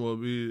ربا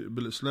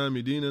وبالإسلام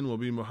دينا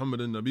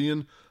وبمحمد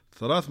نبيا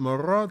 3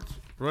 مرات,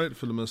 right,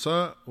 في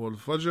المساء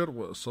والفجر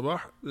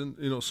والصباح,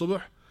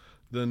 صبح,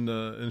 then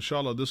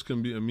inshallah this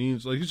can be a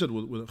means, like you said,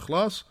 with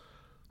ikhlas,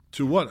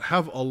 to what?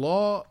 Have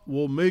Allah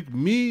will make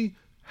me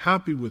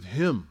happy with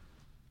Him.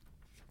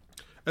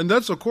 And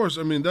that's, of course,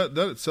 that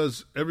it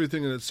says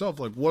everything in itself.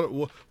 Like,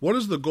 what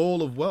is the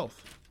goal of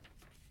wealth?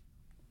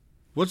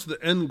 What's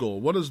the end goal?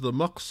 What is the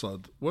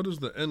maqsad? What is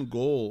the end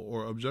goal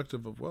or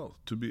objective of wealth?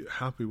 To be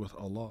happy with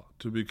Allah,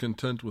 to be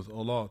content with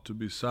Allah, to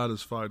be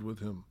satisfied with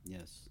Him.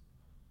 Yes,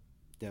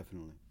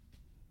 definitely.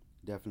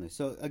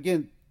 So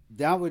again,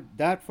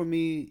 that for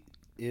me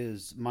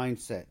is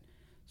mindset.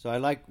 So I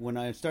like when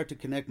I start to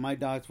connect my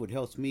dots. What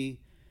helps me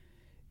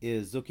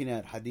is looking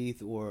at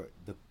hadith or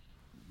the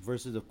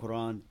verses of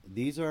Quran.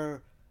 These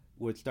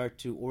would start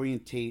to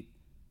orientate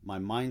my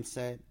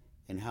mindset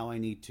and how I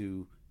need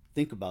to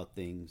think about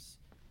things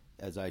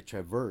as I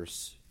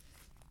traverse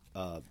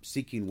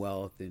seeking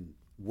wealth, and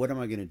what am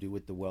I going to do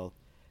with the wealth.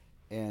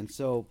 And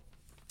so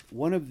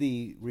one of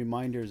the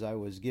reminders I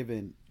was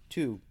given,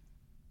 two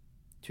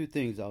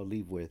things I'll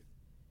leave with.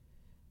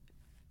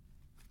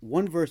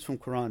 One verse from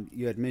Quran,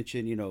 you had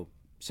mentioned,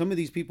 some of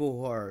these people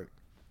who are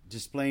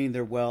displaying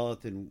their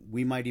wealth, and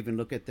we might even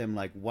look at them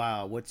like,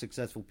 wow, what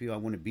successful people, I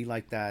want to be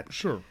like that.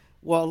 Sure.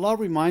 Well, Allah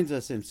reminds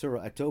us in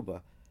Surah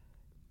At-Tawbah,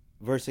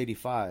 verse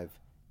 85,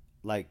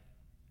 like,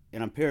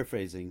 and I'm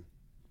paraphrasing,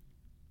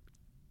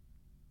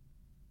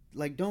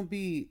 like, don't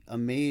be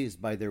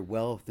amazed by their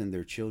wealth and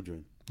their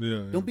children.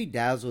 Yeah. Don't be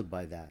dazzled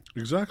by that.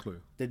 Exactly.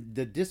 The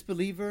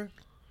disbeliever,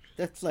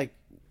 that's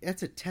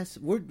a test.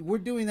 We're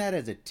doing that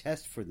as a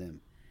test for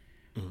them,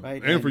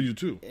 right? And for you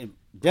too. And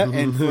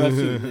for us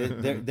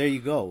too. There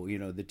you go. You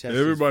know, the test.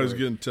 Everybody's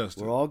getting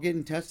tested. We're all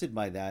getting tested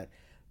by that,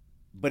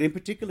 but in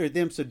particular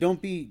them. So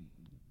don't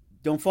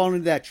fall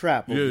into that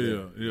trap.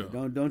 Yeah.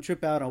 Don't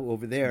trip out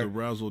over there. The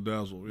razzle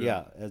dazzle.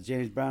 Yeah. As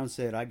James Brown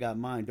said, I got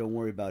mine. Don't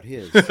worry about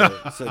his.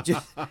 So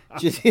just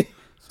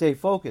stay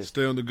focused.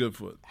 Stay on the good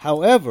foot.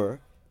 However,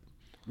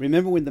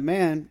 remember when the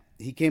man,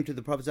 he came to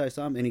the Prophet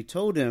ﷺ and he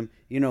told him,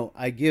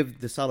 I give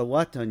the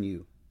salawat on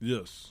you.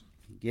 Yes.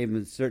 He gave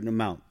him a certain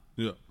amount.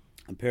 Yeah.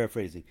 I'm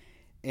paraphrasing.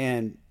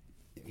 And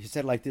he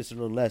said like this, a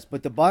little less.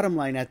 But the bottom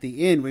line at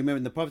the end,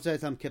 remember, the Prophet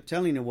ﷺ kept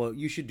telling him, well,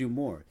 you should do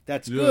more.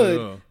 That's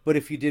good, but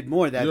if you did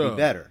more, that'd be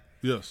better.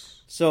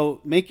 Yes. So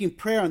making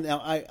prayer on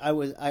that,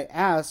 I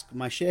asked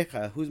my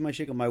sheikha, who's my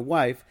sheikha, my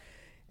wife,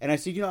 and I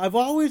said, I've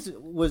always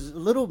was a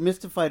little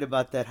mystified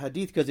about that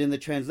hadith because in the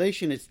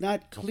translation it's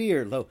not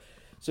clear.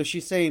 So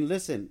she's saying,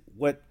 listen,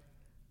 what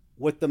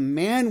the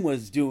man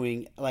was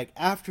doing, like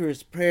after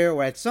his prayer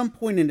or at some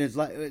point in his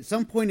life, at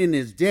some point in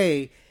his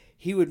day,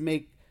 he would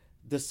make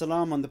the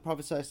salam on the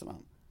Prophet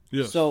ﷺ.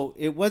 Yes. So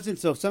it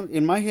wasn't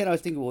in my head I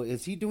was thinking, well,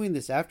 is he doing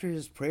this after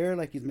his prayer?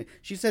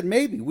 She said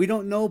maybe, we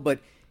don't know, but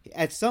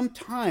at some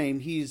time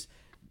he's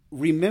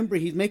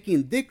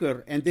making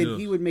dhikr, and then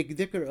he would make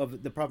dhikr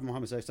of the Prophet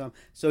Muhammad ﷺ.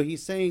 So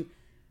he's saying,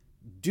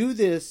 do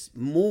this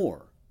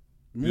more,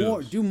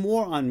 do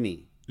more on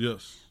me.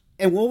 Yes.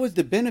 And what was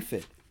the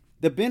benefit?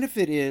 The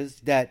benefit is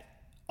that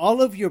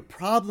all of your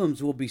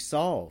problems will be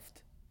solved.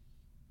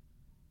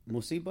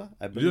 Musibah?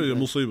 Yeah,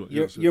 musibah.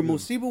 Your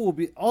musibah will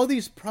be, all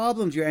these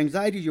problems, your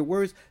anxieties, your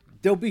worries,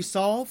 they'll be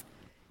solved,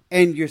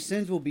 and your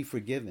sins will be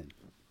forgiven.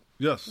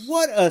 Yes.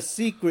 What a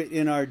secret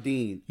in our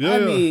deen. Yeah, I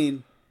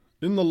mean...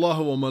 Inna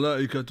Allah wa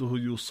malaikatuhu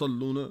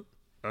yusalluna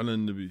ala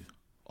nabi.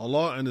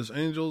 Allah and His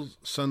angels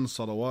send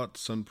salawat,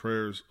 send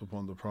prayers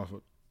upon the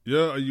Prophet.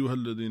 Ya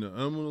ayyuhalladhina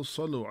amanu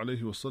sallu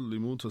alayhi wa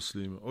sallimu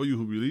taslima. O you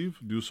who believe,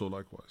 do so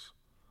likewise.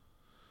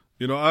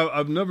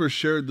 I've never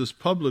shared this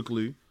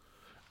publicly,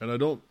 and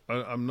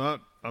I'm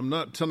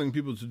not telling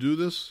people to do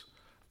this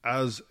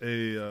as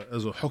a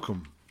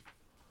hukum.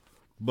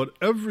 But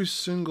every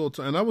single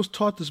time, and I was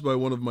taught this by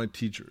one of my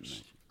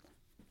teachers,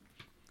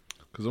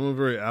 because I'm a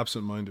very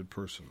absent-minded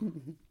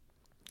person,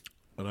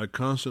 and I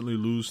constantly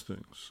lose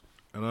things.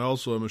 And I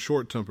also am a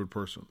short-tempered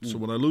person. So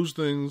when I lose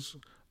things,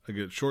 I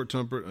get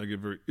short-tempered, and I get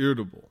very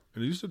irritable.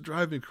 And it used to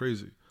drive me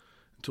crazy.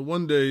 Until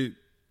one day,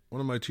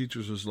 one of my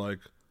teachers was like,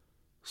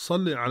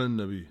 Salli ala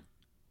nabi.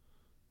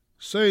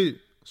 Say,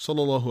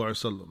 sallallahu alayhi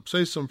wasallam.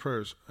 Say some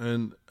prayers.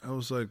 And I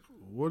was like,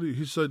 what do you...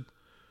 He said,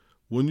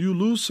 when you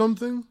lose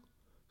something,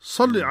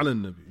 Salli ala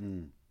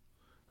nabi.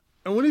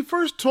 And when he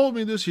first told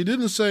me this, he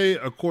didn't say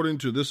according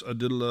to this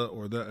adillah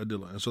or that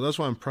adillah. And so that's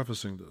why I'm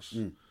prefacing this.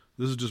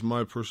 This is just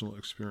my personal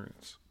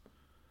experience.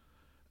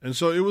 And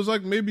so it was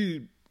like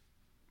maybe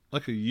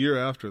like a year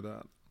after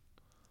that.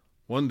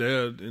 One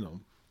day, I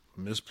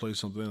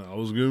misplaced something. I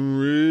was getting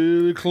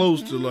really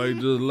close to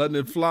just letting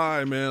it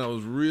fly, man. I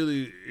was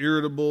really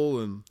irritable.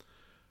 And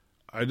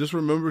I just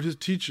remembered his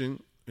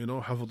teaching,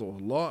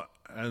 hafidhullah.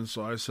 And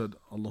so I said,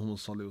 Allahumma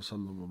salli wa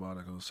sallim wa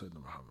barak ala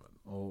Sayyidina Muhammad.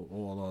 Oh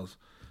Allah,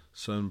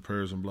 send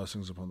prayers and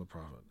blessings upon the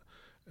Prophet.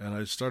 And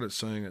I started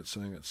saying it.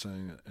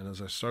 And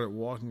as I started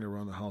walking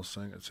around the house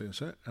saying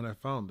it, and I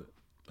found it.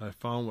 I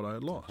found what I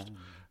had lost.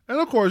 And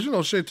of course,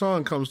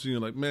 Shaitan comes to you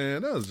like,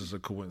 man, that's just a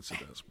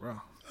coincidence,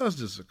 bro. That's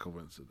just a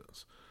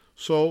coincidence.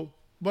 So,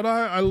 but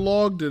I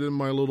logged it in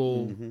my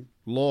little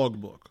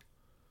log book.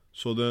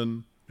 So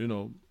then,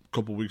 a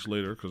couple weeks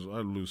later, because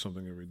I lose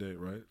something every day,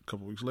 right? A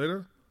couple weeks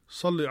later,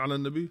 Salli ala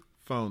Nabi,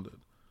 found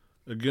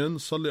it. Again,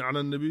 Salli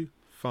ala Nabi,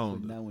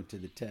 found it. That went to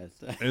the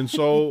test. And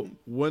so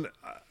when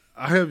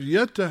I have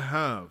yet to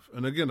have,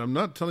 and again, I'm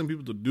not telling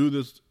people to do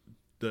this,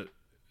 that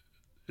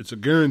it's a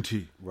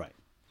guarantee. Right.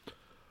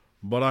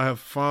 But I have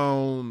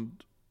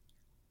found,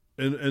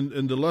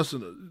 in the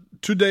lesson,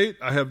 to date,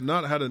 I have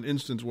not had an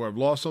instance where I've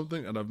lost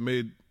something and I've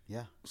made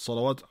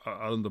salawat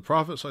on the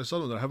Prophet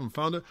that I haven't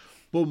found it.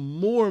 But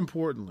more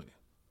importantly,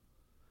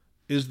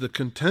 is the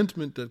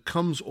contentment that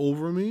comes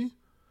over me.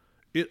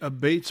 It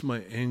abates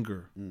my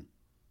anger.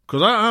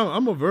 Because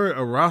I'm a very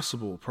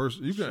irascible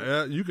person. You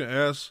can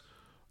ask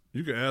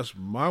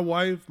my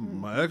wife,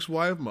 my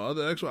ex-wife, my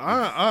other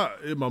ex-wife,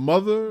 my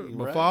mother,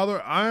 my father.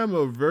 I am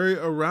a very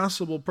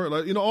irascible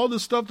person. All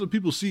this stuff that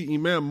people see,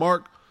 Imam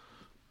Mark,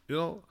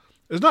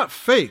 it's not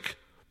fake,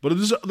 but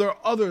there are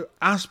other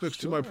aspects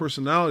to my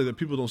personality that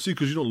people don't see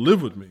because you don't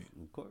live with me.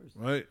 Of course.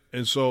 Right?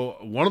 And so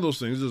one of those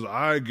things is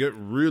I get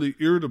really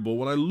irritable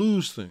when I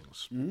lose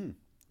things.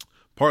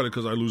 Partly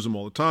because I lose them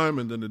all the time,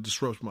 and then it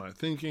disrupts my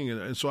thinking.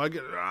 And so I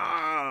get,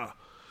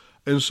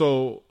 And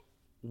so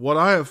what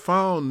I have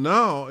found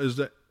now is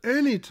that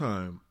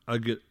anytime I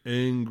get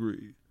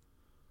angry,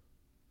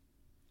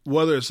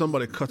 whether it's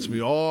somebody cuts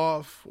me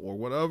off or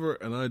whatever,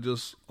 and I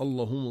just,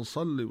 Allahumma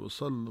salli wa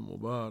sallim wa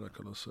barak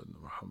ala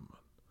Sayyidina Muhammad.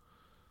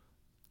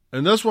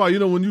 And that's why,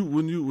 when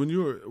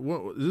you're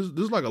this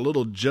is like a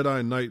little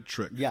Jedi Knight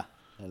trick. Yeah.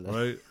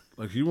 Right?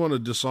 Like you want to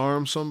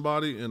disarm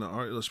somebody,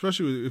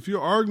 especially if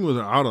you're arguing with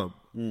an Arab,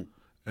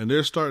 and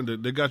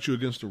they got you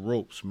against the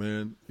ropes,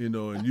 man,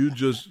 and you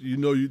just,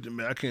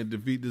 man, I can't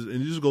defeat this, and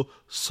you just go,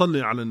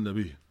 Salli ala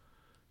Nabi.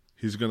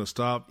 He's going to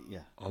stop.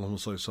 Yeah. Allahumma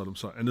salli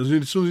sallam. And as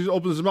soon as he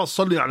opens his mouth,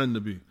 Salli ala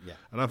Nabi. Yeah.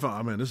 And I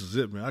thought, man, this is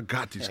it, man. I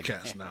got these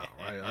cats now,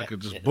 right? I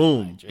could just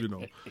boom,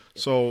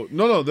 So,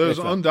 no, there's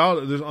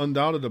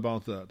undoubted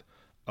about that.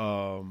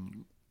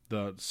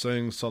 That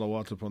saying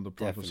salawat upon the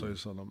Prophet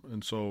sallallahu.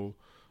 And so,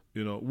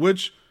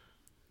 which,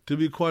 to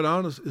be quite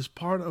honest, is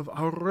part of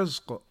our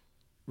rizq,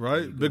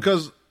 right?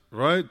 Because,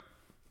 right,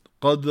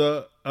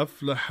 قَدْ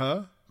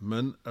أَفْلَحَ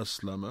مَنْ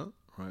أَسْلَمَ,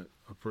 right?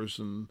 A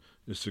person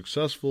is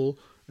successful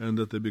and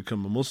that they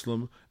become a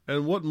Muslim.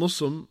 And what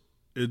Muslim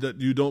is that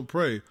you don't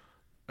pray?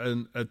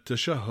 And at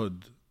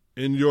tashahhud,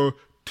 in your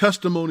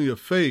testimony of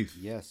faith,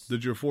 yes,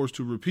 that you're forced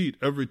to repeat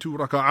every 2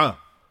 raka'ah.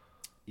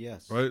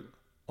 Yes. Right?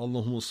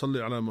 Allahumma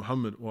salli ala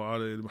Muhammad wa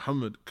ala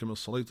Muhammad kama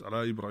salayt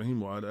ala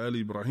Ibrahim wa ala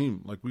ali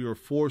Ibrahim. Like we are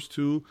forced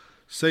to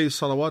say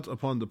salawat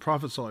upon the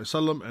Prophet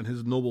ﷺ and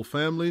his noble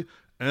family,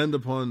 and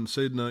upon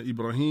Sayyidina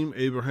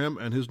Abraham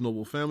and his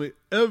noble family,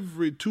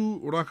 every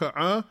 2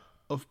 raka'ah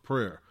of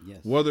prayer.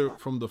 Yes. Whether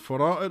from the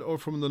fara'id or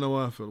from the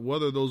nawafil,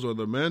 whether those are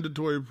the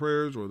mandatory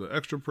prayers or the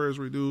extra prayers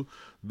we do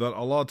that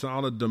Allah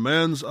Ta'ala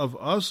demands of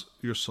us,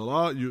 your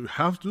salah, you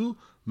have to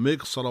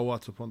make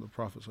salawat upon the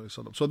Prophet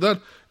ﷺ. So that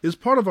is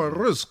part of our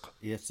rizq.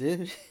 Yes,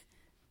 it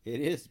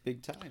is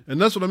big time. And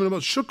that's what I mean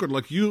about shukr.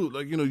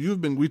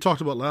 We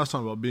talked about last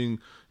time about being,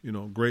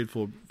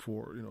 grateful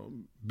for,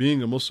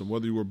 being a Muslim,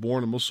 whether you were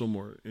born a Muslim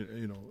or,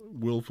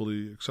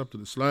 willfully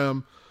accepted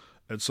Islam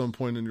at some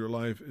point in your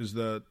life, is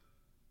that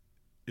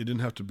it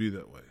didn't have to be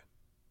that way,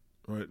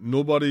 right?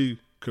 Nobody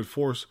could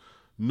force,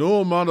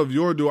 no amount of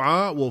your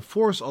dua will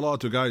force Allah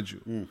to guide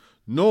you.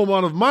 No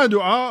amount of my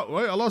dua,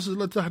 right? Allah says,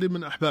 "La tahdi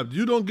min ahbab."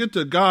 You don't get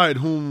to guide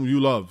whom you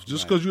love.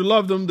 Just because you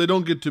love them, they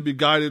don't get to be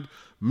guided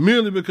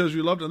merely because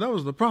you love them. That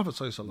was the Prophet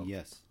ﷺ.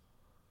 Yes.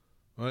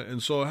 Right?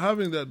 And so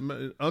having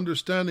that,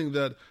 understanding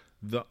that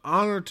the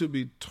honor to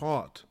be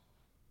taught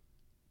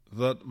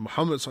that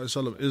Muhammad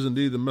ﷺ is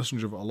indeed the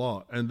messenger of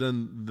Allah, and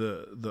then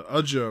the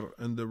ajr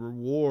and the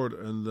reward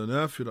and the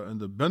nafila and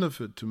the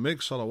benefit to make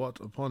salawat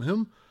upon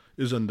him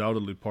is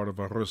undoubtedly part of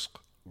our rizq.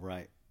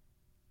 Right.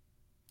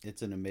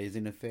 It's an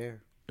amazing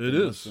affair. It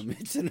is.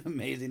 It's an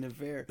amazing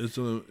affair.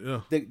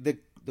 Yeah.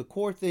 The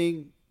core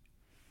thing,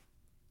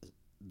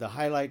 the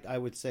highlight I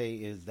would say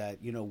is that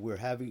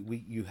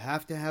you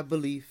have to have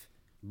belief.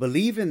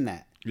 Believe in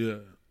that. Yeah.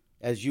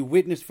 As you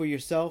witness for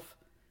yourself,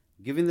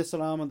 giving the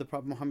salam on the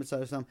Prophet Muhammad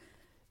sallallahu alaihi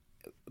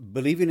wasallam,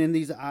 believing in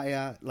these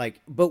ayah,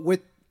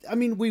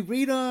 we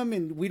read them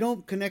and we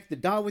don't connect the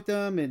dot with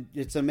them, and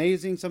it's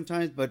amazing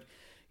sometimes, but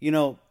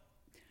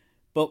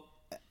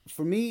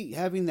for me,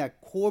 having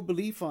that core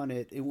belief on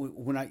it,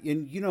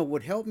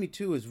 what helped me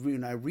too is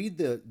when I read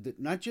the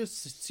not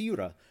just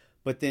Sirah,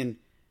 but then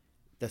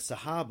the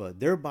Sahaba,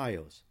 their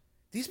bios.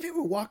 These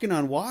people were walking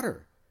on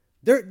water.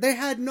 They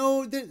had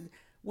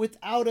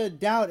without a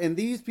doubt, and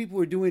these people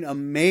were doing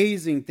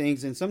amazing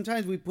things. And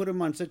sometimes we put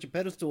them on such a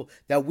pedestal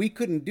that we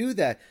couldn't do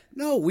that.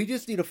 No, we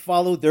just need to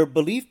follow their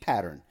belief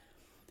pattern,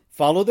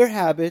 follow their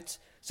habits.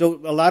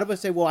 So a lot of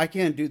us say, well, I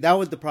can't do that.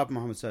 Was the Prophet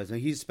Muhammad sallallahu alaihi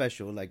wasallam. He's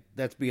special. Like,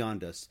 that's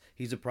beyond us.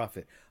 He's a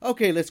prophet.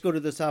 Okay, let's go to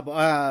the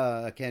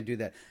Sahaba. I can't do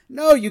that.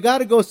 No, you got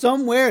to go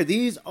somewhere.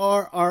 These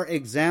are our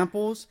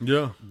examples.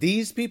 Yeah.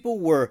 These people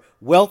were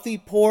wealthy,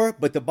 poor,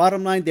 but the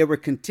bottom line, they were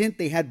content.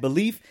 They had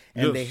belief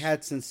and they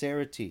had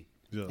sincerity.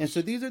 Yes. And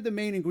so these are the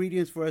main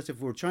ingredients for us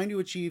if we're trying to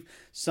achieve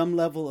some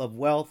level of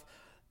wealth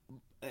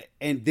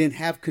and then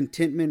have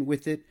contentment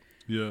with it.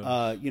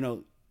 Yeah.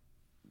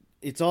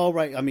 It's all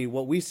right. I mean,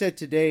 what we said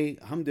today,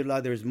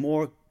 alhamdulillah, there's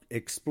more.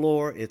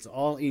 Explore. It's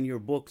all in your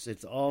books.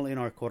 It's all in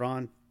our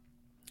Quran.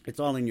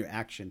 It's all in your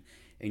action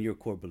and your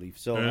core belief.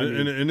 So,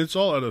 and it's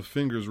all at a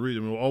finger's reach.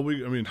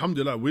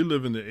 Alhamdulillah, we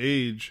live in the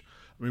age.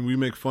 We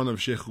make fun of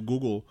Sheikh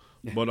Google,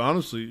 but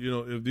honestly,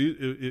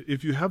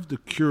 if you have the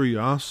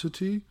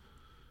curiosity,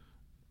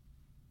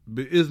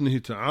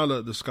 bi'iznihi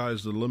ta'ala, the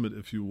sky's the limit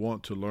if you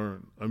want to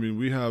learn.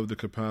 We have the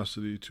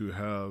capacity to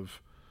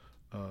have.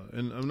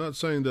 And I'm not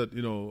saying that,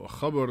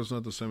 khabar is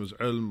not the same as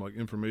ilm, like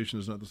information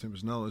is not the same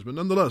as knowledge, but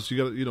nonetheless, you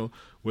got to,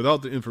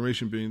 without the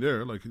information being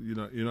there, like,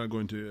 you're not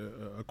going to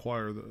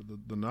acquire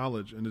the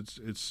knowledge. And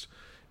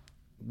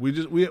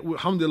we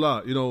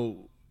alhamdulillah,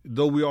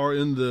 though we are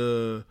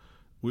the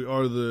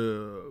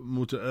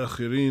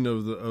mutaakhirin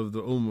of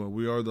the ummah,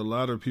 we are the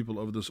latter people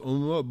of this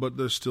ummah, but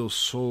there's still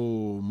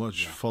so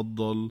much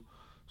faddal,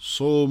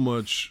 so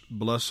much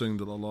blessing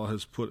that Allah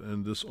has put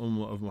in this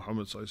ummah of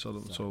Muhammad sallallahu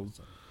alaihi wasallam. So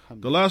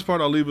the last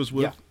part I'll leave us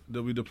with,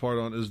 that we depart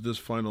on is this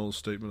final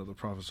statement of the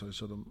Prophet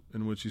ﷺ,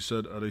 in which he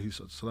said, alayhi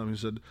salam, he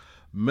said,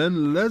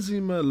 "Man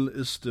lazima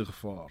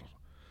al-istighfar,"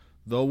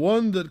 the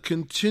one that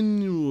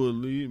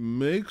continually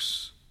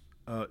makes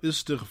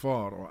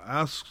istighfar or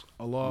asks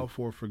Allah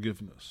for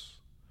forgiveness,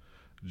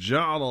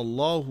 جعل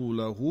الله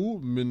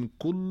له من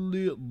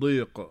كل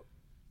ضيق.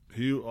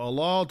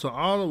 Allah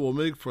Ta'ala will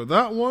make for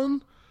that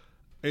one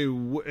a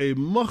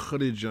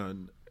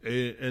makhrijan,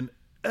 an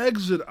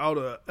exit out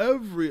of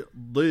every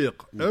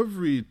ضيق,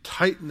 every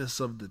tightness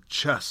of the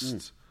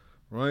chest,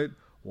 right?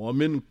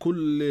 وَمِن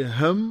كُلِّ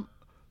هَمْ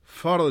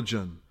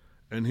فَرَجًا,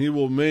 and He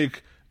will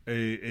make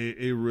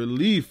a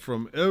relief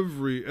from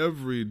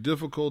every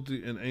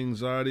difficulty and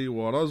anxiety.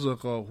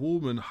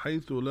 وَرَزَقَهُ مِنْ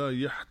حَيْثُ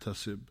لَا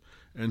يَحْتَسِبْ,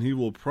 and He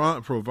will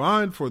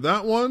provide for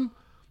that one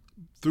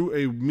through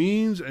a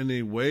means and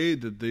a way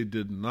that they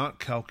did not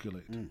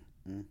calculate.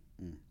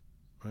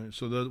 Right?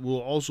 So that we'll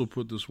also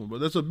put this one, but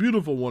that's a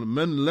beautiful one.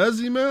 Man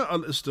lazima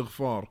al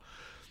istighfar.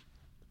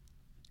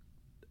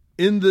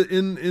 In the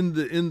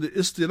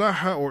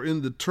istiraha, or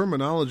in the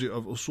terminology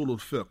of usul al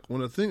fiqh,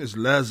 when a thing is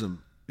lazim,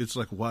 it's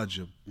like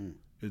wajib.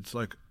 It's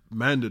like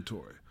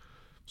mandatory.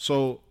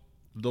 So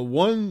the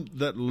one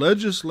that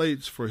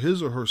legislates for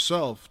his or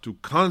herself to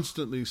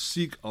constantly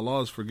seek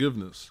Allah's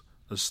forgiveness,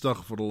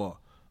 astaghfirullah,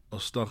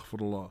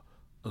 astaghfirullah,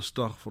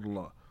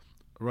 astaghfirullah,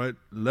 right?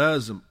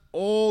 Lazim,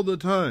 all the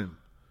time.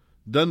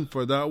 Then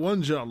for that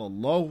one,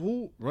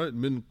 ja'alallahu, right,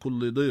 min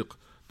kulli diq,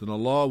 then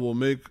Allah will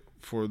make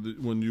for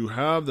when you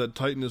have that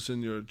tightness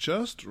in your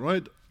chest,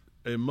 right,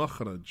 a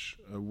makhraj,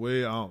 a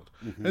way out.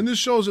 And this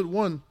shows it,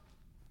 one,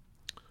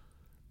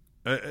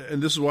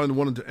 and this is why I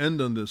wanted to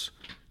end on this.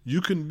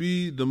 You can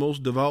be the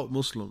most devout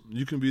Muslim,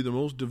 you can be the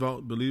most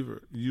devout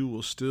believer, you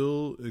will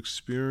still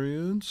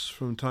experience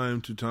from time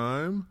to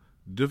time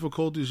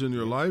difficulties in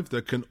your life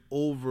that can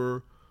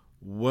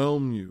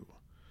overwhelm you.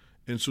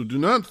 And so do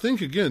not think,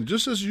 again,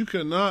 just as you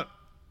cannot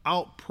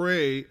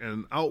out-pray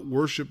and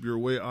out-worship your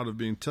way out of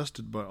being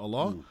tested by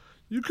Allah,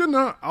 you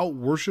cannot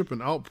out-worship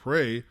and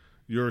out-pray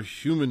your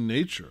human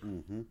nature.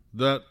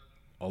 That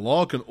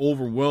Allah can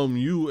overwhelm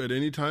you at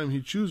any time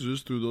He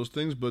chooses through those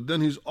things, but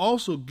then He's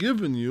also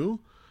given you,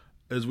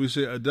 as we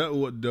say, ada'u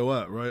wa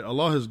dawa, right?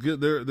 Allah has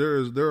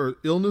there are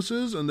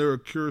illnesses and there are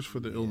cures for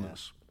the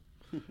illness.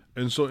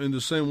 And so in the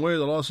same way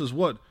that Allah says,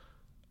 what?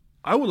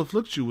 I will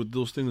afflict you with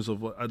those things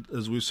of,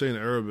 as we say in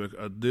Arabic,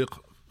 ad-diq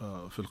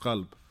fil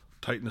qalb,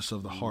 tightness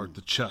of the heart,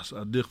 the chest,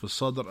 ad-diq fil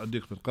sadr,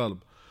 ad-diq fil qalb.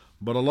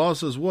 But Allah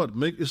says what?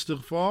 Make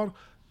istighfar,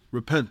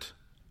 repent,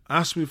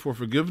 ask me for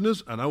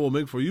forgiveness, and I will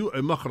make for you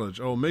a makhraj,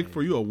 I will make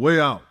for you a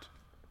way out.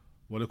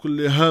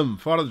 وَلَكُلِّ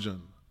هَمْ فَرَجًا,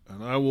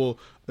 and I will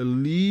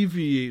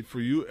alleviate for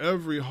you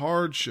every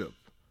hardship.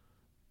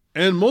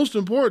 And most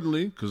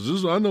importantly,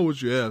 because I know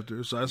what you're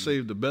after, so I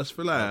saved the best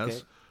for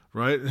last.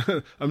 Right?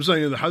 I'm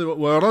saying in the hadith,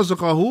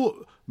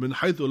 وَرَزَقَهُ مِنْ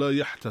حَيْثُ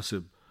لَا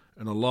يَحْتَسِبْ,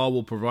 and Allah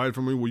will provide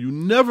for me where you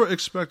never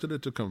expected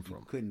it to come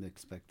from. Couldn't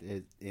expect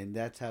it. And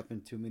that's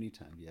happened too many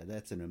times. Yeah,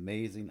 that's an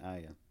amazing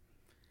ayah.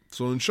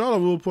 So inshallah,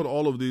 we'll put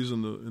all of these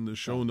in the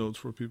show notes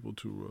for people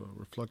to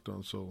reflect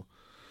on. So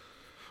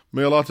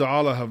may Allah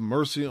Ta'ala have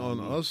mercy on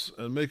us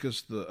and make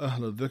us the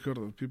ahl dhikr,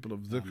 the people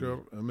of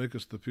dhikr, and make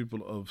us the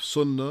people of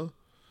sunnah,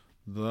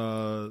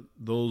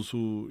 those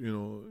who,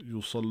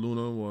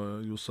 yusalluna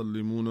wa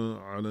yusallimuna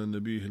ala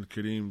nabiyhi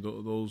al-kareem,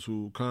 those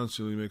who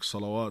constantly make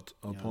salawat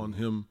upon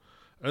him,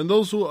 and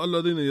those who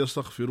alladhina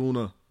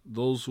yastaghfiruna,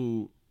 those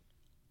who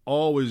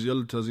always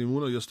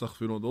yaltazimuna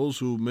yastaghfiruna, those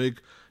who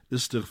make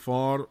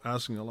istighfar,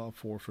 asking Allah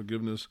for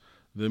forgiveness,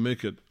 they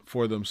make it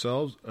for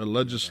themselves a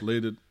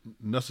legislated,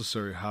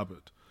 necessary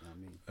habit.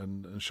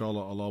 And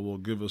inshallah, Allah will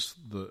give us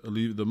the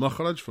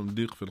makhraj from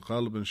diq fil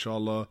qalb,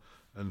 inshallah,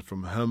 and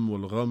from ham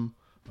wal gham,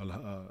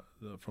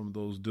 from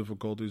those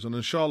difficulties. And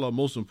inshallah,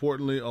 most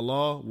importantly,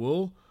 Allah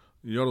will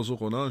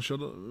yarzuquna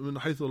inshallah min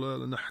haythu la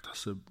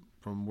nahtasib,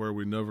 from where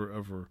we never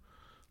ever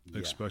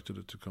expected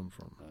it to come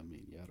from.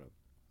 Ameen, ya Rab.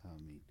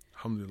 Ameen.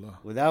 Alhamdulillah.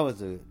 Well, that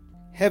was a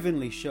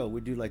heavenly show. We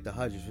do like the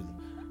Hajj.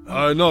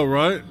 I know,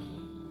 right?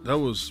 That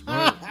was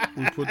right.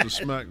 We put the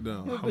smack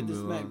down. We put the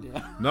smack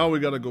down. Now we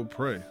got to go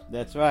pray.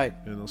 That's right.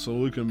 So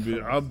we can be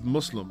abd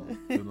Muslim.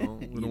 We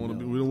don't want to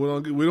be.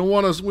 We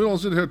don't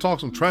sit here and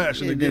talk some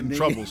trash and then get in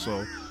trouble.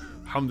 So,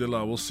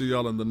 alhamdulillah, we'll see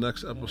y'all in the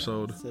next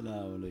episode.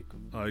 Assalamu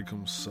alaikum.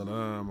 Alaikum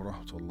salam wa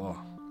rahmatullah.